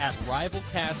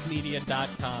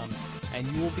contest@rivalcastmedia.com, and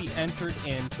you will be entered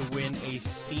in to win a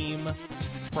Steam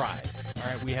prize. All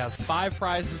right, we have 5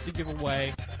 prizes to give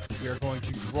away. We are going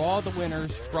to draw the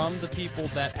winners from the people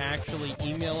that actually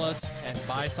email us and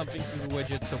buy something through the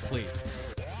widget, so please,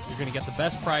 you're going to get the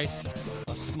best price.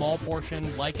 A small portion,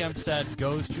 like Em said,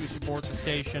 goes to support the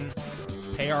station.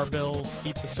 pay our bills,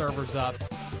 keep the servers up,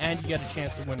 and you get a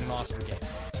chance to win an awesome game.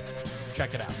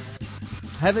 Check it out.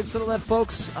 Having said all that,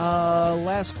 folks,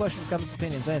 last questions, comments,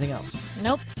 opinions, anything else?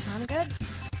 Nope, I'm good.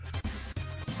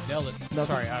 Nailed it. Nothing.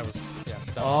 Sorry, I was... Yeah,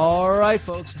 done. All right,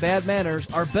 folks, bad manners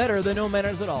are better than no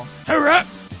manners at all. Hurrah!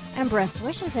 And breast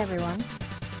wishes, everyone.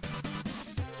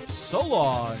 So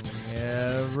long,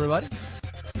 everybody.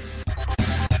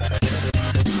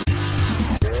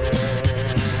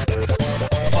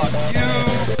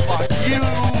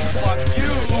 Fuck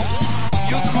you,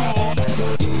 you cool.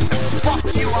 Fuck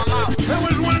you, I'm out. That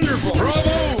was wonderful.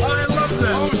 Bravo! I loved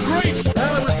that. Oh, it was great.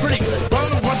 Well, it was pretty good. Well,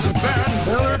 it wasn't bad.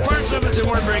 Well, there were parts of it that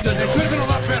weren't very good. It could have been a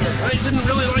lot better. I didn't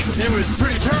really like it. It was pretty